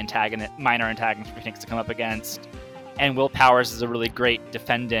funny minor antagonist for Phoenix to come up against. And Will Powers is a really great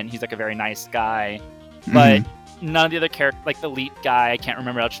defendant. He's like a very nice guy. But none of the other characters, like the elite guy, I can't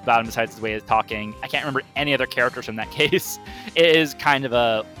remember much about him besides the way he's talking. I can't remember any other characters from that case. It is kind of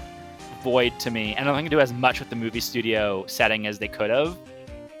a void to me. And I don't think they do as much with the movie studio setting as they could have.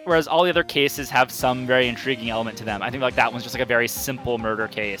 Whereas all the other cases have some very intriguing element to them. I think like that one's just like a very simple murder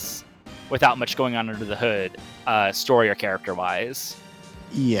case without much going on under the hood, story or character-wise.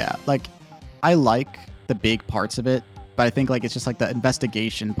 Yeah, like, I like the big parts of it, but I think like it's just like the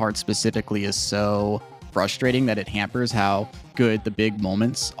investigation part specifically is so frustrating that it hampers how good the big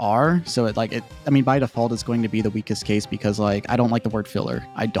moments are. So I mean, by default, it's going to be the weakest case because like I don't like the word filler.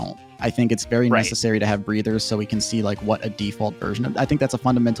 I think it's very necessary to have breathers so we can see like what a default version of. I think that's a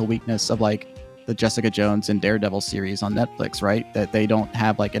fundamental weakness of like the Jessica Jones and Daredevil series on Netflix, right? That they don't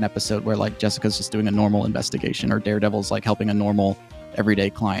have like an episode where like Jessica's just doing a normal investigation or Daredevil's like helping a normal everyday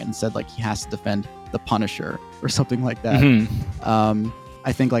client. Instead, like he has to defend the Punisher or something like that.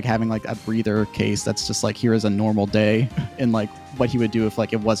 I think like having like a breather case that's just like, here is a normal day and like what he would do if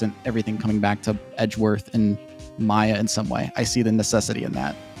like it wasn't everything coming back to Edgeworth and Maya in some way. I see the necessity in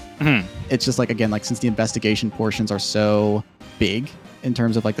that. It's just like, again, like since the investigation portions are so big in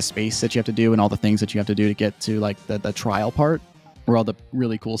terms of like the space that you have to do and all the things that you have to do to get to like the trial part where all the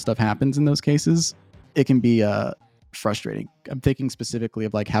really cool stuff happens in those cases, it can be frustrating. I'm thinking specifically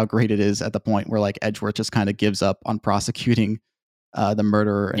of like how great it is at the point where like Edgeworth just kind of gives up on prosecuting the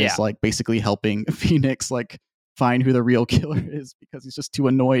murderer and is like basically helping Phoenix like find who the real killer is because he's just too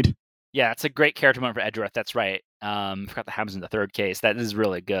annoyed. Yeah, it's a great character moment for Edgeworth. That's right. Forgot that happens in the third case. That is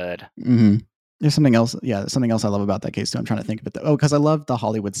really good. There's something else. Yeah, something else I love about that case too. I'm trying to think of it. Because I love the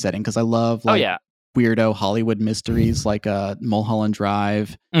Hollywood setting. Because I love like weirdo Hollywood mysteries like Mulholland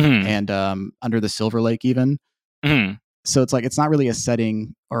Drive and Under the Silver Lake even. So it's like it's not really a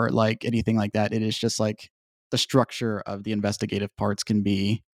setting or like anything like that. It is just like the structure of the investigative parts can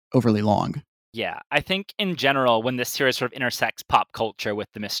be overly long. Yeah, I think in general, when this series sort of intersects pop culture with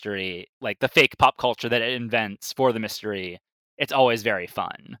the mystery, like the fake pop culture that it invents for the mystery, it's always very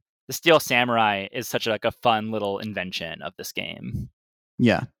fun. The Steel Samurai is such like a fun little invention of this game.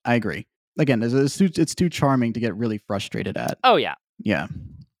 Yeah, I agree. Again, it's too charming to get really frustrated at. Oh, yeah. Yeah.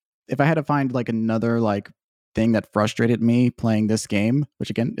 If I had to find like another like thing that frustrated me playing this game, which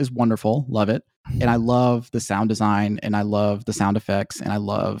again is wonderful, love it. And I love the sound design and I love the sound effects and I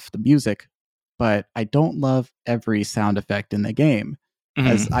love the music. But I don't love every sound effect in the game.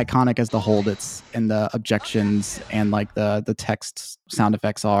 As iconic as the holdits and the objections and like the text sound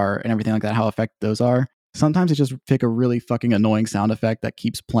effects are and everything like that, how effective those are. Sometimes I just pick a really fucking annoying sound effect that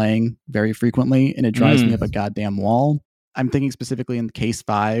keeps playing very frequently and it drives me up a goddamn wall. I'm thinking specifically in case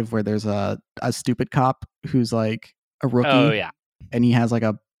 5 where there's a stupid cop who's like a rookie. Oh, yeah. And he has like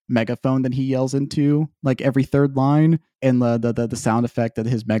a megaphone that he yells into like every third line, and the sound effect that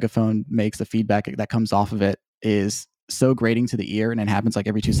his megaphone makes, the feedback that comes off of it is so grating to the ear, and it happens like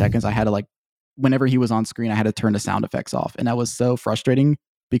every 2 seconds. I had to like, whenever he was on screen, I had to turn the sound effects off, and that was so frustrating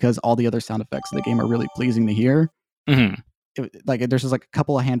because all the other sound effects in the game are really pleasing to hear. Like there's just like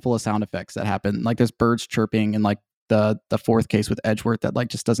a handful of sound effects that happen, like there's birds chirping and like the fourth case with Edgeworth that like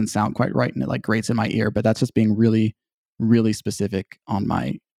just doesn't sound quite right and it like grates in my ear, but that's just being really, really specific on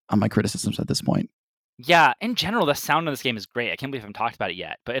my criticisms at this point. Yeah, in general, the sound of this game is great. I can't believe I haven't talked about it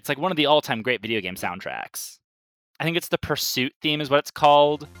yet, but it's like one of the all-time great video game soundtracks. I think it's the Pursuit theme is what it's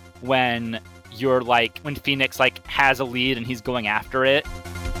called, when Phoenix like has a lead and he's going after it.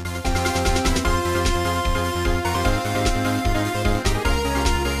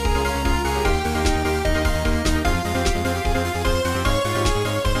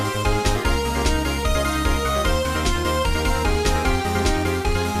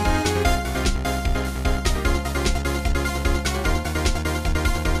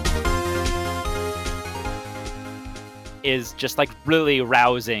 Is just like really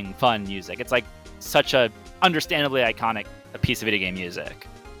rousing, fun music. It's like such a understandably iconic piece of video game music.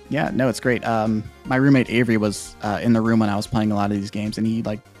 Yeah, no, it's great. My roommate Avery was in the room when I was playing a lot of these games, and he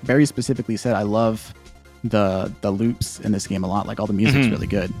like very specifically said, "I love the loops in this game a lot. Like all the music's really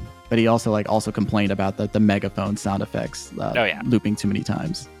good." But he also complained about the megaphone sound effects looping too many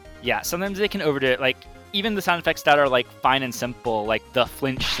times. Yeah, sometimes they can overdo it. Like even the sound effects that are like fine and simple, like the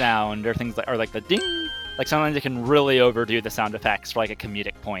flinch sound or things like, or like the ding. Like sometimes it can really overdo the sound effects for like a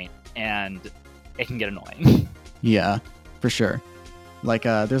comedic point, and it can get annoying. Yeah, for sure. Like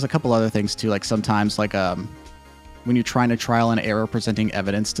there's a couple other things too. Like sometimes like when you're trying to trial and error presenting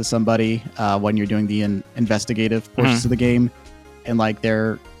evidence to somebody when you're doing the investigative portions of the game, and like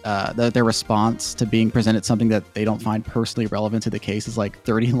their response to being presented something that they don't find personally relevant to the case is like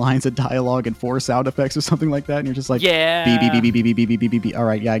 30 lines of dialogue and 4 sound effects or something like that, and you're just like, yeah, beep beep beep beep beep beep beep beep beep beep. All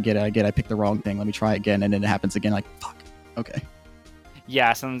right, yeah, I get it. I picked the wrong thing. Let me try again, and then it happens again. Like, fuck. Okay.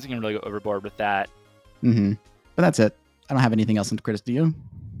 Yeah, sometimes you can really go overboard with that. But that's it. I don't have anything else in critics. Do you?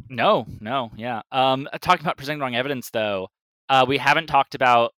 No, yeah. Talking about presenting wrong evidence, though, we haven't talked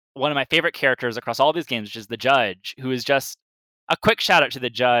about one of my favorite characters across all these games, which is the judge, who is just a quick shout out to the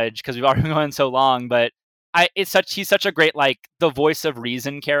judge because we've already been going so long. But he's such a great like the voice of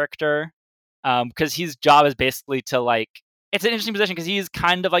reason character, because his job is basically to like it's an interesting position because he's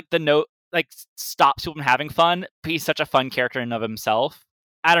kind of like the note like stops people from having fun, but he's such a fun character in and of himself.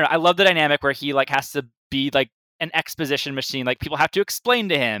 I don't know. I love the dynamic where he like has to be like an exposition machine. Like people have to explain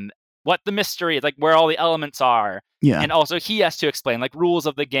to him what the mystery is, like where all the elements are. Yeah. And also he has to explain like rules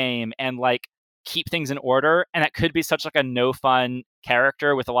of the game and like keep things in order. And that could be such like a no fun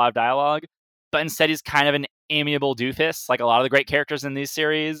character with a lot of dialogue. But instead he's kind of an amiable doofus, like a lot of the great characters in these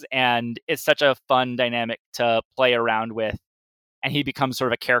series. And it's such a fun dynamic to play around with. And he becomes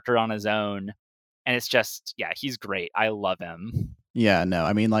sort of a character on his own. And it's just, yeah, he's great. I love him. Yeah, no,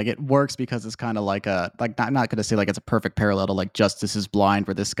 I mean, like, it works because it's kind of like I'm not going to say, like, it's a perfect parallel to, like, Justice is Blind,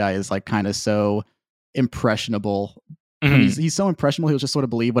 where this guy is, like, kind of so impressionable. He's so impressionable, he'll just sort of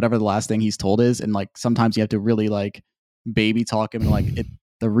believe whatever the last thing he's told is, and, like, sometimes you have to really, like, baby talk him, and, like,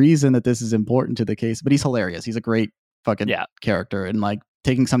 the reason that this is important to the case, but he's hilarious. He's a great fucking character, and, like,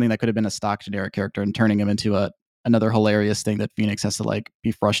 taking something that could have been a stock generic character and turning him into another hilarious thing that Phoenix has to, like,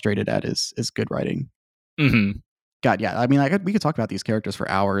 be frustrated at is good writing. God, yeah. I mean, we could talk about these characters for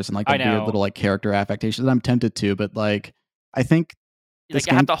hours and like the weird little like character affectations. I'm tempted to, but like, I think this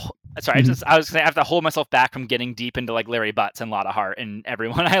game... I was gonna say I have to hold myself back from getting deep into like Larry Butts and Lotta Hart and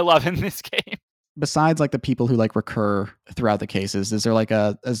everyone I love in this game. Besides like the people who like recur throughout the cases, is there like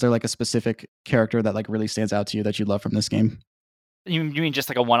a specific character that like really stands out to you that you love from this game? You mean just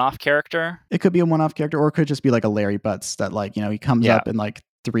like a one-off character? It could be a one-off character, or it could just be like a Larry Butts that like, you know, he comes up in like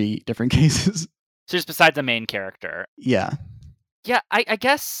 3 different cases. So just besides the main character. Yeah. Yeah, I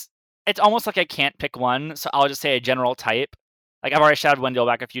guess it's almost like I can't pick one, so I'll just say a general type. Like I've already shouted Wendell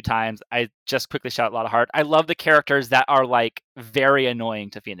back a few times. I just quickly shout Lotta Hart. I love the characters that are like very annoying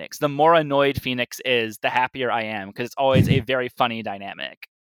to Phoenix. The more annoyed Phoenix is, the happier I am, because it's always a very funny dynamic.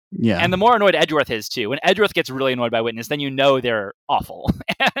 Yeah. And the more annoyed Edgeworth is too. When Edgeworth gets really annoyed by Witness, then you know they're awful.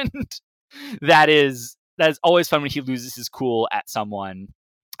 And that is always fun when he loses his cool at someone.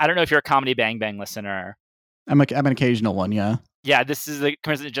 I don't know if you're a Comedy Bang Bang listener. I'm an occasional one, yeah. Yeah, this is the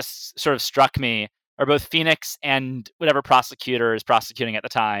coincidence that just sort of struck me, or both Phoenix and whatever prosecutor is prosecuting at the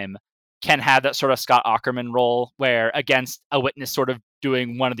time can have that sort of Scott Aukerman role where against a witness sort of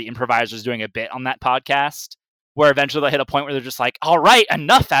doing one of the improvisers doing a bit on that podcast, where eventually they'll hit a point where they're just like, all right,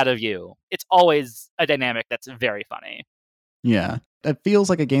 enough out of you. It's always a dynamic that's very funny. Yeah. It feels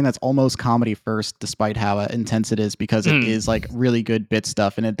like a game that's almost comedy first, despite how intense it is, because it is like really good bit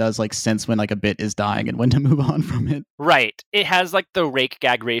stuff, and it does like sense when like a bit is dying and when to move on from it. Right. It has like the rake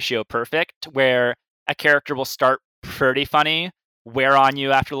gag ratio perfect, where a character will start pretty funny, wear on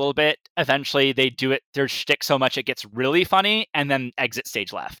you after a little bit. Eventually they do it their shtick so much it gets really funny, and then exit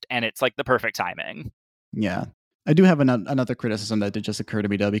stage left, and it's like the perfect timing. Yeah. I do have another criticism that did just occur to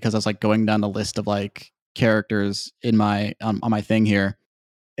me though, because I was like going down the list of like characters in my on my thing here.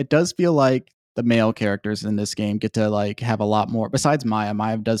 It does feel like the male characters in this game get to like have a lot more, besides Maya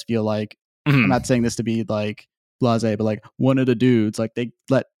does feel like, I'm not saying this to be like blasé, but like one of the dudes, like they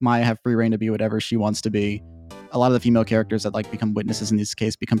let Maya have free reign to be whatever she wants to be. A lot of the female characters that like become witnesses in this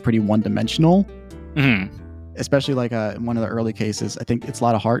case become pretty one-dimensional. Especially like in one of the early cases, I think it's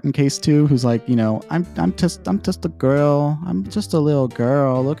Lotta Hart in case 2, who's like, you know, I'm just a girl. I'm just a little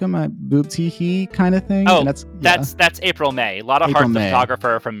girl. Look at my boobs, hee kind of thing. Oh, and that's April May. Lotta Hart's the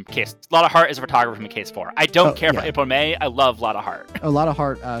photographer from case. Lotta Hart is a photographer from case 4. I don't care for April May. I love Lotta Hart. Lotta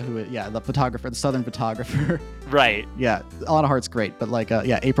Hart, the photographer, the Southern photographer. Right. Yeah, Lotta Hart's great, but like,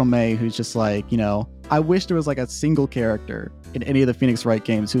 April May, who's just like, you know, I wish there was like a single character in any of the Phoenix Wright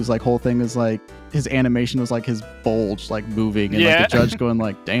games whose like whole thing was like his animation was like his bulge like moving and like the judge going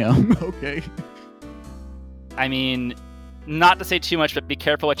like, damn, okay. I mean, not to say too much, but be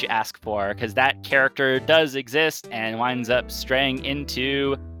careful what you ask for, because that character does exist and winds up straying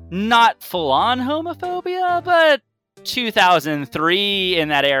into not full-on homophobia, but 2003 in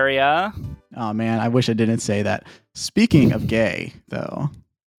that area. Oh man, I wish I didn't say that. Speaking of gay, though,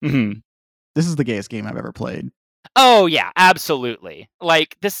 this is the gayest game I've ever played. Oh yeah, absolutely.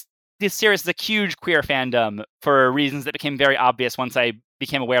 Like this series is a huge queer fandom for reasons that became very obvious once I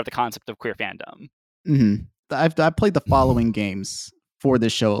became aware of the concept of queer fandom. I've played the following games for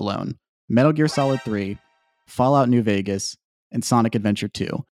this show alone: Metal Gear Solid 3, Fallout New Vegas, and Sonic Adventure 2.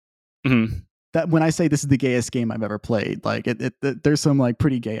 Mm-hmm. That when I say this is the gayest game I've ever played, like there's some like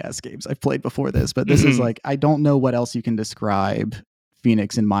pretty gay ass games I've played before this, but this is like, I don't know what else you can describe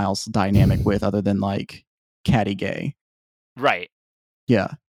Phoenix and Miles' dynamic with other than like catty gay. Right. Yeah.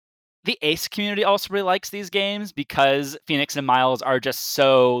 The Ace community also really likes these games because Phoenix and Miles are just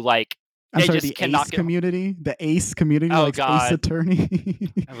so like. I'm sorry, just the Ace community? The Ace community Oh, likes God. Ace Attorney?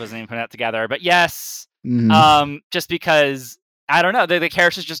 I wasn't even putting that together, but yes. Mhm. Just because, I don't know, the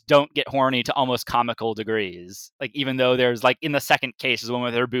characters just don't get horny to almost comical degrees. Like, even though there's, like, in the second case, is one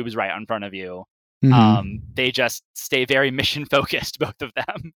with their boobs right in front of you. Mhm. They just stay very mission-focused, both of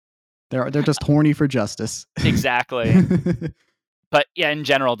them. They're just horny for justice. Exactly. But, yeah, in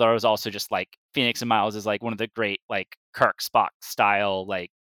general, there was also just, like, Phoenix and Miles is, like, one of the great, like, Kirk Spock style, like,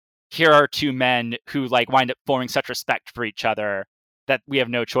 here are two men who like wind up forming such respect for each other that we have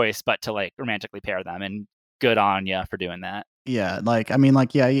no choice but to like romantically pair them, and good on you for doing that. Yeah, like I mean,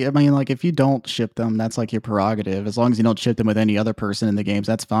 like if you don't ship them, that's like your prerogative. As long as you don't ship them with any other person in the games,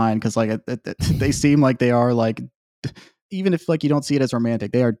 that's fine. Because like they seem like they are like, even if like you don't see it as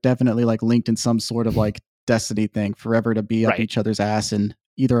romantic, they are definitely like linked in some sort of like destiny thing, forever to be up Right. each other's ass in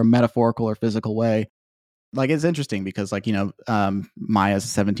either a metaphorical or physical way. Like it's interesting because like, you know, Maya's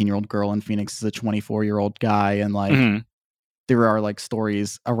a 17-year-old girl and Phoenix is a 24-year-old guy, and like there are like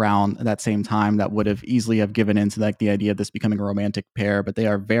stories around that same time that would have easily have given into like the idea of this becoming a romantic pair, but they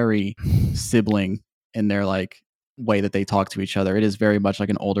are very sibling in their like way that they talk to each other. It is very much like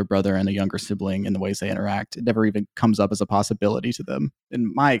an older brother and a younger sibling in the ways they interact. It never even comes up as a possibility to them in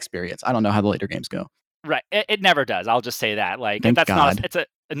my experience. I don't know how the later games go. Right. It never does. I'll just say that. Like, Thank that's God. not. It's a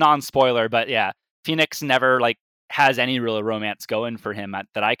non-spoiler, but yeah, Phoenix never like has any real romance going for him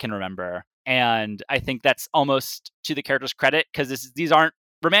that I can remember, and I think that's almost to the character's credit because these aren't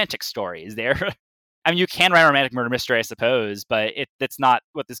romantic stories. They're, I mean, you can write a romantic murder mystery, I suppose, but that's not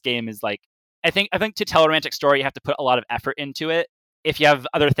what this game is like. I think to tell a romantic story, you have to put a lot of effort into it. If you have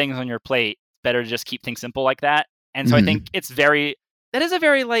other things on your plate, it's better to just keep things simple like that. And so I think that is a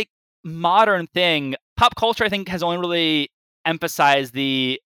very like modern thing. Pop culture, I think, has only really emphasized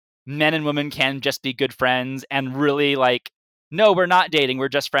the men and women can just be good friends and really like, no, we're not dating, we're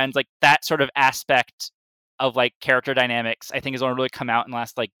just friends. Like that sort of aspect of like character dynamics, I think has only really come out in the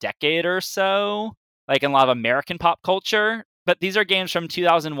last like decade or so, like in a lot of American pop culture. But these are games from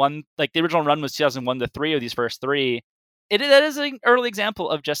 2001. Like the original run was 2001 to 3 of these first three. That is an early example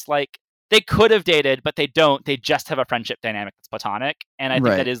of just like, they could have dated, but they don't. They just have a friendship dynamic that's platonic. And I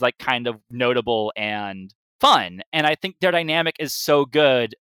think that is like kind of notable and fun. And I think their dynamic is so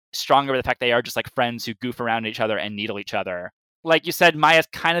good, stronger by the fact they are just like friends who goof around each other and needle each other. Like you said, Maya's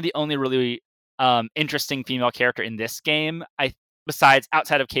kind of the only really interesting female character in this game. Besides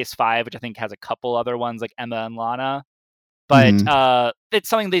outside of Case 5, which I think has a couple other ones like Emma and Lana. But it's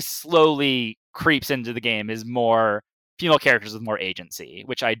something they slowly creeps into the game, is more female characters with more agency,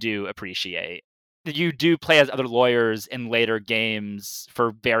 which I do appreciate. You do play as other lawyers in later games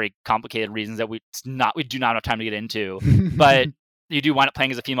for very complicated reasons that we do not have time to get into. But you do wind up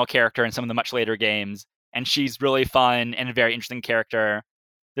playing as a female character in some of the much later games, and she's really fun and a very interesting character.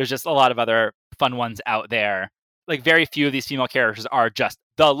 There's just a lot of other fun ones out there. Like very few of these female characters are just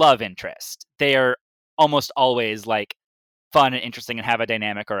the love interest. They are almost always like fun and interesting and have a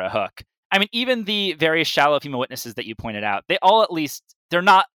dynamic or a hook. I mean, even the very shallow female witnesses that you pointed out, they all at least, they're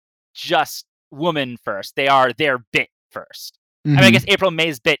not just woman first. They are their bit first. I mean, I guess April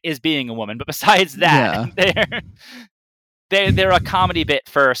May's bit is being a woman, but besides that, they're a comedy bit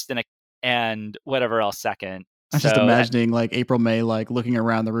first and whatever else second. I'm just imagining like April May like looking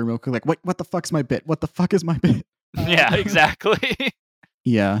around the room real quick, like, what the fuck's my bit? What the fuck is my bit? Yeah, exactly.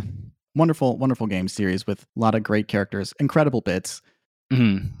 Yeah. Wonderful, wonderful game series with a lot of great characters, incredible bits.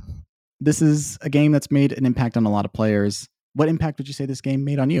 This is a game that's made an impact on a lot of players. What impact would you say this game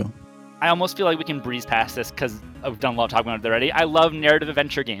made on you? I almost feel like we can breeze past this because I've done a lot of talking about it already. I love narrative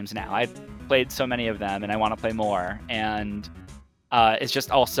adventure games now. I've played so many of them and I want to play more. And it's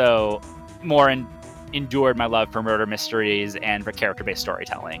just also more endured my love for murder mysteries and for character-based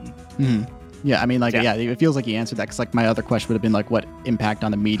storytelling. Yeah, I mean, like, yeah, it feels like you answered that because, like, my other question would have been, like, what impact on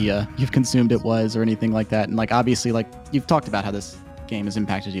the media you've consumed it was or anything like that. And, like, obviously, like, you've talked about how this game has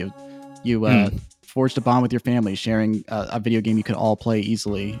impacted you. You forged a bond with your family, sharing a video game you could all play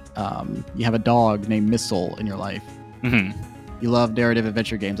easily. You have a dog named Missile in your life. You love narrative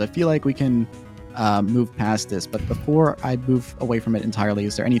adventure games. I feel like we can move past this. But before I move away from it entirely,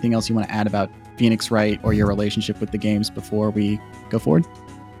 is there anything else you want to add about Phoenix Wright or your relationship with the games before we go forward?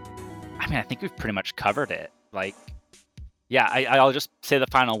 I mean, I think we've pretty much covered it. Like, yeah, I'll just say the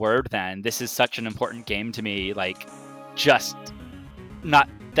final word then. This is such an important game to me. Like, just not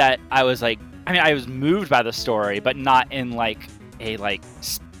that I was like, I mean, I was moved by the story, but not in like a like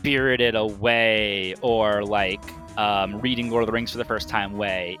spirited away or like reading Lord of the Rings for the first time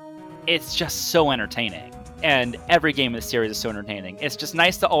way. It's just so entertaining. And every game in the series is so entertaining. It's just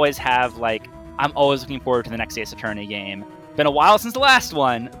nice to always have, like, I'm always looking forward to the next Ace Attorney game. Been a while since the last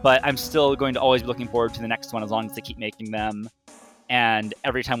one, but I'm still going to always be looking forward to the next one as long as they keep making them. And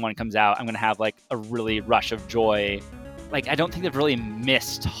every time one comes out, I'm going to have, like, a really rush of joy. Like, I don't think they've really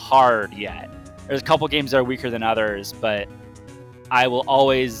missed hard yet. There's a couple games that are weaker than others, but I will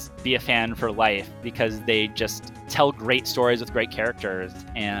always be a fan for life because they just tell great stories with great characters.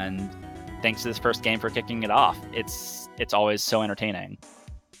 And thanks to this first game for kicking it off, it's always so entertaining.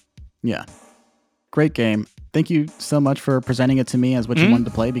 Yeah. Great game. Thank you so much for presenting it to me as what you wanted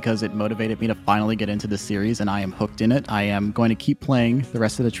to play, because it motivated me to finally get into this series, and I am hooked in it. I am going to keep playing the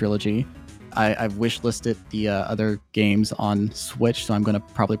rest of the trilogy. I've wish-listed the other games on Switch, so I'm going to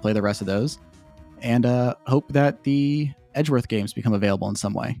probably play the rest of those. And hope that the Edgeworth games become available in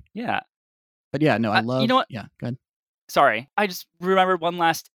some way. Yeah. But yeah, no, I love... You know what? Yeah, go ahead. Sorry. I just remembered one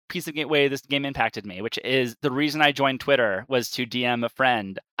last piece of way this game impacted me, which is the reason I joined Twitter was to DM a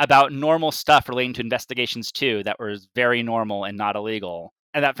friend about normal stuff relating to investigations too that was very normal and not illegal.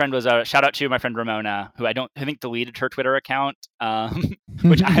 And that friend was a shout out to my friend Ramona, who I think deleted her Twitter account,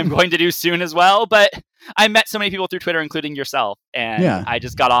 which I'm going to do soon as well. But I met so many people through Twitter, including yourself. And I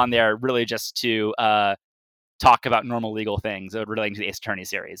just got on there really just to talk about normal legal things relating to the Ace Attorney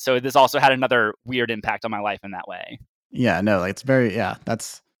series. So this also had another weird impact on my life in that way. Yeah, no, it's very,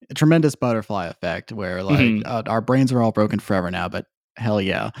 that's a tremendous butterfly effect where like our brains are all broken forever now, but hell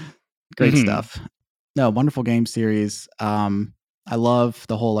yeah. Great stuff. No, wonderful game series. I love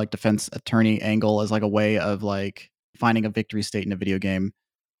the whole like defense attorney angle as like a way of like finding a victory state in a video game.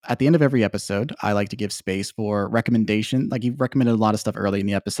 At the end of every episode, I like to give space for recommendation. Like you've recommended a lot of stuff early in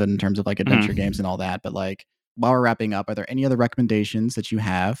the episode in terms of like adventure games and all that. But like while we're wrapping up, are there any other recommendations that you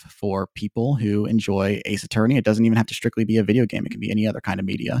have for people who enjoy Ace Attorney? It doesn't even have to strictly be a video game. It can be any other kind of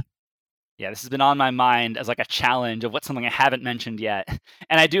media. Yeah, this has been on my mind as like a challenge of what's something I haven't mentioned yet.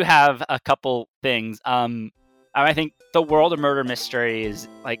 And I do have a couple things. I think the world of murder mysteries,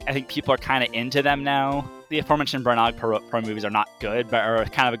 like I think people are kind of into them now. The aforementioned Branagh Pro movies are not good, but are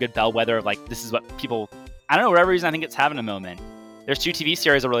kind of a good bellwether of like, this is what people, I don't know, for whatever reason, I think it's having a moment. There's 2 TV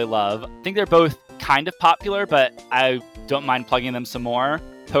series I really love. I think they're both kind of popular, but I don't mind plugging them some more.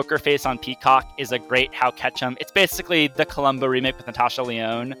 Poker Face on Peacock is a great How Ketchum. It's basically the Columbo remake with Natasha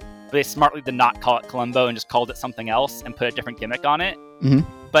Lyonne, but they smartly did not call it Columbo and just called it something else and put a different gimmick on it.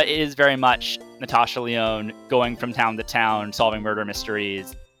 But it is very much Natasha Lyonne going from town to town, solving murder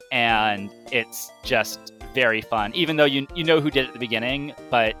mysteries, and it's just very fun. Even though you know who did it at the beginning,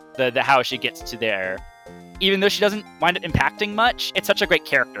 but the how she gets to there, even though she doesn't wind up impacting much, it's such a great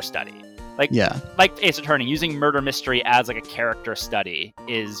character study. Like Ace Attorney, using murder mystery as like a character study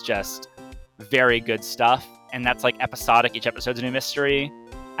is just very good stuff. And that's like episodic. Each episode's a new mystery.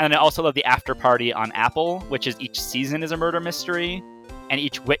 And I also love the After Party on Apple, which is each season is a murder mystery. And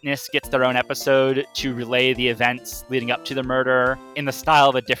each witness gets their own episode to relay the events leading up to the murder in the style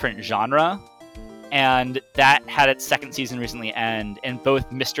of a different genre. And that had its second season recently end, and both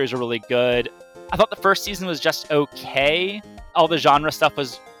mysteries are really good. I thought the first season was just okay. All the genre stuff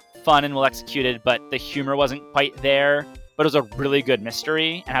was fun and well executed, but the humor wasn't quite there. But it was a really good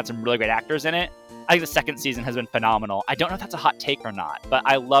mystery and had some really great actors in it. I think the second season has been phenomenal. I don't know if that's a hot take or not, but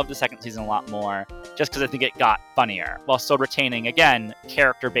I love the second season a lot more just because I think it got funnier while still retaining, again,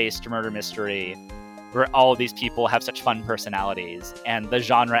 character-based murder mystery where all of these people have such fun personalities, and the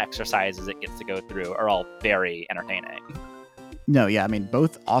genre exercises it gets to go through are all very entertaining. No, yeah, I mean,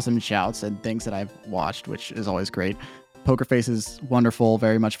 both awesome shouts and things that I've watched, which is always great. Poker Face is wonderful,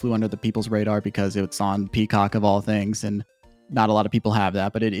 very much flew under the people's radar because it's on Peacock of all things, and not a lot of people have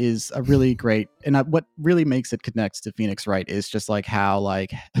that, but it is a really great, and what really makes it connects to Phoenix Wright is just like how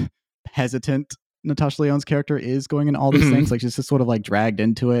like hesitant Natasha Lyonne's character is going in all these things. Like she's just sort of like dragged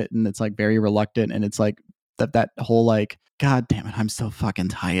into it, and it's like very reluctant, and it's like that whole like, God damn it, I'm so fucking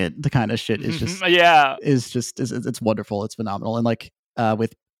tired. The kind of shit is just it's wonderful. It's phenomenal. And like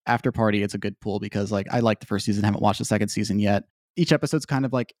with After Party, it's a good pool because like I like the first season, haven't watched the second season yet. Each episode's kind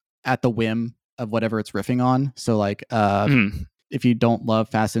of like at the whim of whatever it's riffing on. So like if you don't love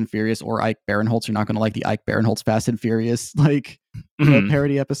Fast and Furious or Ike Barinholtz, you're not going to like the Ike Barinholtz Fast and Furious like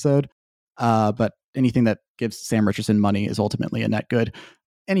parody episode. But anything that gives Sam Richardson money is ultimately a net good.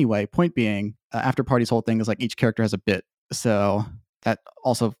 Anyway, point being, After Party's whole thing is like each character has a bit. So that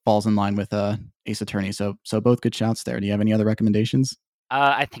also falls in line with Ace Attorney. So both good shouts there. Do you have any other recommendations?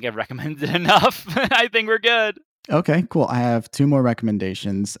 I think I've recommended enough. I think we're good. Okay, cool. I have two more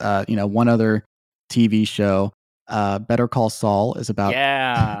recommendations. One other TV show, Better Call Saul, is about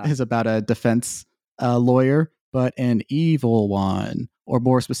a defense lawyer, but an evil one, or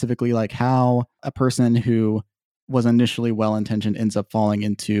more specifically, like how a person who was initially well-intentioned ends up falling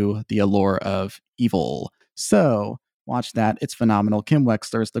into the allure of evil. So watch that. It's phenomenal. Kim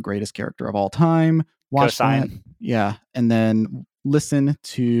Wexler is the greatest character of all time. Watch that. Yeah. And then listen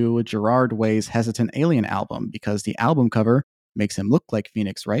to Gerard Way's Hesitant Alien album, because the album cover makes him look like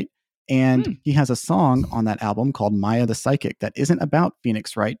Phoenix Wright. And he has a song on that album called Maya the Psychic that isn't about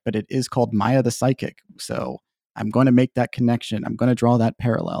Phoenix Wright, but it is called Maya the Psychic. So I'm going to make that connection. I'm going to draw that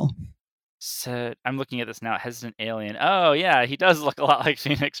parallel. So I'm looking at this now. Hesitant Alien. Oh, yeah. He does look a lot like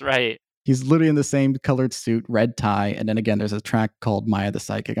Phoenix Wright. He's literally in the same colored suit, red tie, and then again, there's a track called Maya the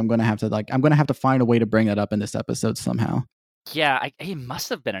Psychic. I'm gonna have to find a way to bring that up in this episode somehow. Yeah, he must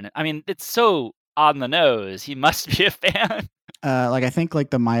have been in it. I mean, it's so on the nose. He must be a fan. I think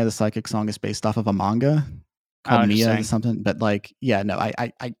the Maya the Psychic song is based off of a manga called Mia or something. But I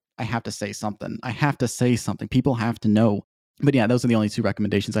have to say something. I have to say something. People have to know. But yeah, those are the only two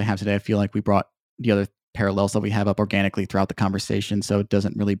recommendations I have today. I feel like we brought the other parallels that we have up organically throughout the conversation, so it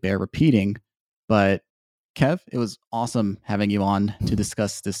doesn't really bear repeating. But Kev, it was awesome having you on to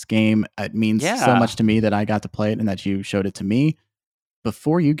discuss this game. It means so much to me that I got to play it and that you showed it to me.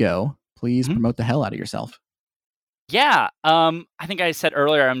 Before you go, please promote the hell out of yourself. Yeah. I think I said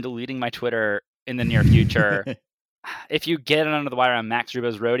earlier I'm deleting my Twitter in the near future. If you get it under the wire, I'm Max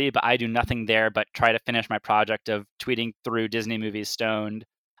Rebo's roadie, but I do nothing there but try to finish my project of tweeting through Disney movies stoned.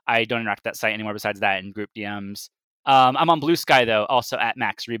 I don't interact with that site anymore besides that in group DMs. I'm on Blue Sky, though, also at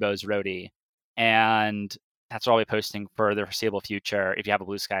Max Rebo's roadie. And that's where I'll be posting for the foreseeable future if you have a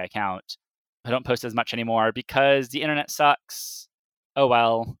Blue Sky account. I don't post as much anymore because the internet sucks. Oh,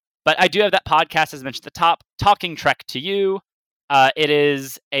 well. But I do have that podcast, as mentioned at the top, Talking Trek to You. It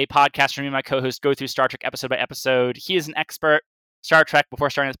is a podcast where me and my co-host go through Star Trek episode by episode. He is an expert. Star Trek,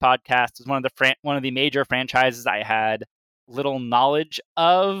 before starting this podcast, was one of the major franchises I had little knowledge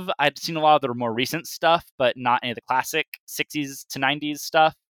of. I'd seen a lot of the more recent stuff, but not any of the classic 60s to 90s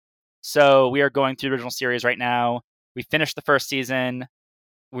stuff. So we are going through the original series right now. We finished the first season.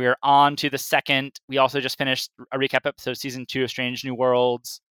 We're on to the second. We also just finished a recap episode, season 2 of Strange New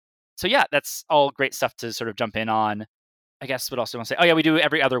Worlds. So yeah, that's all great stuff to sort of jump in on. I guess what else do I want to say? Oh yeah, we do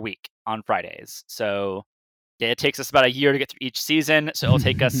every other week on Fridays. So yeah, it takes us about a year to get through each season. So it'll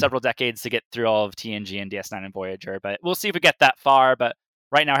take us several decades to get through all of TNG and DS9 and Voyager. But we'll see if we get that far. But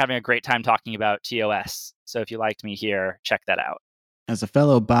right now we're having a great time talking about TOS. So if you liked me here, check that out. As a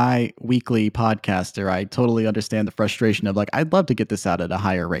fellow bi-weekly podcaster, I totally understand the frustration of I'd love to get this out at a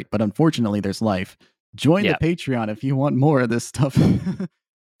higher rate, but unfortunately there's life. Join the Patreon if you want more of this stuff.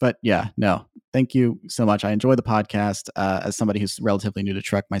 But yeah, no, thank you so much. I enjoy the podcast as somebody who's relatively new to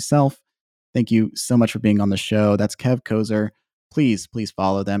Trek myself. Thank you so much for being on the show. That's Kev Koeser. Please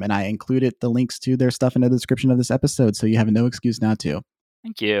follow them. And I included the links to their stuff in the description of this episode, so you have no excuse not to.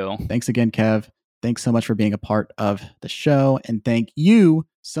 Thank you. Thanks again, Kev. Thanks so much for being a part of the show. And thank you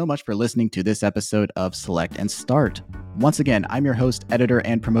so much for listening to this episode of Select and Start. Once again, I'm your host, editor,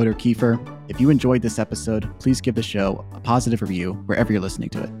 and promoter, Kiefer. If you enjoyed this episode, please give the show a positive review wherever you're listening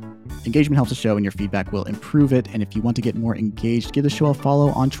to it. Engagement helps the show and your feedback will improve it. And if you want to get more engaged, give the show a follow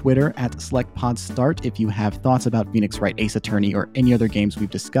on Twitter at SelectPodStart. If you have thoughts about Phoenix Wright, Ace Attorney, or any other games we've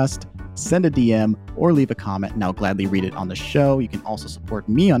discussed, send a DM or leave a comment and I'll gladly read it on the show. You can also support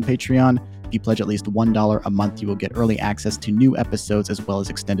me on Patreon. If you pledge at least $1 a month, you will get early access to new episodes as well as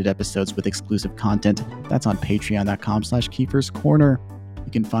extended episodes with exclusive content. That's on patreon.com/Kiefer's Corner.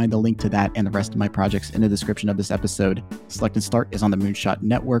 You can find the link to that and the rest of my projects in the description of this episode. Select and Start is on the Moonshot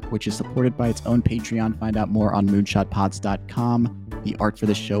Network, which is supported by its own Patreon. Find out more on moonshotpods.com. The art for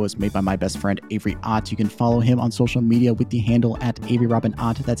this show is made by my best friend, Avery Ott. You can follow him on social media with the handle at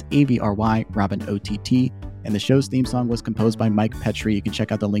AveryRobinOtt. That's AVRY Robin OTT. And the show's theme song was composed by Mike Petrie. You can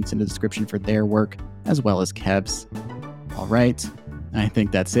check out the links in the description for their work, as well as Kev's. All right, I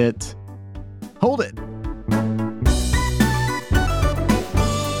think that's it. Hold it!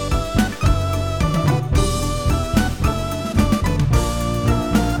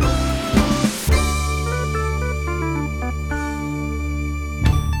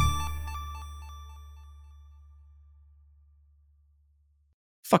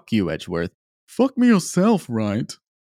 Fuck you, Edgeworth. Fuck me yourself, Wright.